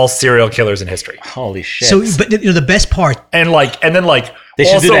all serial killers in history. Holy shit. So, but the best part, And then They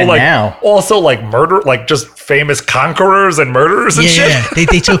should also do that like now. also like murder, like just famous conquerors and murderers and shit. yeah,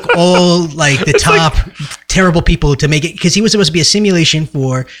 they took all like the top terrible people to make it, because he was supposed to be a simulation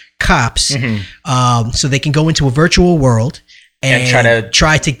for cops, so they can go into a virtual world and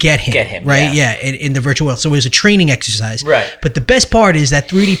try to get him, right? Yeah, in the virtual world. So it was a training exercise, Right. But the best part is that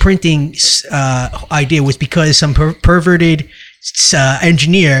 3D printing idea was because some perverted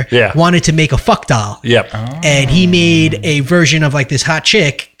engineer wanted to make a fuck doll. Yep. And he made a version of like this hot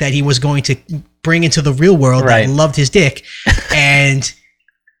chick that he was going to bring into the real world Right. that loved his dick. And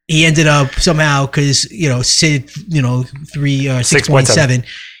he ended up somehow, because, Sid, 6.7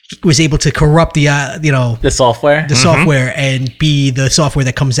 was able to corrupt the software? the software and be the software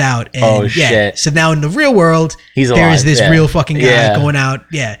that comes out. And Oh, shit. So now in the real world, He's there is alive, this yeah. real fucking guy Yeah. going out.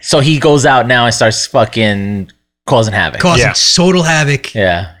 Yeah. So he goes out now and starts fucking causing havoc. Causing Yeah. total havoc.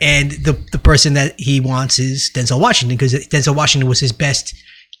 Yeah. And the person that he wants is Denzel Washington, because Denzel Washington was his best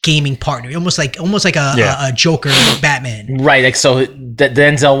gaming partner, almost like a Joker Batman. Right, like so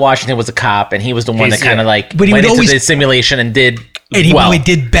Denzel Washington was a cop, and he was the one that He's- kind of like But he went would into always- the simulation and did And he well. probably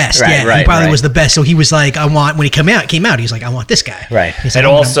did best. Right, Yeah, he right, probably right. was the best. So he was like, when he came out, he was like, I want this guy. Right. He's like, And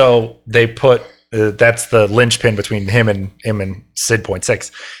I'm gonna- also, they put that's the linchpin between him and Sid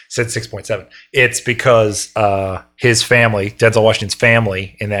 6.7. It's because his family, Denzel Washington's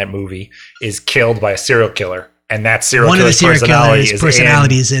family, in that movie is killed by a serial killer, and that serial one of the killer's serial killer's personality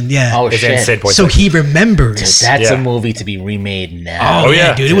personalities, and yeah. Oh is in shit! Sid 6.7. So he remembers. Dude, that's Yeah. a movie to be remade now. Oh, yeah.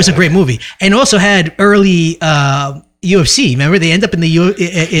 yeah, dude, it was a great movie, and also had early UFC. Remember, they end up in the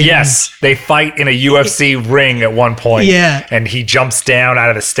Yes, they fight in a UFC ring at one point. Yeah. And he jumps down out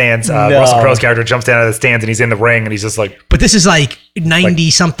of the stands. No. Russell Crowe's character jumps down out of the stands, and he's in the ring, and he's just like, But this is like 90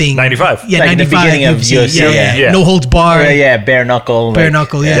 something. 95. Yeah, Like the 95 beginning of UFC, Yeah. yeah. No holds barred. Yeah, bare knuckle. Bare like-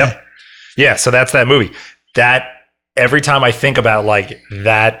 knuckle. Yeah. Yep. Yeah, so that's that movie. That every time I think about like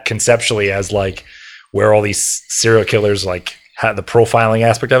that conceptually as like where all these serial killers like had the profiling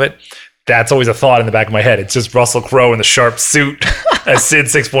aspect of it, that's always a thought in the back of my head. It's just Russell Crowe in the sharp suit as Sid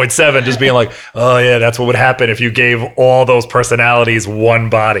 6.7, just being like, oh yeah, that's what would happen if you gave all those personalities one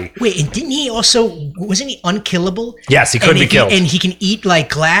body. Wait, and didn't he also, wasn't he unkillable? Yes, he couldn't be killed. And he can eat like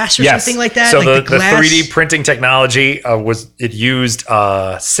glass or Yes. something like that? So like the 3D printing technology used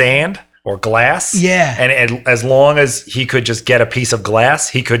sand or glass. Yeah. And as long as he could just get a piece of glass,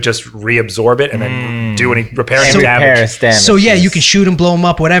 he could just reabsorb it and then do any repair And any repair damage. damage. So yeah, you can shoot him, blow him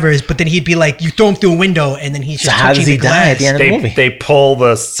up, whatever. But then he'd be like, you throw him through a window, and then he's So just how touching does he the die glass. at the end of the movie? They pull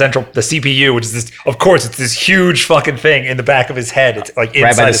the CPU, which is this. Of course, it's this huge fucking thing in the back of his head. It's like Right by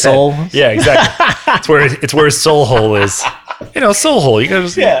inside the his soul? head. Yeah, exactly. it's where his soul hole is. Soul hole. You gotta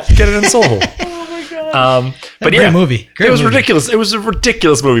just get it in the soul hole. But Great movie. Great it was movie. ridiculous. It was a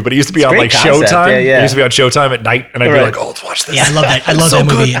ridiculous movie, but it used to be on great like concept. Showtime. Yeah, yeah. It used to be on Showtime at night, and I'd be Right. like, "Oh, let's watch this." Yeah, I love that. I love that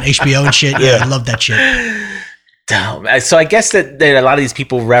movie and HBO and shit. Yeah, I love that shit. Damn. So I guess that a lot of these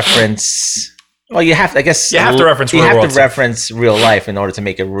people reference. Well, you have. I guess You have to reference You real have world to stuff. reference real life in order to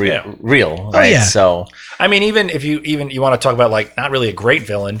make it real, right? yeah. So I mean, even if you want to talk about like not really a great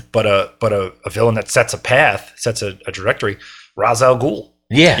villain, but a villain that sets a path, sets a trajectory. Ra's al Ghul.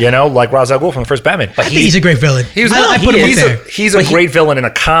 yeah, You know, like Ra's al Ghul from the first Batman. I think he's a great villain. I he put him up is. there. He's a great villain in the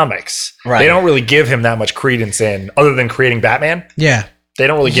comics. Right. They don't really give him that much credence in, other than creating Batman. Yeah, They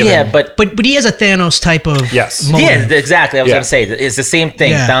don't really give yeah, him. but he has a Thanos type of Yes. motive. yeah, exactly. I was Yeah. gonna say it's the same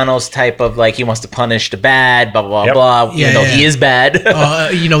thing. Yeah. Thanos type of like he wants to punish the bad, blah blah Yep. blah. Even Yeah, though yeah. he is bad,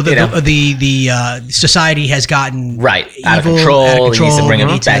 You know, the, You know. the society has gotten right? Out of evil, control. He needs to bring We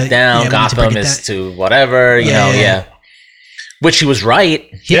him need back to- down. yeah, we need to Gotham bring it is down. to whatever. You know, yeah. Which he was right.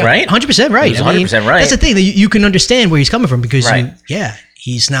 Yeah, Right. 100% right. He was 100% right. That's the thing that you can understand where he's coming from because Right.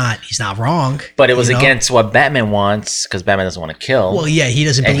 he's not wrong. But it was you know? against what Batman wants because Batman doesn't want to kill. Well, yeah, he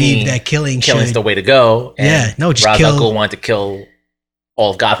doesn't And believe he- that killing Killing's should. the way to go. And Yeah, no, just Ra's kill- al Ghul wanted to kill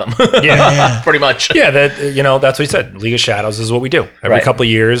all of Gotham. Yeah. pretty much. Yeah, that's what he said. League of Shadows is what we do. Every Right. couple of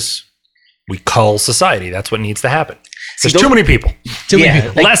years, we cull society. That's what needs to happen. There's those- too many people. Too many Yeah,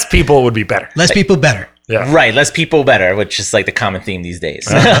 people. like- Less people would be better. Less people, better. Yeah. Right, less people better, which is like the common theme these days.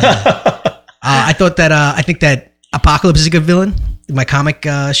 I thought that I think that Apocalypse is a good villain. My comic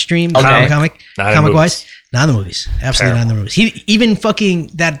stream, Okay. comic Not in wise, not in the movies. Absolutely not in the movies. He even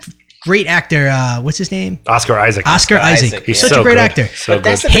fucking that great actor. What's his name? Oscar Isaac. Oscar Isaac. He's Such so a great good. actor. So But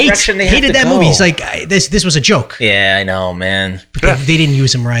that's good. the direction they have Hated to that go. movie. He's like this was a joke. Yeah, I know, man. But they didn't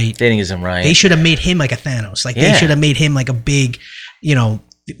use him right. They didn't use him right. They should have made him like a Thanos. Like they Yeah. should have made him like a big,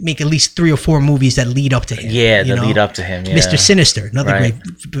 make at least 3 or 4 movies that lead up to him. yeah, you the know? lead up to him. Yeah. Mr. Sinister, another Right.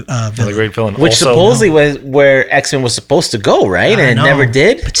 great Another villain. great villain. Which Also, supposedly was where X-Men was supposed to go, right? I And it know. never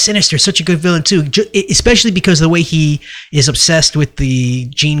did. But Sinister is such a good villain too, especially because of the way he is obsessed with the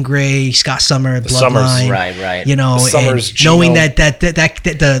Jean Grey, Scott Summer Summers. bloodline. Right. You know, The Summers and knowing genome. that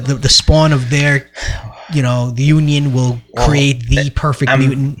the spawn of their, the Union will create the perfect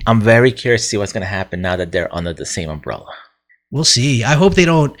mutant. I'm very curious to see what's going to happen now that they're under the same umbrella. We'll see. I hope they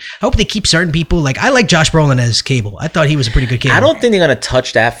don't. I hope they keep certain people. Like I like Josh Brolin as Cable. I thought he was a pretty good Cable. I don't think they're going to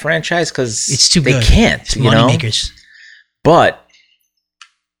touch that franchise because It's too they good. can't, It's you money know? makers. But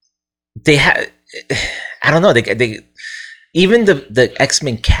they have, I don't know. They even the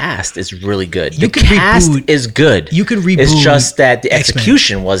X-Men cast is really good. You The could cast reboot- is good. You could reboot. It's just that the X-Men.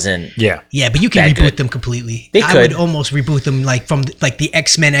 execution wasn't. Yeah. Yeah, but you can that reboot good. them completely. They I would could. almost reboot them like from like the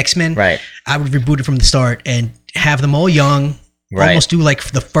X-Men. Right. I would reboot it from the start and have them all young. Right. Almost do like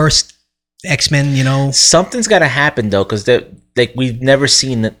the first X-Men. Something's got to happen though, because like we've never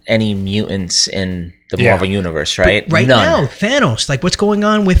seen any mutants in the Yeah. Marvel universe, right? Right None. now, Thanos. Like, what's going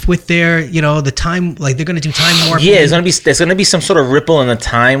on with their the time? Like, they're gonna do time warp. Yeah, there's gonna be some sort of ripple in the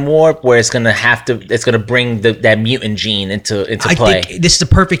time warp where it's gonna bring that mutant gene into I play. think this is the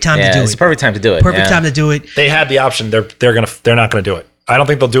perfect time to do it's it. the perfect time to do it. Perfect yeah. time to do it. They had the option. They're not going to do it. I don't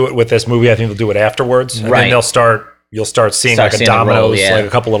think they'll do it with this movie. I think they'll do it afterwards. And Right. then you'll start seeing Start like a seeing the dominoes, roll, yeah. like a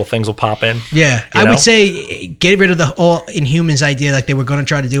couple little things will pop in. Yeah, You I know? would say get rid of the whole Inhumans idea like they were going to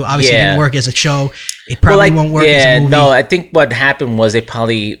try to do. Obviously, it Yeah. didn't work as a show. It probably won't work as a movie. No, I think what happened was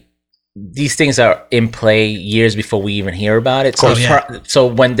these things are in play years before we even hear about it. So, course. Yeah. so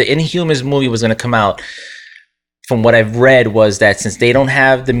when the Inhumans movie was going to come out, from what I've read was that since they don't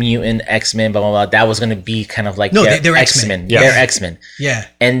have the mutant X-Men, blah, blah, blah, that was going to be kind of like No, their they're X-Men. Yes. They're X-Men. Yeah,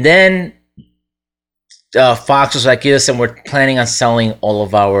 And then Fox was like, yes, and we're planning on selling all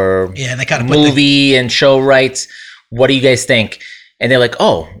of our yeah, they kind of movie and show rights. What do you guys think? And they're like,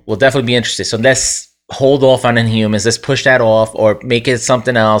 oh, we'll definitely be interested. So let's hold off on Inhumans. Let's push that off or make it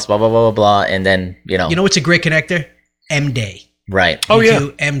something else, blah, blah, blah, blah, blah. And then, You know what's a great connector? M-Day. right. Oh, You yeah.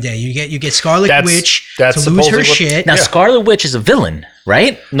 do M-Day. You get Scarlet That's- Witch that's to lose her supposedly what- shit. Now, Yeah. Scarlet Witch is a villain,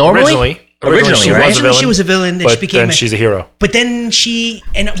 right? Normally? Originally, she right? was a Originally, she villain, was a villain. Then but she became then she's a hero. But then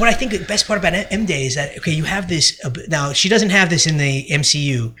and what I think the best part about M-Day is that, okay, you have this, now she doesn't have this in the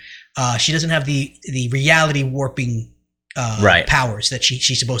MCU. She doesn't have the reality warping Right. powers that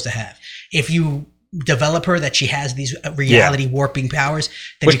she's supposed to have. If you develop her that she has these reality warping powers,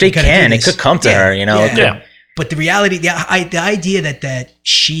 then Which you they kinda do can. It this. could come to Yeah, her, you know? yeah. Yeah. But the reality, the idea that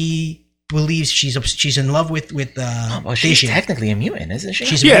she believes she's in love with Well, she's Vision. technically a mutant, isn't she?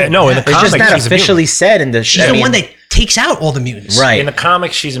 She's a Yeah, mutant. no, in the it's just comics, not she's a officially said in the She's the one that takes out all the mutants. Right. In the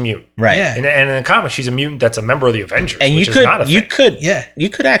comics, she's a mutant. Right. Yeah. And in the comics, she's a mutant that's a member of the Avengers. And which is not a thing. you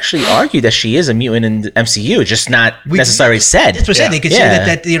could actually argue that she is a mutant in the MCU, just not necessarily said. That's what I'm saying. They could Yeah.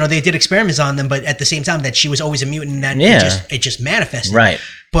 say that they did experiments on them, but at the same time that she was always a mutant and that it just manifested. Right.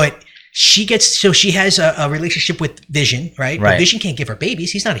 But she has a relationship with Vision, right? But Vision can't give her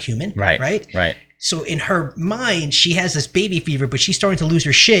babies. He's not a human. Right. So in her mind, she has this baby fever, but she's starting to lose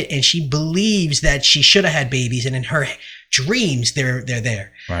her shit, and she believes that she should have had babies, and in her dreams, they're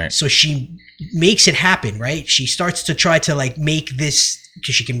there. Right. So she makes it happen, right? She starts to try to like make this,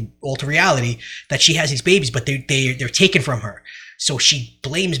 because she can alter reality, that she has these babies, but they're taken from her. So she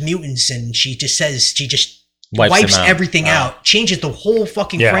blames mutants, and she just wipes everything out, changes the whole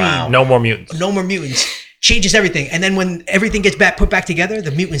fucking frame. No more mutants. No more mutants. Changes everything, and then when everything gets put back together,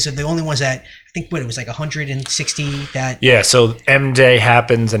 the mutants are the only ones that I think it was like 160 that. Yeah, so M Day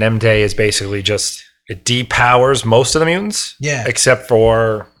happens, and M Day is basically just it depowers most of the mutants. Yeah. Except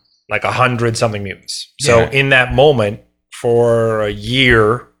for like 100 something mutants. So in that moment, for a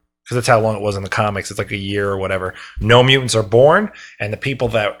year, because that's how long it was in the comics, it's like a year or whatever. No mutants are born, and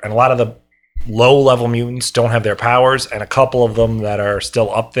a lot of the low-level mutants don't have their powers, and a couple of them that are still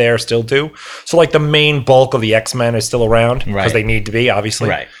up there still do. So like the main bulk of the X-Men is still around because they need to be, obviously.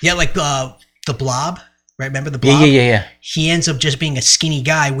 Right. Yeah, like the Blob, right? Remember the Blob? Yeah. He ends up just being a skinny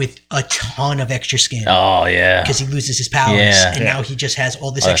guy with a ton of extra skin. Oh yeah. Because he loses his powers, and now he just has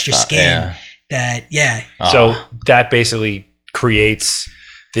all this extra skin. So that basically creates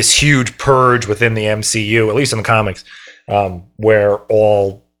this huge purge within the MCU, at least in the comics, where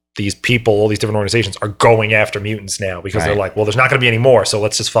all these people, all these different organizations are going after mutants now because they're like, well, there's not going to be any more, so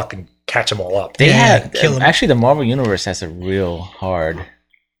let's just fucking catch them all up. Kill them. Actually, the Marvel Universe has a real hard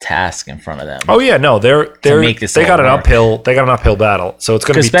task in front of them. Oh yeah, no, they got an uphill battle, so it's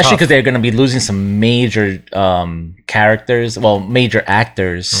going to be especially tough. because they're going to be losing some major characters, major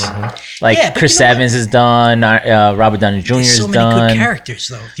actors. Like Chris Evans is done, Robert Downey Jr. is done. There's so many good characters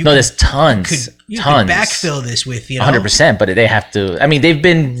though. There's tons. You can backfill this with 100%, but they have to. I mean, they've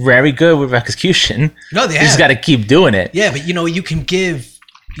been very good with execution. No, they have. You just got to keep doing it. Yeah, but you can give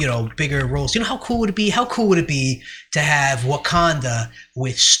bigger roles. How cool would it be? How cool would it be to have Wakanda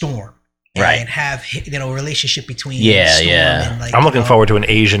with Storm, and have a relationship between Storm and I'm looking forward to an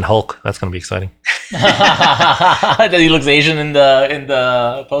Asian Hulk. That's going to be exciting. He looks Asian in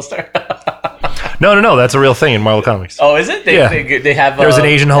the poster. No, that's a real thing in Marvel Comics. Oh, is it? They have. There's an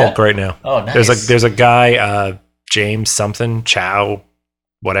Asian Hulk right now. Oh, nice. There's a guy, James something Chow,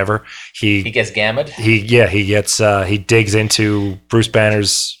 whatever. He gets gammed. He digs into Bruce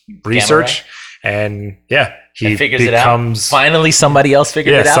Banner's research, and he figures becomes, it out. Finally, somebody else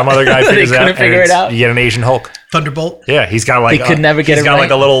figured it out. Some other guy figures they it out. couldn't figure it out. You get an Asian Hulk. Thunderbolt. Yeah, he's got like he could never get it right. He's got like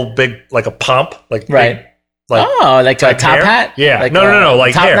a little big, like a pump, like right. Big, like a top hair. hat. Yeah, like no,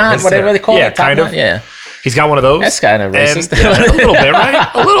 like top hair. knot, whatever they call it. Kind of. Yeah, he's got one of those. That's kind of racist. And, a little bit, right?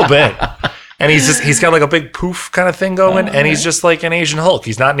 A little bit. And he's got like a big poof kind of thing going, and he's just like an Asian Hulk.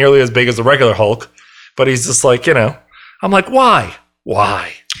 He's not nearly as big as the regular Hulk, but he's just like, I'm like, why?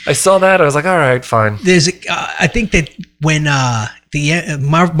 I saw that. I was like, all right, fine. I think that when the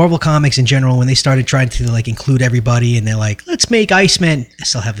Marvel Comics in general, when they started trying to like include everybody, and they're like, let's make Iceman. I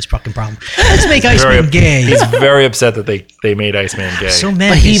still have this fucking problem. Let's make Iceman gay. He's very upset that they made Iceman gay. So mad.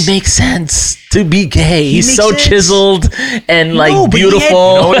 But he makes sense to be gay. He's so chiseled and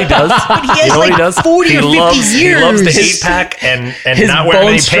beautiful. You know what he does? But he has 40 or 50 years. He loves the 8-pack and his not wearing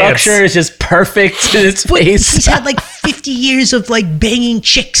bone any structure pants. is just perfect in his face. He's had 50 years of banging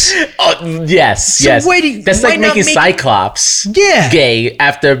chicks. Oh, yes. That's like making Cyclops gay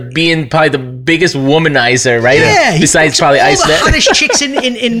after being probably the biggest womanizer, right? Yeah. Besides probably Iceman. The hottest chicks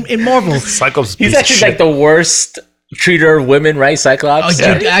in Marvel. Cyclops. He's actually like the worst treater of women, right? Cyclops.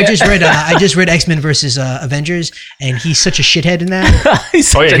 Oh, dude, I just read X-Men versus Avengers, and he's such a shithead in that.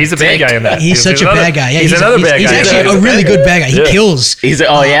 He's a bad guy in that. He's such a bad guy. Yeah, he's another bad guy. He's actually a really good bad guy. He kills.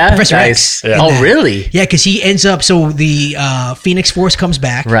 Professor X. Yeah. Oh, really? Yeah, because he ends up. So the Phoenix Force comes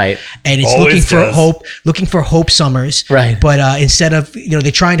back, right? And it's looking for Hope Summers, right? But instead of they're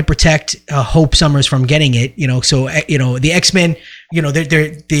trying to protect Hope Summers from getting it, so the X-Men.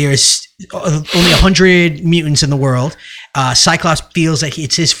 There's only 100 mutants in the world. Cyclops feels like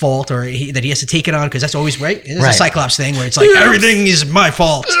it's his fault or that he has to take it on because that's always right. It's a Cyclops thing where it's like everything is my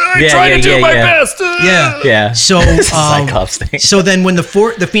fault. I try to do my best. Yeah. So Cyclops thing. So then when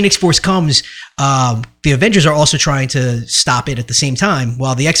the Phoenix Force comes, the Avengers are also trying to stop it at the same time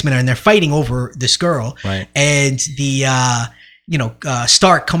while the X-Men are and they're fighting over this girl. Right. And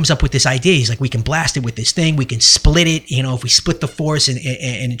Stark comes up with this idea. He's like, we can blast it with this thing. We can split it. If we split the Force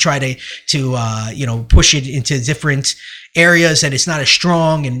and try to push it into different areas that it's not as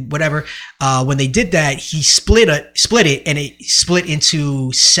strong and whatever. When they did that, he split it, and it split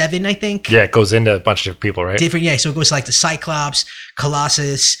into 7, I think. Yeah, it goes into a bunch of different people, right? Different, yeah. So it goes like the Cyclops,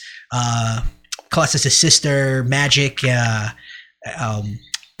 Colossus, Colossus' sister, Magic, Emma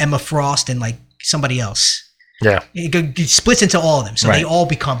Frost, and like somebody else. Yeah. It splits into all of them. So they all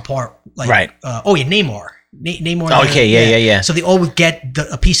become part. Like, Right. Namor. Namor. Okay, yeah. So they all would get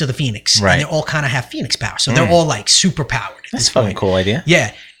a piece of the Phoenix. Right. And they all kind of have Phoenix power. So they're all like super powered. That's a fucking cool idea.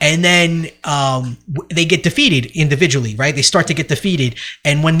 Yeah. And then they get defeated individually, right? They start to get defeated.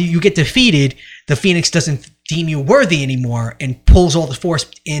 And when you get defeated, the Phoenix doesn't deem you worthy anymore and pulls all the Force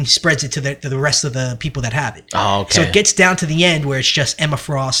and spreads it to the rest of the people that have it. Oh, okay. So it gets down to the end where it's just Emma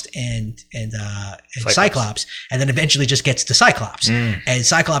Frost and Cyclops. And then eventually just gets to Cyclops. And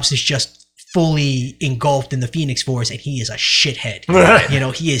Cyclops is just fully engulfed in the Phoenix Force, and he is a shithead.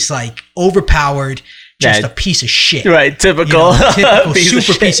 He is like overpowered, just a piece of shit. Right, typical. Typical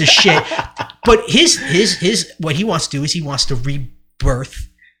super piece of shit. But his what he wants to do is he wants to rebirth,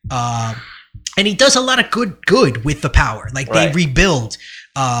 and he does a lot of good with the power. Like they rebuild,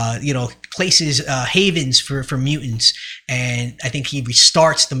 places, havens for mutants, and I think he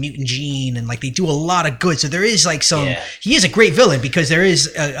restarts the mutant gene, and like they do a lot of good. So there is like he is a great villain because there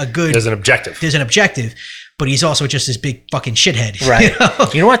is a good. There's an objective. But he's also just this big fucking shithead. Right.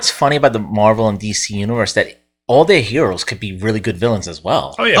 You know what's funny about the Marvel and DC universe? That all their heroes could be really good villains as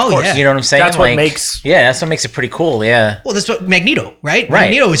well. Oh, yeah, of course. Yeah. You know what I'm saying? That's what makes... Yeah, that's what makes it pretty cool, yeah. Well, that's what Magneto, right? Right.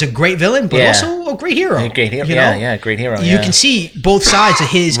 Magneto is a great villain, but also a great hero. A great hero, great hero. You can see both sides of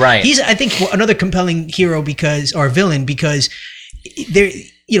his... Right. He's, I think, another compelling hero or villain because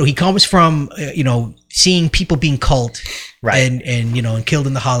he comes from, seeing people being culled. Right. And killed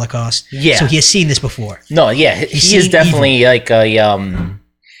in the Holocaust. Yeah. So he has seen this before. No, yeah. He is definitely evil. Like a...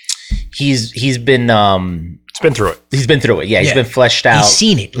 He's been... been through it. He's been through it. Yeah, he's been fleshed out. He's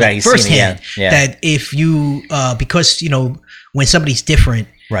seen it right, firsthand. Yeah. That if you, because when somebody's different,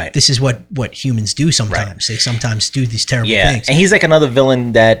 right, this is what humans do sometimes. Right. They sometimes do these terrible things. And he's like another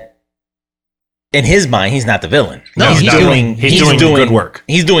villain that, in his mind, he's not the villain. No, he's doing good work.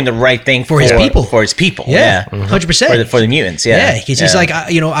 He's doing the right thing for his people. For his people. Yeah, 100%. For the mutants. Yeah, because he's like,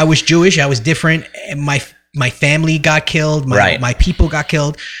 I was Jewish. I was different. And my family got killed. My people got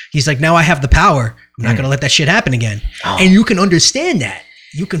killed. He's like, now I have the power. I'm not going to let that shit happen again. Oh. And you can understand that.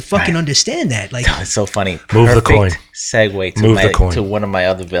 You can fucking understand that. Like, it's so funny. Move the coin. Segue to one of my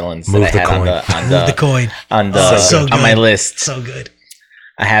other villains that I had on my list. So good.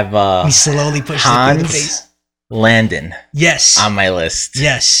 I have he slowly pushes Hans it through the face. Landon. Yes. On my list.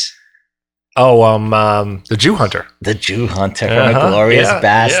 Yes. Oh, the Jew Hunter. The Jew Hunter from Inglourious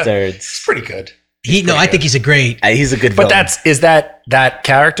Bastards. Yeah. It's pretty good. I think he's a great. He's a good villain. But is that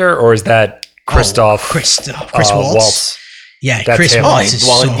character or is that Chris Waltz? Yeah, that's Chris him. Waltz is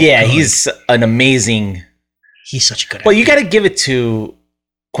so good. He's an amazing. He's such a good. Well, you got to give it to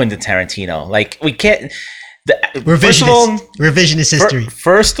Quentin Tarantino. Like we can't. Revisionist history.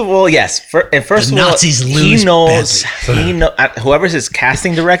 First of all, yes. First of all, he knows. Whoever's his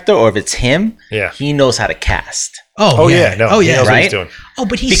casting director, or if it's him, he knows how to cast. Oh yeah. He knows what he's doing. Oh,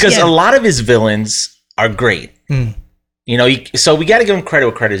 but because a lot of his villains are great. So we got to give him credit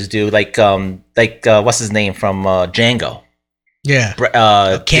where credit is due. Like what's his name from Django? Yeah.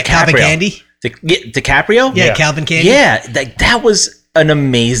 DiCaprio. Calvin Candy. DiCaprio. Yeah, Calvin Candy. Yeah, that was an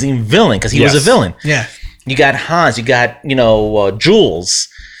amazing villain because he was a villain. Yeah. You got Hans. You got Jules.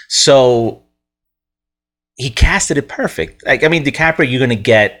 So he casted it perfect. Like, I mean, DiCaprio, you're gonna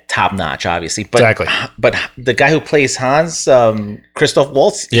get top notch, obviously. But, exactly. But the guy who plays Hans, Christoph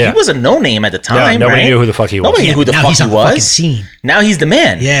Waltz, he was a no name at the time. Nobody knew who the fuck he was. Nobody knew who the fuck he was. Scene. Now he's the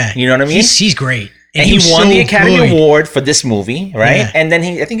man. Yeah, you know what I mean. He's great. And he won the Academy Award for this movie, right? Yeah. And then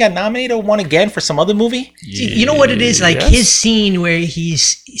I think got nominated or won again for some other movie. You know what it is? Like his scene where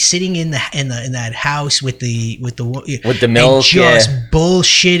he's sitting in that house with the milk, just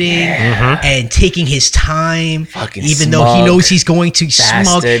bullshitting and taking his time, fucking though he knows he's going to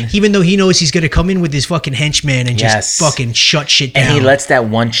smug, even though he knows he's going to come in with his fucking henchman and just fucking shut shit down. And he lets that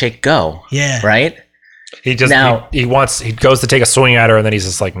one chick go. Yeah, right. He just he goes to take a swing at her and then he's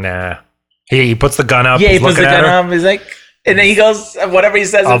just like, nah. He puts the gun up. Yeah, he puts the gun up. He's like, and then he goes, whatever he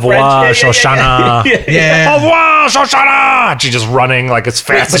says in French. Shoshana. Yeah. Au revoir, Shoshana. She's just running like as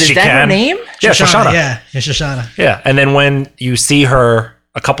fast as she can. Is that her name? Yeah, Shoshana. Yeah, Shoshana. Yeah, and then when you see her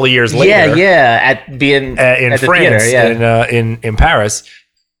a couple of years later, at the France, theater, in Paris,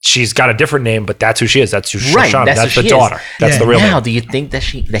 she's got a different name, but that's who she is. That's who Right, Shoshana. that's That's who the she is. daughter. That's Yeah. the real Now, name. do you think that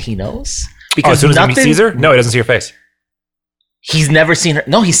he knows? Oh, Because as soon as he nothing, sees her, no, he doesn't see her face. he's never seen her.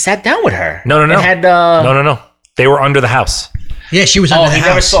 No, he sat down with her. No. And had, No. They were under the house. Yeah, she was Oh, under the he house.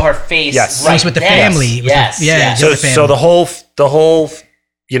 never saw her face. Yes. He was with the family. With Yes. the- yeah, yes. the other So the whole,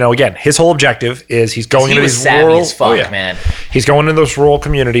 again, his whole objective is he's going He into was these savvy rural. as fuck, man. He's going into those rural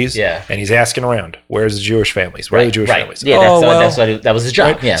communities. Yeah. And he's asking around, where's the Jewish families? Where are the Jewish families? Yeah, that was his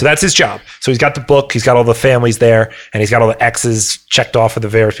job. Right? Yeah. So that's his job. So he's got the book, he's got all the families there, and he's got all the X's checked off for the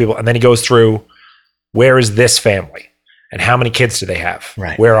various people. And then he goes through, where is this family? And how many kids do they have?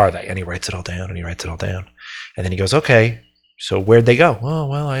 Right. Where are they? And he writes it all down, And then he goes, okay, so where'd they go? Oh,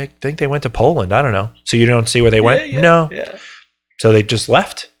 well, I think they went to Poland. I don't know. So you don't see where they went? No. Yeah. So they just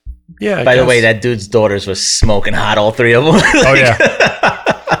left? Yeah. I By the guess. way, that dude's daughters were smoking hot, all three of them. Oh, yeah.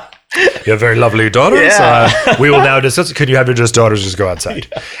 You have very lovely daughters. Yeah. We will now discuss. Could you have your just daughters just go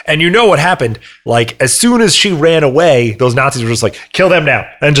outside? And you know what happened? Like, as soon as she ran away, those Nazis were just like, kill them now.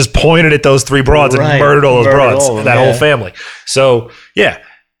 And just pointed at those three broads Right. and murdered all those Murdered broads all of and them, that whole yeah. family. So, yeah,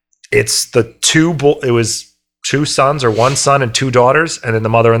 it's the it was two sons or one son and two daughters, and then the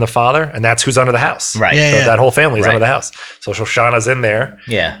mother and the father. And that's who's under the house. Right. Yeah, So yeah. that whole family is Right. under the house. So Shoshana's in there.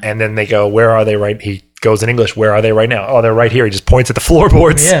 Yeah. And then they go, where are they right? He goes in English, where are they right now? Oh, they're right here. He just points at the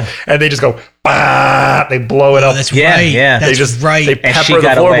floorboards. Yeah. And they just go, bah! They blow it Oh, up. that's Yeah, right. yeah. That's They just right. They And she pepper the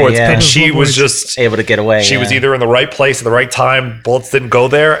got away, floorboards. yeah. And she was Floorboards. just, Able to get away. she was yeah. either in the right place at the right time. Bullets didn't go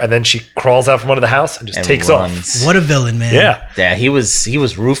there. And then she crawls out from under the house and just And takes off. runs. What a villain, man. Yeah. Yeah, he was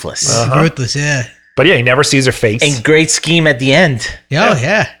ruthless. Ruthless, yeah. But yeah, he never sees her face. And great scheme at the end. Yeah,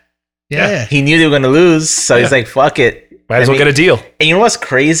 yeah. Yeah. He knew they were gonna lose, so he's Yeah. like, "Fuck it." Might as well get a deal. And you know what's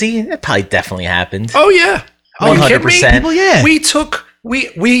crazy? That probably definitely happened. Oh, yeah. Are you kidding me? 100%. People, yeah.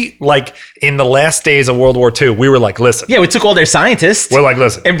 We like in the last days of World War II, we were like, listen. Yeah, we took all their scientists We're like,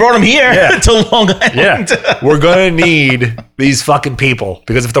 listen. and brought them here Yeah. to Long Island. Yeah, we're gonna need these fucking people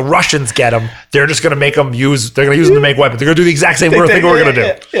because if the Russians get them, they're just gonna make them use. They're gonna use them to make weapons. They're gonna do the exact same thing we're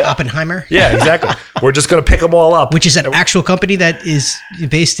gonna do. Oppenheimer, Yeah, exactly. We're just gonna pick them all up. which is an actual company that is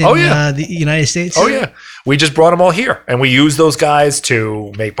based in Oh, yeah. the United States. Oh yeah, we just brought them all here, and we use those guys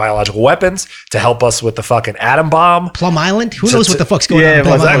to make biological weapons to help us with the fucking atom bomb. Plum Island? Who knows what the fuck's going Yeah, on in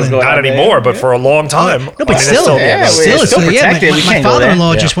Plum what's that Island? going Not on there? anymore, but for a long time. No, but I mean, still, it's yeah, still, it's still yeah. protected. We My can't go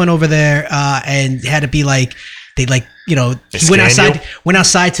father-in-law there. just went over there and had to be like, they like, he went scan outside,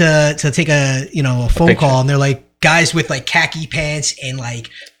 you? to take a phone picture. call, and they're like guys with like khaki pants and like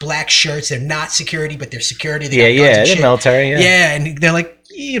black shirts. They're not security, but they're security. They got guns and they're shit. military. Yeah. Yeah, and they're like,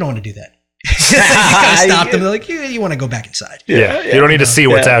 you don't want to do that. You kind of stopped them. They're like, you want to go back inside. Yeah, you don't need to see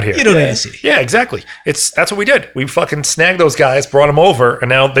what's out here. You don't need to see. Yeah, exactly. That's what we did. We fucking snagged those guys, brought them over, and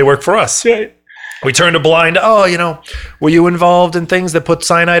now they work for us. Right. We turned a blind. Oh, were you involved in things that put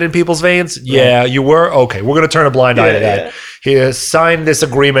cyanide in people's veins? Yeah, you were. Okay, we're going to turn a blind eye to that. He signed this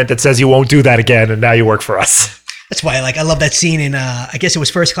agreement that says you won't do that again, and now you work for us. That's why, like, I love that scene in, I guess it was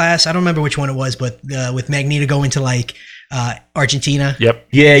First Class. I don't remember which one it was, but with Magneto going to like Argentina. Yep.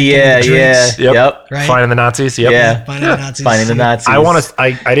 Yeah. the drinks. Yep. Right? Finding the Nazis. Yep. Yeah. Finding the Nazis. Finding the Nazis. I want to.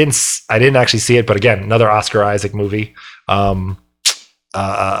 I didn't actually see it, but again, another Oscar Isaac movie. There's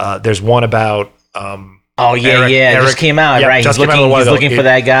one about. Oh yeah, Eric- it just Eric- came out, yep, right? just He's came out a looking, while he's ago. looking for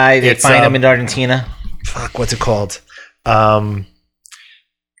that guy. They it's, find him in Argentina. Fuck, what's it called?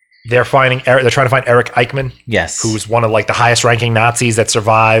 They're finding. They're trying to find Eric Eichmann, Yes, who's one of like the highest ranking Nazis that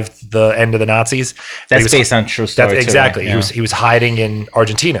survived the end of the Nazis. that's He was- based on true story. That's too, exactly. right? He was hiding in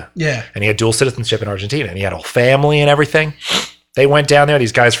Argentina. Yeah. And he had dual citizenship in Argentina, and he had a whole family and everything. They went down there.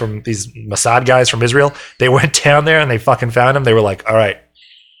 These Mossad guys from Israel. They went down there and they fucking found him. They were like, "All right,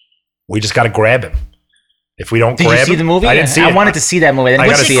 we just got to grab him. If we don't Did grab you see him, the movie? I didn't see it. I wanted to see that movie. I didn't I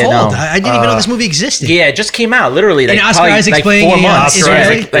get gotta to see see it. Cold. No. I didn't even know this movie existed. Yeah, it just came out literally. Like, And Oscar probably, Isaac's like playing 4 in months. Oscar Yeah,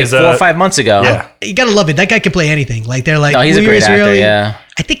 Isaac like is 4 or 5 months ago. Yeah. You gotta love it. That guy can play anything. Like they're like, No, he's a "We're great actor. Israeli." Yeah,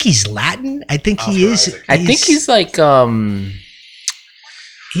 I think he's Latin. I think he is. Isaac. I think he's like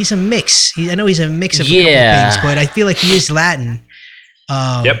he's a mix. I know he's a mix of a Yeah. couple things, but I feel like he is Latin.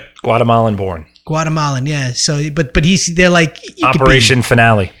 Yep, Guatemalan born. Guatemalan, yeah. So, but they're like you could be- Operation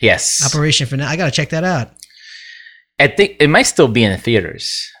Finale. yes. Operation for now. I gotta check that out. I think it might still be in the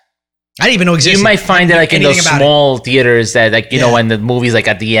theaters. I didn't even know it existed. You might find it like in Anything those about small theaters that, like, you know, Yeah. when the movie's like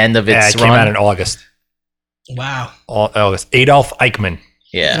at the end of Yeah, its it came run. out in August. Wow. August. Adolf Eichmann,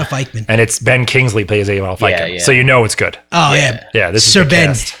 Yeah. Enough Eichmann. and it's Ben Kingsley plays Adolf Yeah, Eichmann, yeah. so you know it's good. Oh yeah. Yeah, this is Sir the Ben.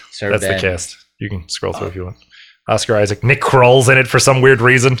 cast. Sir That's Ben. the cast. You can scroll through if you want. Oscar Isaac. Nick Kroll's in it for some weird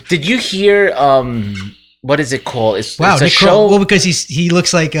reason. Did you hear what is it called? It's Wow, it's a Nick show. Kroll. Well, because he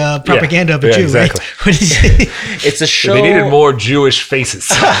looks like propaganda of a Yeah, Jew, exactly. right? What is it? It's a show. They needed more Jewish faces.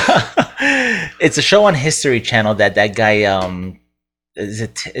 It's a show on History Channel that guy. Is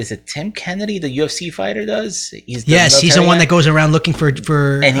it Tim Kennedy, the UFC fighter, does? He's the Yes, he's the military one guy? that goes around looking for.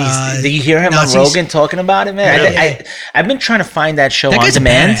 And he's. Do you hear him Nazis? on Rogan talking about it, man? Yeah. I've been trying to find that show That on guy's a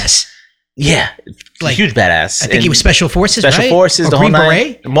demand. badass. Yeah, Like, huge badass. I think he was Special Forces, Special right? Forces, Or the Green whole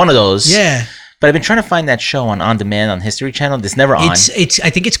nine. Beret. One of those. Yeah, But I've been trying to find that show on demand on History Channel. It's never on. it's. I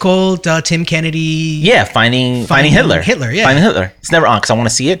think it's called Tim Kennedy. Yeah, finding Hitler. Hitler, yeah. Finding Hitler. It's never on because I want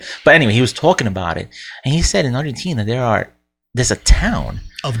to see it. But anyway, he was talking about it, and he said in Argentina there's a town.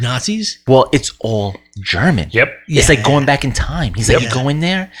 Of Nazis. Well, it's all German. Yep. It's Yeah. like going back in time. He's like, Yep. you go in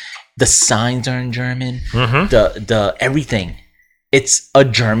there, the signs are in German, Mm-hmm. the everything. It's a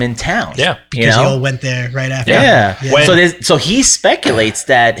German town. Yeah. you Because know. they all went there right after. Yeah. Yeah. So he speculates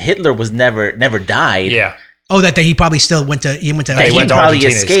that Hitler was never died. Yeah. Oh, that he probably still went to. He went to. That he went to probably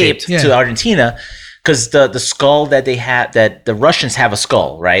Argentina, escaped escaped. to Yeah. Argentina because the skull that they had, that the Russians have a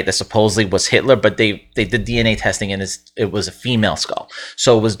skull, right? That supposedly was Hitler, but they did DNA testing and it was a female skull.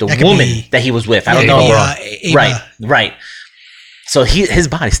 So it was the That could woman be- that he was with. I don't Yeah, know. Ava. Right. So his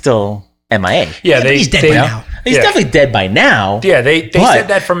body's still MIA. Yeah, but he's dead they, by now. He's Yeah. definitely dead by now. Yeah, they But said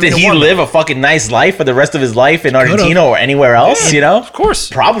that from did minute he one. live a fucking nice life for the rest of his life in Argentina or anywhere else? You know, Of course.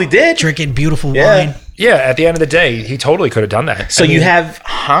 probably did. Drinking beautiful Yeah. wine. Yeah, at the end of the day, he totally could have done that. So you have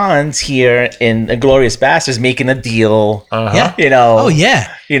Hans here in Glorious Bastards making a deal. Yeah. You know. Oh yeah.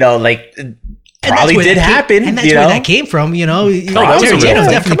 You know, like And probably that's where did that came- happen. and that's you where know? that came from. You know, that was a real Tarantino thing.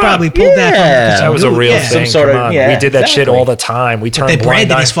 definitely Come on. probably pulled that. Yeah. From That was a real yeah. thing. Some sort Come of- on. yeah, we did that shit exactly. all the time. We turned They blind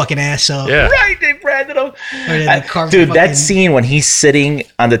branded eye. his fucking ass up. Yeah. Right, they branded him. they carved Dude, the that fucking- scene when he's sitting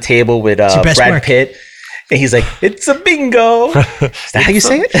on the table with your best Brad work. Pitt, and he's like, "It's a bingo." Is that how you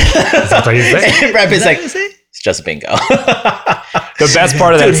say it? That's how you say. And Brad Pitt's Is that like, what you say? "It's just a bingo." The best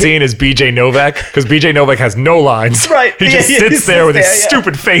part of that scene is BJ Novak, because BJ Novak has no lines. Right. He just Yeah, sits he there with his sits there, yeah.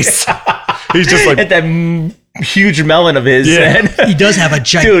 stupid face. He's just like, And that huge melon of his. Yeah. man. He does have a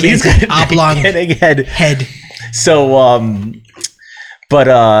Dude, he's gigantic got a oblong gigantic head. head. So,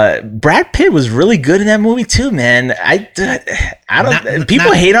 but Brad Pitt was really good in that movie too, man. I don't.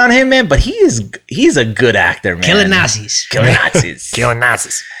 People hate on him, man, but he's a good actor, man. Killing Nazis. Killing Nazis. killing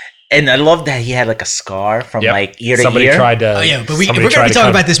Nazis. And I love that he had like a scar from Yep. like ear to Somebody ear. tried to. Oh yeah, but if we're somebody gonna tried be to talking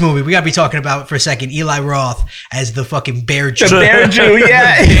cut- about this movie, we gotta be talking about for a second Eli Roth as the fucking bear Jew. The Bear Jew,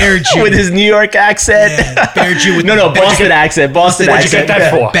 yeah, Bear Jew. with his New York accent. Yeah, Bear Jew with no, the Boston accent. Boston What'd you accent. get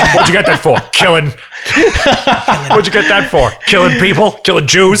that for? Bad. What'd you get that for? Killing. What'd you get that for? Killing people? Killing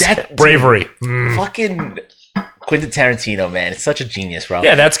Jews? That- Bravery. Fucking Quentin Tarantino, man, it's such a genius, bro.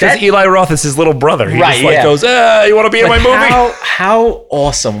 Yeah, that's because That- Eli Roth is his little brother. He Right, just like yeah. goes, you want to be in my Like, movie? how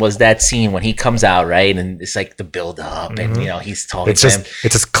awesome was that scene when he comes out, right? And it's like the build up, and you know he's talking It's to just, him,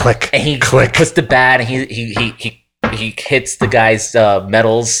 it's just click, and he click. puts the bat, and he hits the guy's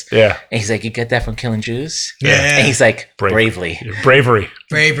medals, Yeah, and he's like, "You get that from killing Jews?" Yeah. And he's like, Bravery. "Bravely,"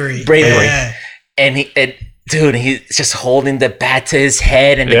 Bravery. Bravery. Yeah. and dude, he's just holding the bat to his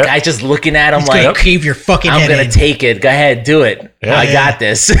head, and the Yeah. guy's just looking at him He's like, gonna cave your fucking "I'm head gonna in. take it. Go ahead, do it. Yeah. I got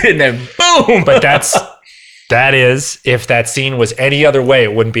this." And then boom. but that is, if that scene was any other way,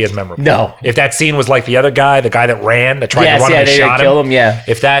 it wouldn't be as memorable. No. If that scene was like the other guy, the guy that ran, that tried to Yes, run yeah, and they shot kill him. him. Yeah.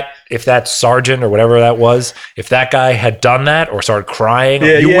 If that sergeant or whatever that was, if that guy had done that or started crying,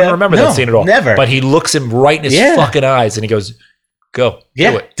 Yeah, you yeah. wouldn't remember No, that scene at all. never. But he looks him right in his Yeah. fucking eyes and he goes, "Go,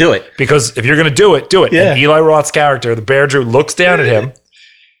 Yeah, do it." do it. Because if you're going to do it, do it. Yeah. And Eli Roth's character, the Bear Jew, looks down at him.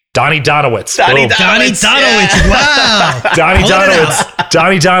 Donnie Donowitz. Donnie Boom. Donnie Donowitz. Wow. Donnie Pull it Donowitz.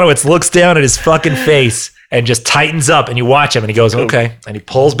 Donnie Donowitz looks down at his fucking face and just tightens up, and you watch him, and he goes, "Okay," and he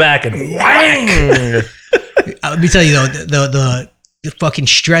pulls back and whang. Let me tell you though, the fucking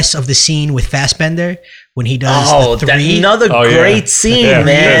stress of the scene with Fassbender when he does Oh, the that three. another Oh, yeah. great scene, Yeah,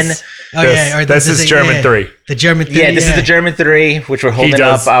 man. this- Oh, yeah, or this the- is the- German yeah. 3. The German three. Yeah, this is the German 3, which we're holding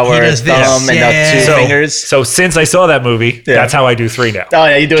does- up our he does this. thumb and Yeah. up two So, fingers. so since I saw that movie, Yeah. that's how I do 3 now. Oh,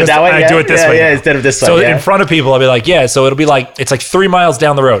 yeah, you do it Just- that way? I yeah? do it this way Yeah, now. instead of this So way. Yeah. in front of people, I'll be like, yeah, so it'll be like, it's like 3 miles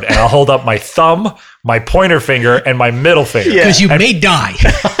down the road, and I'll hold up my thumb, my pointer finger, and my middle finger. Yeah. Because you may die.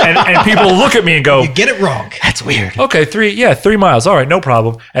 And people look at me and go, You get it wrong. That's weird. okay, 3 miles. All right, no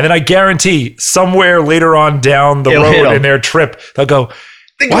problem. And then I guarantee somewhere later on down the It'll hit road 'em. in their trip, they'll go,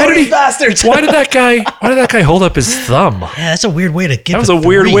 The Why did glorious he- bastards. why did that guy hold up his thumb? Yeah, that's a weird way to get. That was the a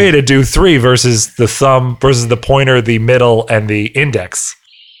weird three. way to do 3 versus the thumb versus the pointer, the middle, and the index.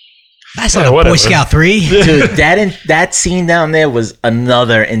 That's Yeah, like a Boy whatever. Scout 3. Dude, that scene down there was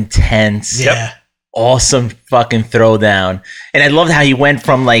another intense. Yeah. awesome fucking throwdown. And I loved how he went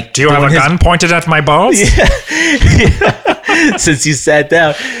from like, Do you have a gun pointed at my balls? since you sat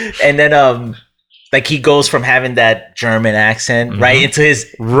down, and then like he goes from having that German accent right into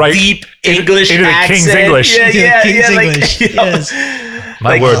his deep English into the accent. King's English. King's like, English. you know, Yes.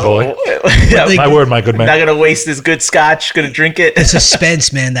 My word, boy. yeah, Like- My word, my good man. not gonna waste this good scotch. Gonna drink it. The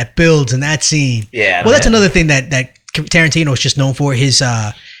suspense, man, that builds in that scene. Yeah, Well, that's man. another thing that Tarantino is just known for, his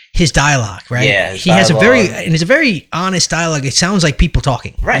dialogue, right? Yeah, his he has dialogue. it's a very honest dialogue. It sounds like people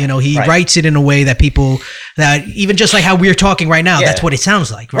talking. Right, You know, he right. writes it in a way that even just like how we're talking right now, Yeah. that's what it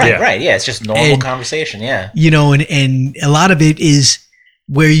sounds like, right? Right, Yeah. right. Yeah, it's just normal And- conversation. Yeah. You know, and a lot of it is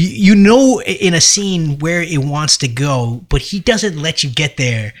where you know in a scene where it wants to go, but he doesn't let you get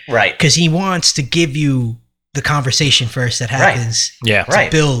there Right. because he wants to give you the conversation first that happens. Yeah.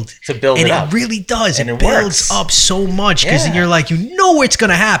 Right. Build To build and it up. really does. And it it builds works. up so much because Yeah. you're like, you know it's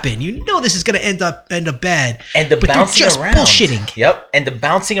gonna happen. You know this is gonna end up bad. And the but they're bouncing just around. bullshitting. Yep. And the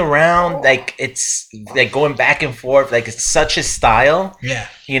bouncing around, like it's like going back and forth, like it's such his style. Yeah.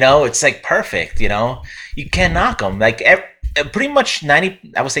 You know, it's like perfect. You know, you can't knock him. Like pretty much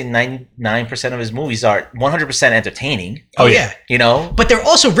 99% of his movies are 100% entertaining. Oh yeah. You know, But they're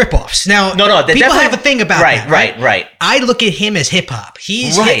also ripoffs. Now, no, they're people definitely- have a thing about right, that. right. I look at him as hip hop.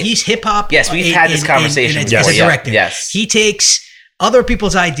 He's Right. he's hip hop. Yes, we've had this conversation as before, a yeah. director. Yes. He takes other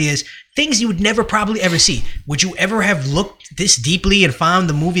people's ideas, things you would never probably ever see. Would you ever have looked this deeply and found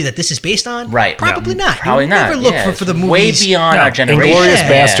the movie that this is based on? Right. Probably not. Probably you would not. never look Yeah, for the it's movies. way beyond No, our generation. Inglourious Yeah.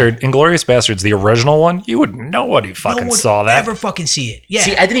 Bastard. Inglourious Bastards, the original one. You would nobody fucking no one saw that. ever fucking see it. Yeah.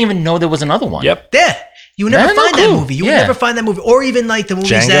 See, I didn't even know there was another one. Yep. Yeah. You would never No, no find that clue. movie. You would Yeah. never find that movie. Or even like the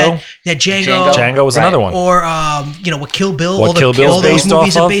movies Django? that Django. Django was Right. another one. Or what Kill Bill, What Kill Bill's all those based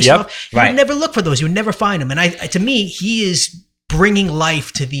movies off are of, based yep. off. You Right. would never look for those. You would never find them. And to me, he is bringing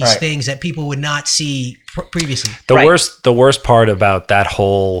life to these Right. things that people would not see previously. The Right. worst part about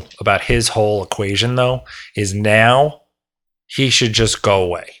his whole equation though is now he should just go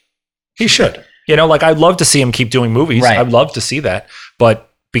away. He should. You know, like I'd love to see him keep doing movies. Right. I'd love to see that. But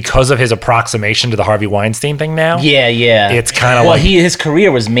because of his approximation to the Harvey Weinstein thing now, Yeah, yeah. it's kind of well, like his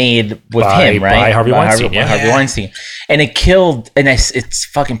career was made with By- him, right? by Harvey Weinstein, yeah. Harvey Yeah. Weinstein, and it killed. And it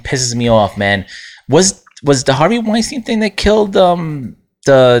fucking pisses me off, man. Was the Harvey Weinstein thing that killed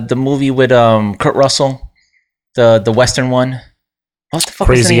the movie with Kurt Russell, the Western one? What the fuck?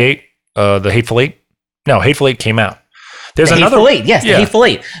 was the Crazy name? Eight, the Hateful Eight. No, Hateful Eight came out. There's The another Hateful Eight, yes, Yeah. the Hateful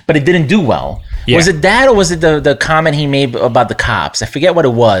Eight, but it didn't do well. Yeah. Was it that, or was it the comment he made about the cops? I forget what it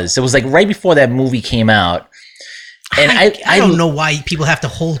was. It was like right before that movie came out, and I don't know why people have to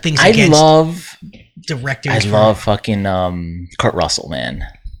hold things I against love directors. I for- love fucking Kurt Russell, man.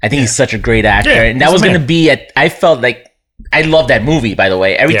 I think he's such a great actor, Yeah, and that he's was the going to man. be I felt like I love that movie. By the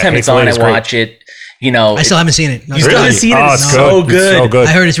way, every Yeah, time it's Hateful on, Eight I is great. watch it. You know, I still haven't seen it. No, you still haven't seen it. Oh, It's it's so good. good. It's so good.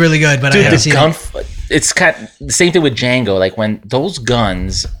 I heard it's really good, but I Dude, haven't the seen gun. it. It's kind of the same thing with Django. Like when those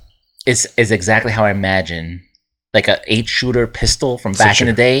guns is exactly how I imagine like a 8-shooter pistol from back in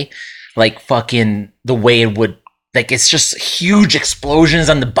the day. Like fucking the way it would. Like it's just huge explosions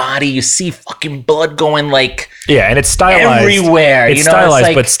on the body. You see fucking blood going like Yeah, and it's stylized everywhere. It's you know, stylized, it's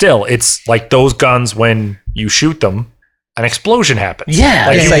like, but still, it's like those guns when you shoot them, an explosion happens. Yeah,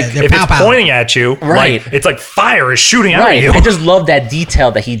 like, it's if- like they're if pow, it's pow. pointing at you, Right. like, it's like fire is shooting out right. of you. I just love that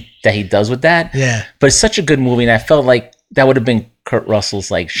detail that he does with that. Yeah. But it's such a good movie, and I felt like that would have been Kurt Russell's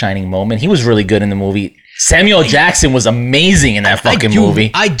like shining moment. He was really good in the movie. Samuel Jackson was amazing in that fucking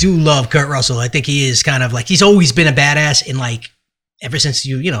movie. I do love Kurt Russell. I think he is kind of like he's always been a badass in like ever since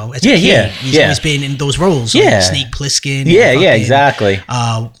as a kid. He's always been in those roles. Yeah. Like Snake Plissken. Yeah, and yeah, fucking, exactly.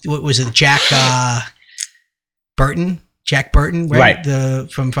 What was it? Jack Burton? Jack Burton, right? Right. The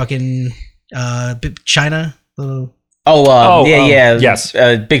from fucking China. The Yes.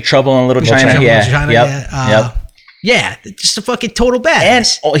 Big Trouble in Little China. China, Yeah, Little China, yep, yeah. yep. Yeah, just a fucking total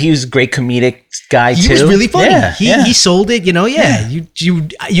badass. And he was a great comedic guy he too. was really funny. Yeah, He sold it. Yeah. You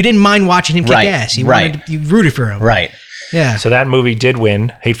didn't mind watching him kick Right, ass. You right. you rooted for him. right. Yeah. So that movie did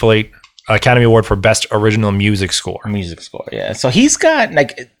win Hateful Eight Academy Award for Best Original Music Score. Music score. Yeah. So he's got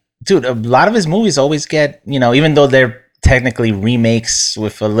like, dude, a lot of his movies always get, even though they're technically remakes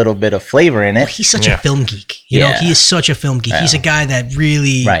with a little bit of flavor in it. He's such Yeah. a film geek. You know, Yeah. he is such a film geek. He's a guy that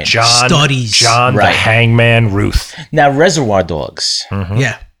really Right. studies. John the Right. Hangman Ruth. Now, Reservoir Dogs.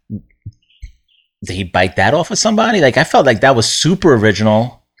 Yeah. Did he bite that off of somebody? Like, I felt like that was super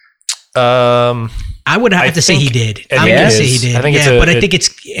original. I would have I to say he think- did. I I'm think gonna it say he is. did. I think it's yeah, a- but I it- think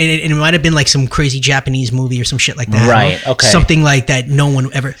it might have been like some crazy Japanese movie or some shit like that. Right, okay. Something like that. No one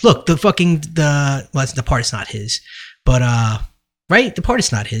ever look. The Departed's not his, but right,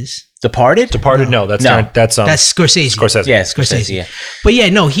 Departed's not his. Departed? Departed? No, that's No. not. That's Scorsese. Scorsese. Yeah, Scorsese. Yeah. But yeah,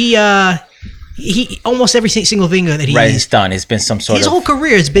 no, he almost every single thing that He's done. It's been some sort his of whole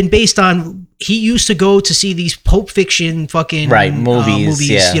career has been based on. He used to go to see these Pulp Fiction fucking movies.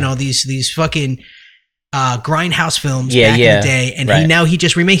 Yeah. You know, these fucking grindhouse films Yeah, back yeah. in the day, and Right. he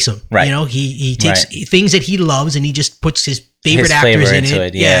just remakes them. Right. You know, he takes things that he loves and he just puts his favorite His actors flavor in into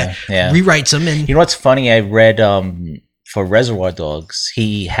it. it, yeah, yeah. Rewrites them and You know what's funny? I read for Reservoir Dogs,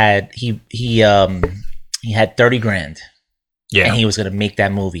 he had 30 grand. Yeah. And he was gonna make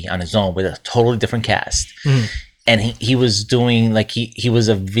that movie on his own with a totally different cast. And he was doing like he was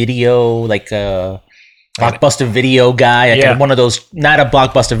a video, like a Blockbuster Video guy, like one of those, not a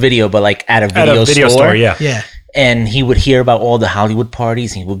Blockbuster Video, but like at a video store. yeah. And he would hear about all the Hollywood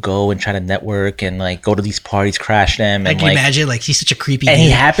parties, and he would go and try to network and like go to these parties, crash them. I And can like, imagine, like, he's such a creepy and dude.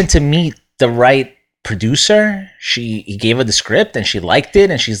 he happened to meet the right producer. He gave her the script and she liked it,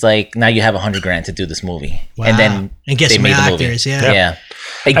 and she's like, now you have 100 grand to do this movie. Wow. And then And get they some made the movie. actors, yeah.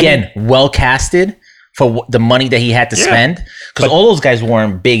 Again, well casted for the money that he had to spend, because all those guys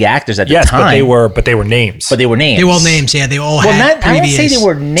weren't big actors at the time. but they were names. But they were names. They were all names, yeah. They all Well, had not, I previous. wouldn't say they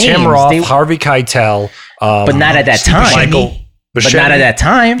were names. Tim Roth, They- Harvey Keitel, but not at that Steve time. Buscemi. Michael But Buscemi. not at that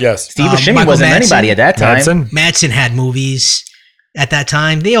time. Yes. Steve Buscemi Michael wasn't Madsen. anybody at that time. Madsen. Madsen had movies at that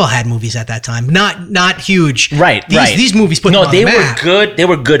time. They all had movies at that time. Not huge. Right, These movies put them on they the were map. good. They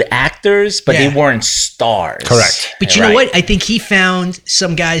were good actors, but Yeah. they weren't stars. Correct. But you know what? I think he found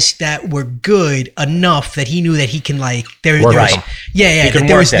some guys that were good enough that he knew that he can like. There was, Right. yeah. He That can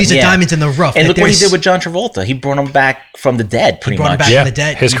there work was them, these are yeah. diamonds in the rough. And that look what he there's- did with John Travolta. He brought him back from the dead, pretty brought him much. back Yeah. from the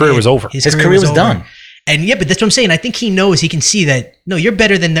dead. His He career did. was over. His career was over. done. And yeah, but that's what I'm saying. I think he knows, he can see that. No, you're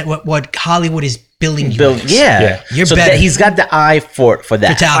better than that. What Hollywood is billing you. Bill, as. yeah. You're so better. that he's got the eye for that. For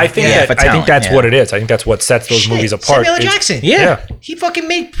talent. I think Yeah, for I think talent, that's yeah. what it is. I think that's what sets those Shit, movies apart. Samuel L. It's- Jackson. Yeah. He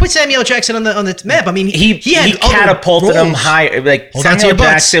fucking put Samuel L. Jackson on the map. I mean, He had other catapulted him roles. higher. Like Hold on to Samuel your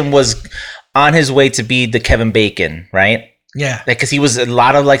butts. Jackson was on his way to be the Kevin Bacon, right? Yeah. Because he was a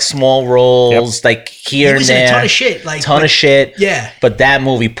lot of like small roles, like here He and was there, in a ton of shit. Like ton of shit. Yeah. But that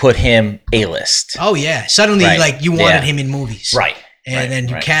movie put him A-list. Oh yeah. Suddenly, Right. like you wanted Yeah. him in movies, Right. And Right, then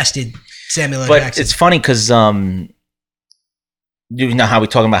you right. casted Samuel L. But Jackson. it's funny because you know how we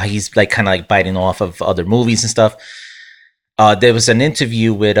talking about how he's like kind of like biting off of other movies and stuff. There was an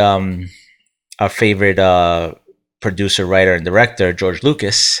interview with our favorite producer, writer, and director George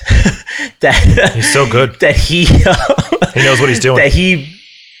Lucas. that He's so good. that he He knows what he's doing.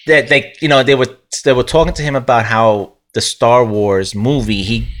 that like you know they were talking to him about how the Star Wars movie,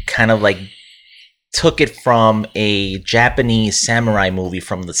 he kind of like took it from a Japanese samurai movie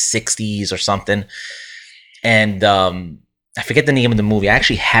from the 60s or something, and I forget the name of the movie. I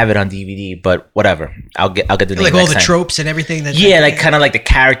actually have it on DVD, but whatever. I'll get the name like all next the time. tropes and everything. That Yeah, like kind of like the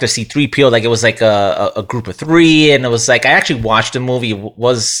character C-3PO. Like it was like a group of three, and it was like I actually watched the movie.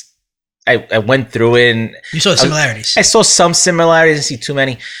 I went through it, and you saw the similarities. I saw some similarities. I didn't see too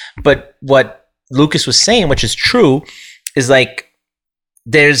many, but what Lucas was saying, which is true, is like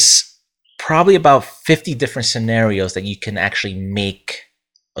there's probably about 50 different scenarios that you can actually make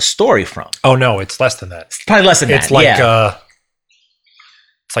a story from. Oh no, it's less than that. Probably less than that. It's like yeah.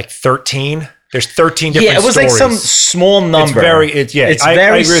 it's like 13. There's 13 different Yeah, it was stories. like some small number. It's It's I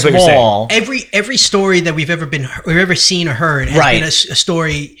very agree with what you're saying. small. Every story that we've ever seen or heard has Right. been a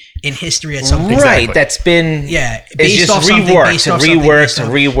story in history at some point. Right, Exactly. that's been Yeah, It's just reworked. Since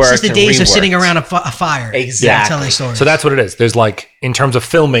the days of sitting reworked. around a fire, Exactly. telling stories. So that's what it is. There's like, in terms of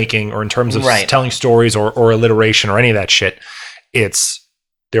filmmaking or in terms of Right. telling stories or alliteration or any of that shit,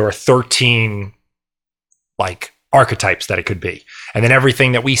 there are 13 like archetypes that it could be. And then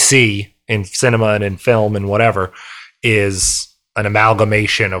everything that we see in cinema and in film and whatever is an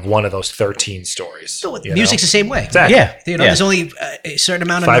amalgamation of one of those 13 stories. So you music's know? the same way. Exactly. Yeah. You know, yeah. there's only a certain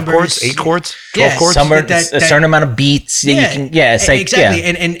amount of 5 numbers. chords, 8 chords, 12 Yeah, chords. Some are that- a certain amount of beats. Yeah, you can, yeah, it's like exactly,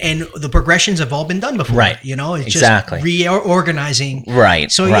 yeah. and the progressions have all been done before. Right. You know, it's Exactly. just reorganizing. Right.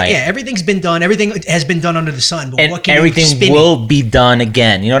 So right. yeah, everything's been done. Everything has been done under the sun. But And what can you everything spin it? will be done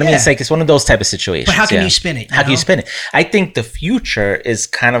again. You know what I mean? Yeah. It's like it's one of those type of situations. But how can yeah. you spin it, you How can you know? spin it? I think the future is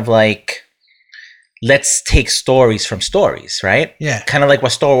kind of like let's take stories from stories, right? Yeah. Kind of like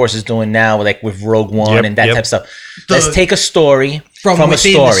what Star Wars is doing now, like with Rogue One Yep, and that yep. type of stuff. The- Let's take a story From from a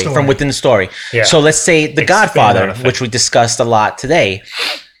within the story, story. from within the story. Yeah. So let's say The Expand Godfather, on a thing. which we discussed a lot today.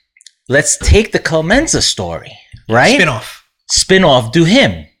 Let's take the Clemenza story, right? Spin off, do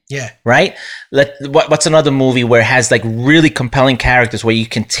him. Yeah. Right? What's another movie where it has like really compelling characters where you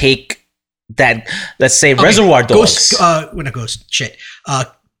can take that, let's say, Reservoir Dogs. Not Ghost. Shit.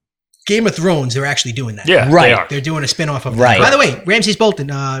 Game of Thrones, they're actually doing that. Yeah, Right. they are. They're doing a spin-off of Right. By the way, Ramses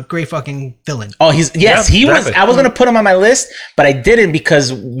Bolton, great fucking villain. Oh, he was. Yeah, I was exactly. gonna put him on my list, but I didn't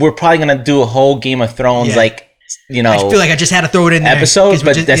because we're probably gonna do a whole Game of Thrones, Yeah. like I feel like I just had to throw it in there. episode. 'cause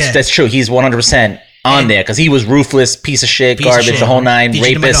we But just- that's true. He's 100% on there because he was ruthless, piece of shit, Piece of garbage, shit. the whole nine,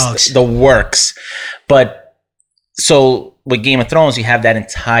 Featured in my dogs. rapist, the works. But so with Game of Thrones, you have that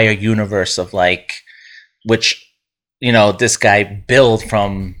entire universe of like, which this guy built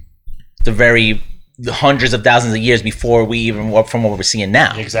from the hundreds of thousands of years before we even from what we're seeing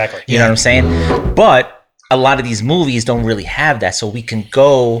now. Exactly. You know what I'm saying? But a lot of these movies don't really have that. So we can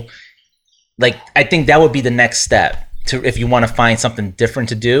go, like, I think that would be the next step to if you want to find something different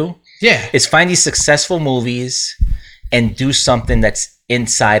to do, Yeah. is find these successful movies and do something that's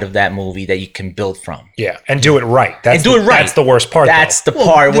inside of that movie that you can build from. Yeah, and do it right. And do it right. That's the worst part. That's the Well,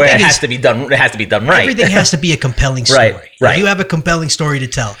 part the where it thing has is- to be done. It has to be done right. Everything has to be a compelling story. Right, right. If you have a compelling story to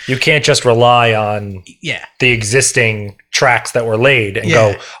tell. You can't just rely on Yeah. the existing tracks that were laid and Yeah.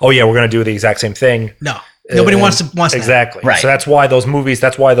 go, oh yeah, we're going to do the exact same thing. No. Nobody wants that. Exactly. Right. So that's why those movies.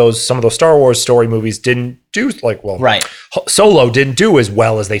 That's why some of those Star Wars story movies didn't do Right. Solo didn't do as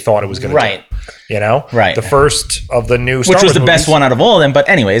well as they thought it was going to. Right. Do, you know. Right. The first of the new Star Which was Wars the best movies- one out of all of them. But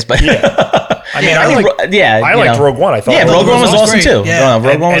anyways, but I mean, I liked I liked Rogue One. I thought Yeah, Rogue One was awesome great. too. Yeah.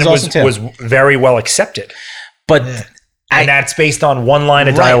 Rogue One was and awesome too. was very well accepted, But and that's based on one line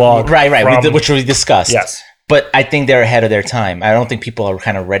of dialogue. Right. from- Which we discussed. Yes. But I think they're ahead of their time. I don't think people are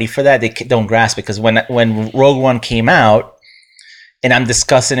kind of ready for that. They don't grasp it because when Rogue One came out, and I'm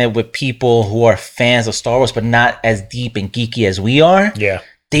discussing it with people who are fans of Star Wars, but not as deep and geeky as we are, Yeah.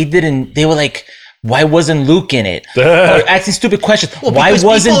 they were like, why wasn't Luke in it? Or asking stupid questions. Why because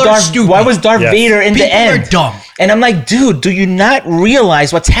wasn't people are stupid. Why was Darth Yes. Vader in People the end? are dumb. And I'm like, dude, do you not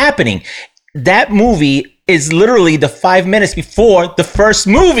realize what's happening? That movie is literally the 5 minutes before the first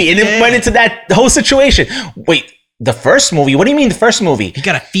movie, and it went into that whole situation. Wait, the first movie? What do you mean the first movie? You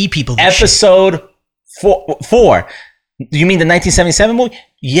got to feed people this shit. Episode four. Do you mean the 1977 movie?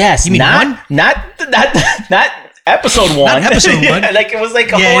 Yes. You mean not, one? Not episode one. Not episode Yeah, one. like it was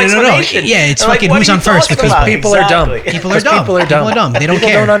like a Yeah, whole no. explanation. Yeah, it's I'm like, fucking what who's are you on first talking because about? people are dumb. Exactly. People are dumb. People are dumb. They don't People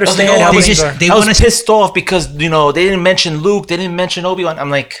care. don't understand I was like, how oh, things just- are. they I was wanna- pissed off because they didn't mention Luke, they didn't mention Obi-Wan. I'm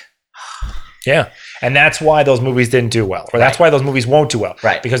like, Yeah. And that's why those movies didn't do well. Or that's why those movies won't do well.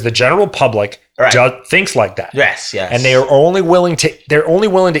 Right. Because the general public Right. thinks like that. yes. And they're only willing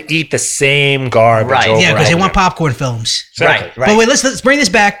to eat the same garbage. Right. over Yeah, because and they over want again. popcorn films. Exactly. Right. But wait, let's bring this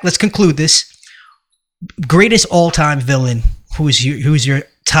back. Let's conclude this. Greatest all-time villain. Who's your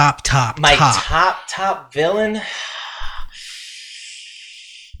top? My top villain.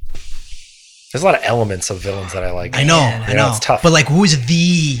 There's a lot of elements of villains that I like. I know, Man, I know. it's tough. But like, who's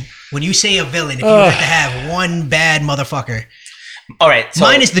when you say a villain? If you have to have one bad motherfucker, All right. So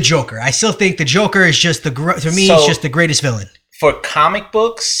mine is the Joker. I still think the Joker is just to me. So- It's just the greatest villain. for comic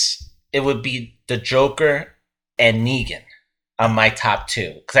books, it would be the Joker and Negan are my top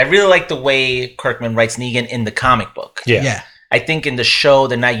two because I really like the way Kirkman writes Negan in the comic book. Yeah. I think in the show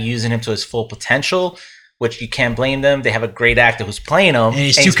they're not using him to his full potential, which you can't blame them. They have a great actor who's playing him, And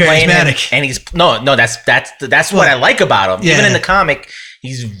he's too playing him, charismatic. and he's that's what I like about him. Yeah. Even in the comic,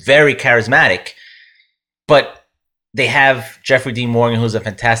 he's very charismatic. But they have Jeffrey Dean Morgan, who's a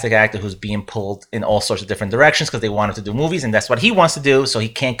fantastic actor, who's being pulled in all sorts of different directions because they want him to do movies, and that's what he wants to do. So he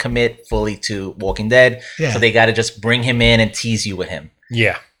can't commit fully to Walking Dead. Yeah. So they got to just bring him in and tease you with him.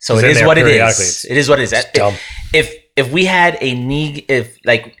 Yeah. So He's it in is there what it periodically. is. It is what it is. dumb. If we had a Negan, if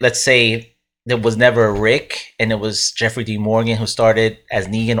like let's say there was never a Rick and it was Jeffrey Dean Morgan who started as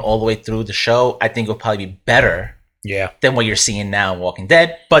Negan all the way through the show, I think it would probably be better Yeah. than what you're seeing now in Walking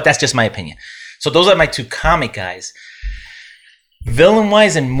Dead. But that's just my opinion. So those are my two comic guys. Villain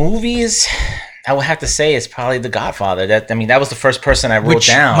wise in movies, I would have to say it's probably The Godfather. That was the first person I wrote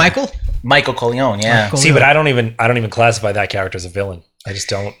down. Michael Corleone. Yeah. Michael- See, but I don't even classify that character as a villain. I just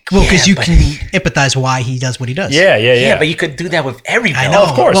don't. Well, because Yeah, you but- can empathize why he does what he does. Yeah, but you could do that with every villain. I know.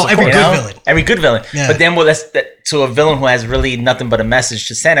 of course, Well, of every course. good You know? villain. Every good villain. Yeah. But then, to a villain who has really nothing but a message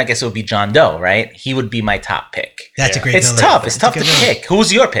to send, I guess it would be John Doe, right? He would be my top pick. That's Yeah. a great It's villain. tough. It's tough a to good villain. pick.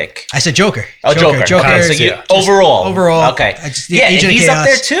 Who's your pick? I said Joker. Oh, Joker. Joker. Okay, so Just you, overall. overall. Okay. Yeah, and Agent of he's up Chaos.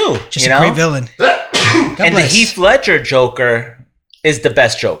 there too. Just you a know? great villain. God And bless. the Heath Ledger Joker is the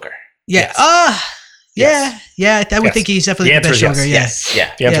best Joker. Yeah. Yes. Yeah. I would Yes. think he's definitely The the best answer is Joker. yes. Yeah.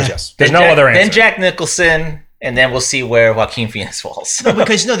 Yeah. The answer Yeah. is yes. There's Then no other answer. Then Jack Nicholson, and then we'll see where Joaquin Phoenix falls.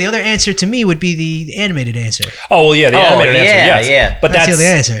 Because the other answer to me would be the animated answer. Oh well, yeah, the animated answer, yeah, yes. yeah. But That's that's the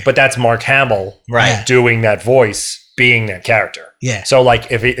other answer. But that's Mark Hamill, Right. Yeah. doing that voice, being that character. Yeah. So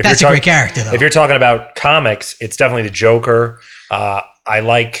like, if That's you're a great character, though. If you're talking about comics, it's definitely the Joker. I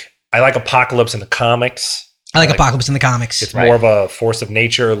like I like Apocalypse in the comics. I like Apocalypse in the comics. It's more of a force of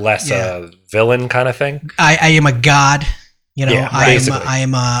nature, less a villain kind of thing. I am a god. You know, basically.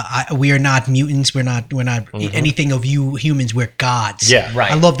 we are not mutants. We're not anything of you humans. We're gods. Yeah,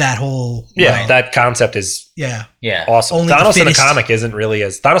 right. I love that whole. That concept is awesome. Only Thanos the in the fittest. comic isn't really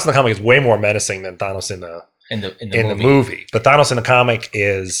as Thanos in the comic is way more menacing than Thanos in the movie. But Thanos in the comic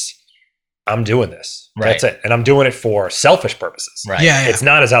is, I'm doing this. Right. That's it, and I'm doing it for selfish purposes. Right. Yeah. It's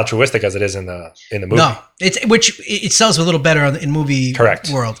not as altruistic as it is in the movie. No, it sells a little better in movie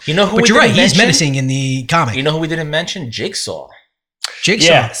world. You know who? But we you're right. didn't He's mention? menacing in the comic. You know who we didn't mention? Jigsaw. Jigsaw.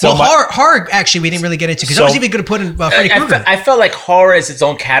 Yeah, so horror actually we didn't really get into because I was even going to put in Freddy Krueger. I felt like horror is its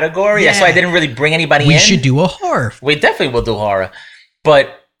own category. That's why I didn't really bring anybody in. We should do a horror. We definitely will do horror,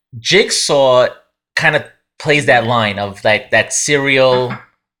 but Jigsaw kind of plays that line of like that serial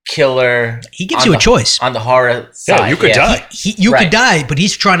killer. He gives you a choice on the horror side. Yeah, you could die. You could die, but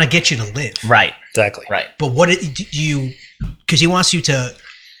he's trying to get you to live. Right. Exactly. Right. But what do you? Because he wants you to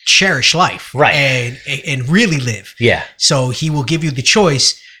cherish life, right, and really live. Yeah. So he will give you the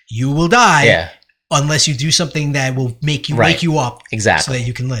choice. You will die. Yeah. Unless you do something that will make you wake you up. Exactly. So that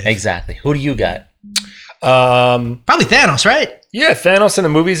you can live. Exactly. Who do you got? Probably Thanos, right? Yeah, Thanos in the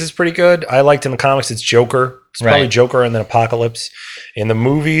movies is pretty good. I liked in the comics it's Joker. It's probably Joker and then Apocalypse. In the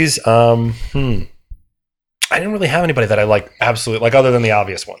movies, I didn't really have anybody that I like absolutely like other than the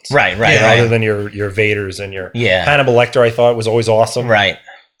obvious ones. Right. Other than your Vaders and your Hannibal Lecter, I thought was always awesome. Right.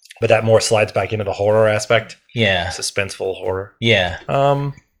 But that more slides back into the horror aspect. Yeah. Suspenseful horror. Yeah.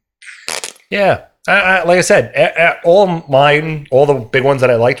 Yeah. Like I said, all the big ones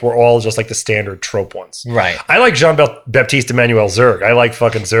that I liked were all just like the standard trope ones. Right. I like Jean-Baptiste Emmanuel Zurg. I like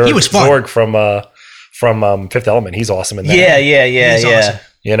fucking Zurg. He was fun. Zorg from Fifth Element. He's awesome in that. Yeah. Awesome.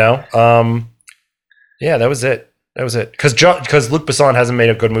 You know? Yeah, that was it. Because Luc Besson hasn't made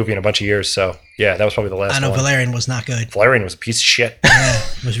a good movie in a bunch of years. So, yeah, that was probably the last one. I know Valerian was not good. Valerian was a piece of shit. Yeah,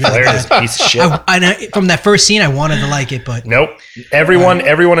 it was really Valerian was a piece of shit. I know from that first scene, I wanted to like it, but Nope. Everyone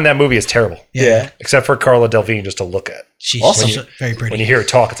in that movie is terrible. Yeah. Except for Carla Delvine, just to look at. She's Awesome. very pretty. When you hear her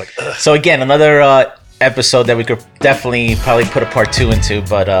talk, it's like, ugh. So again, another episode that we could definitely probably put a part 2 into,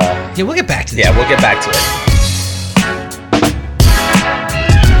 but Yeah, we'll get back to this. yeah, we'll get back to it.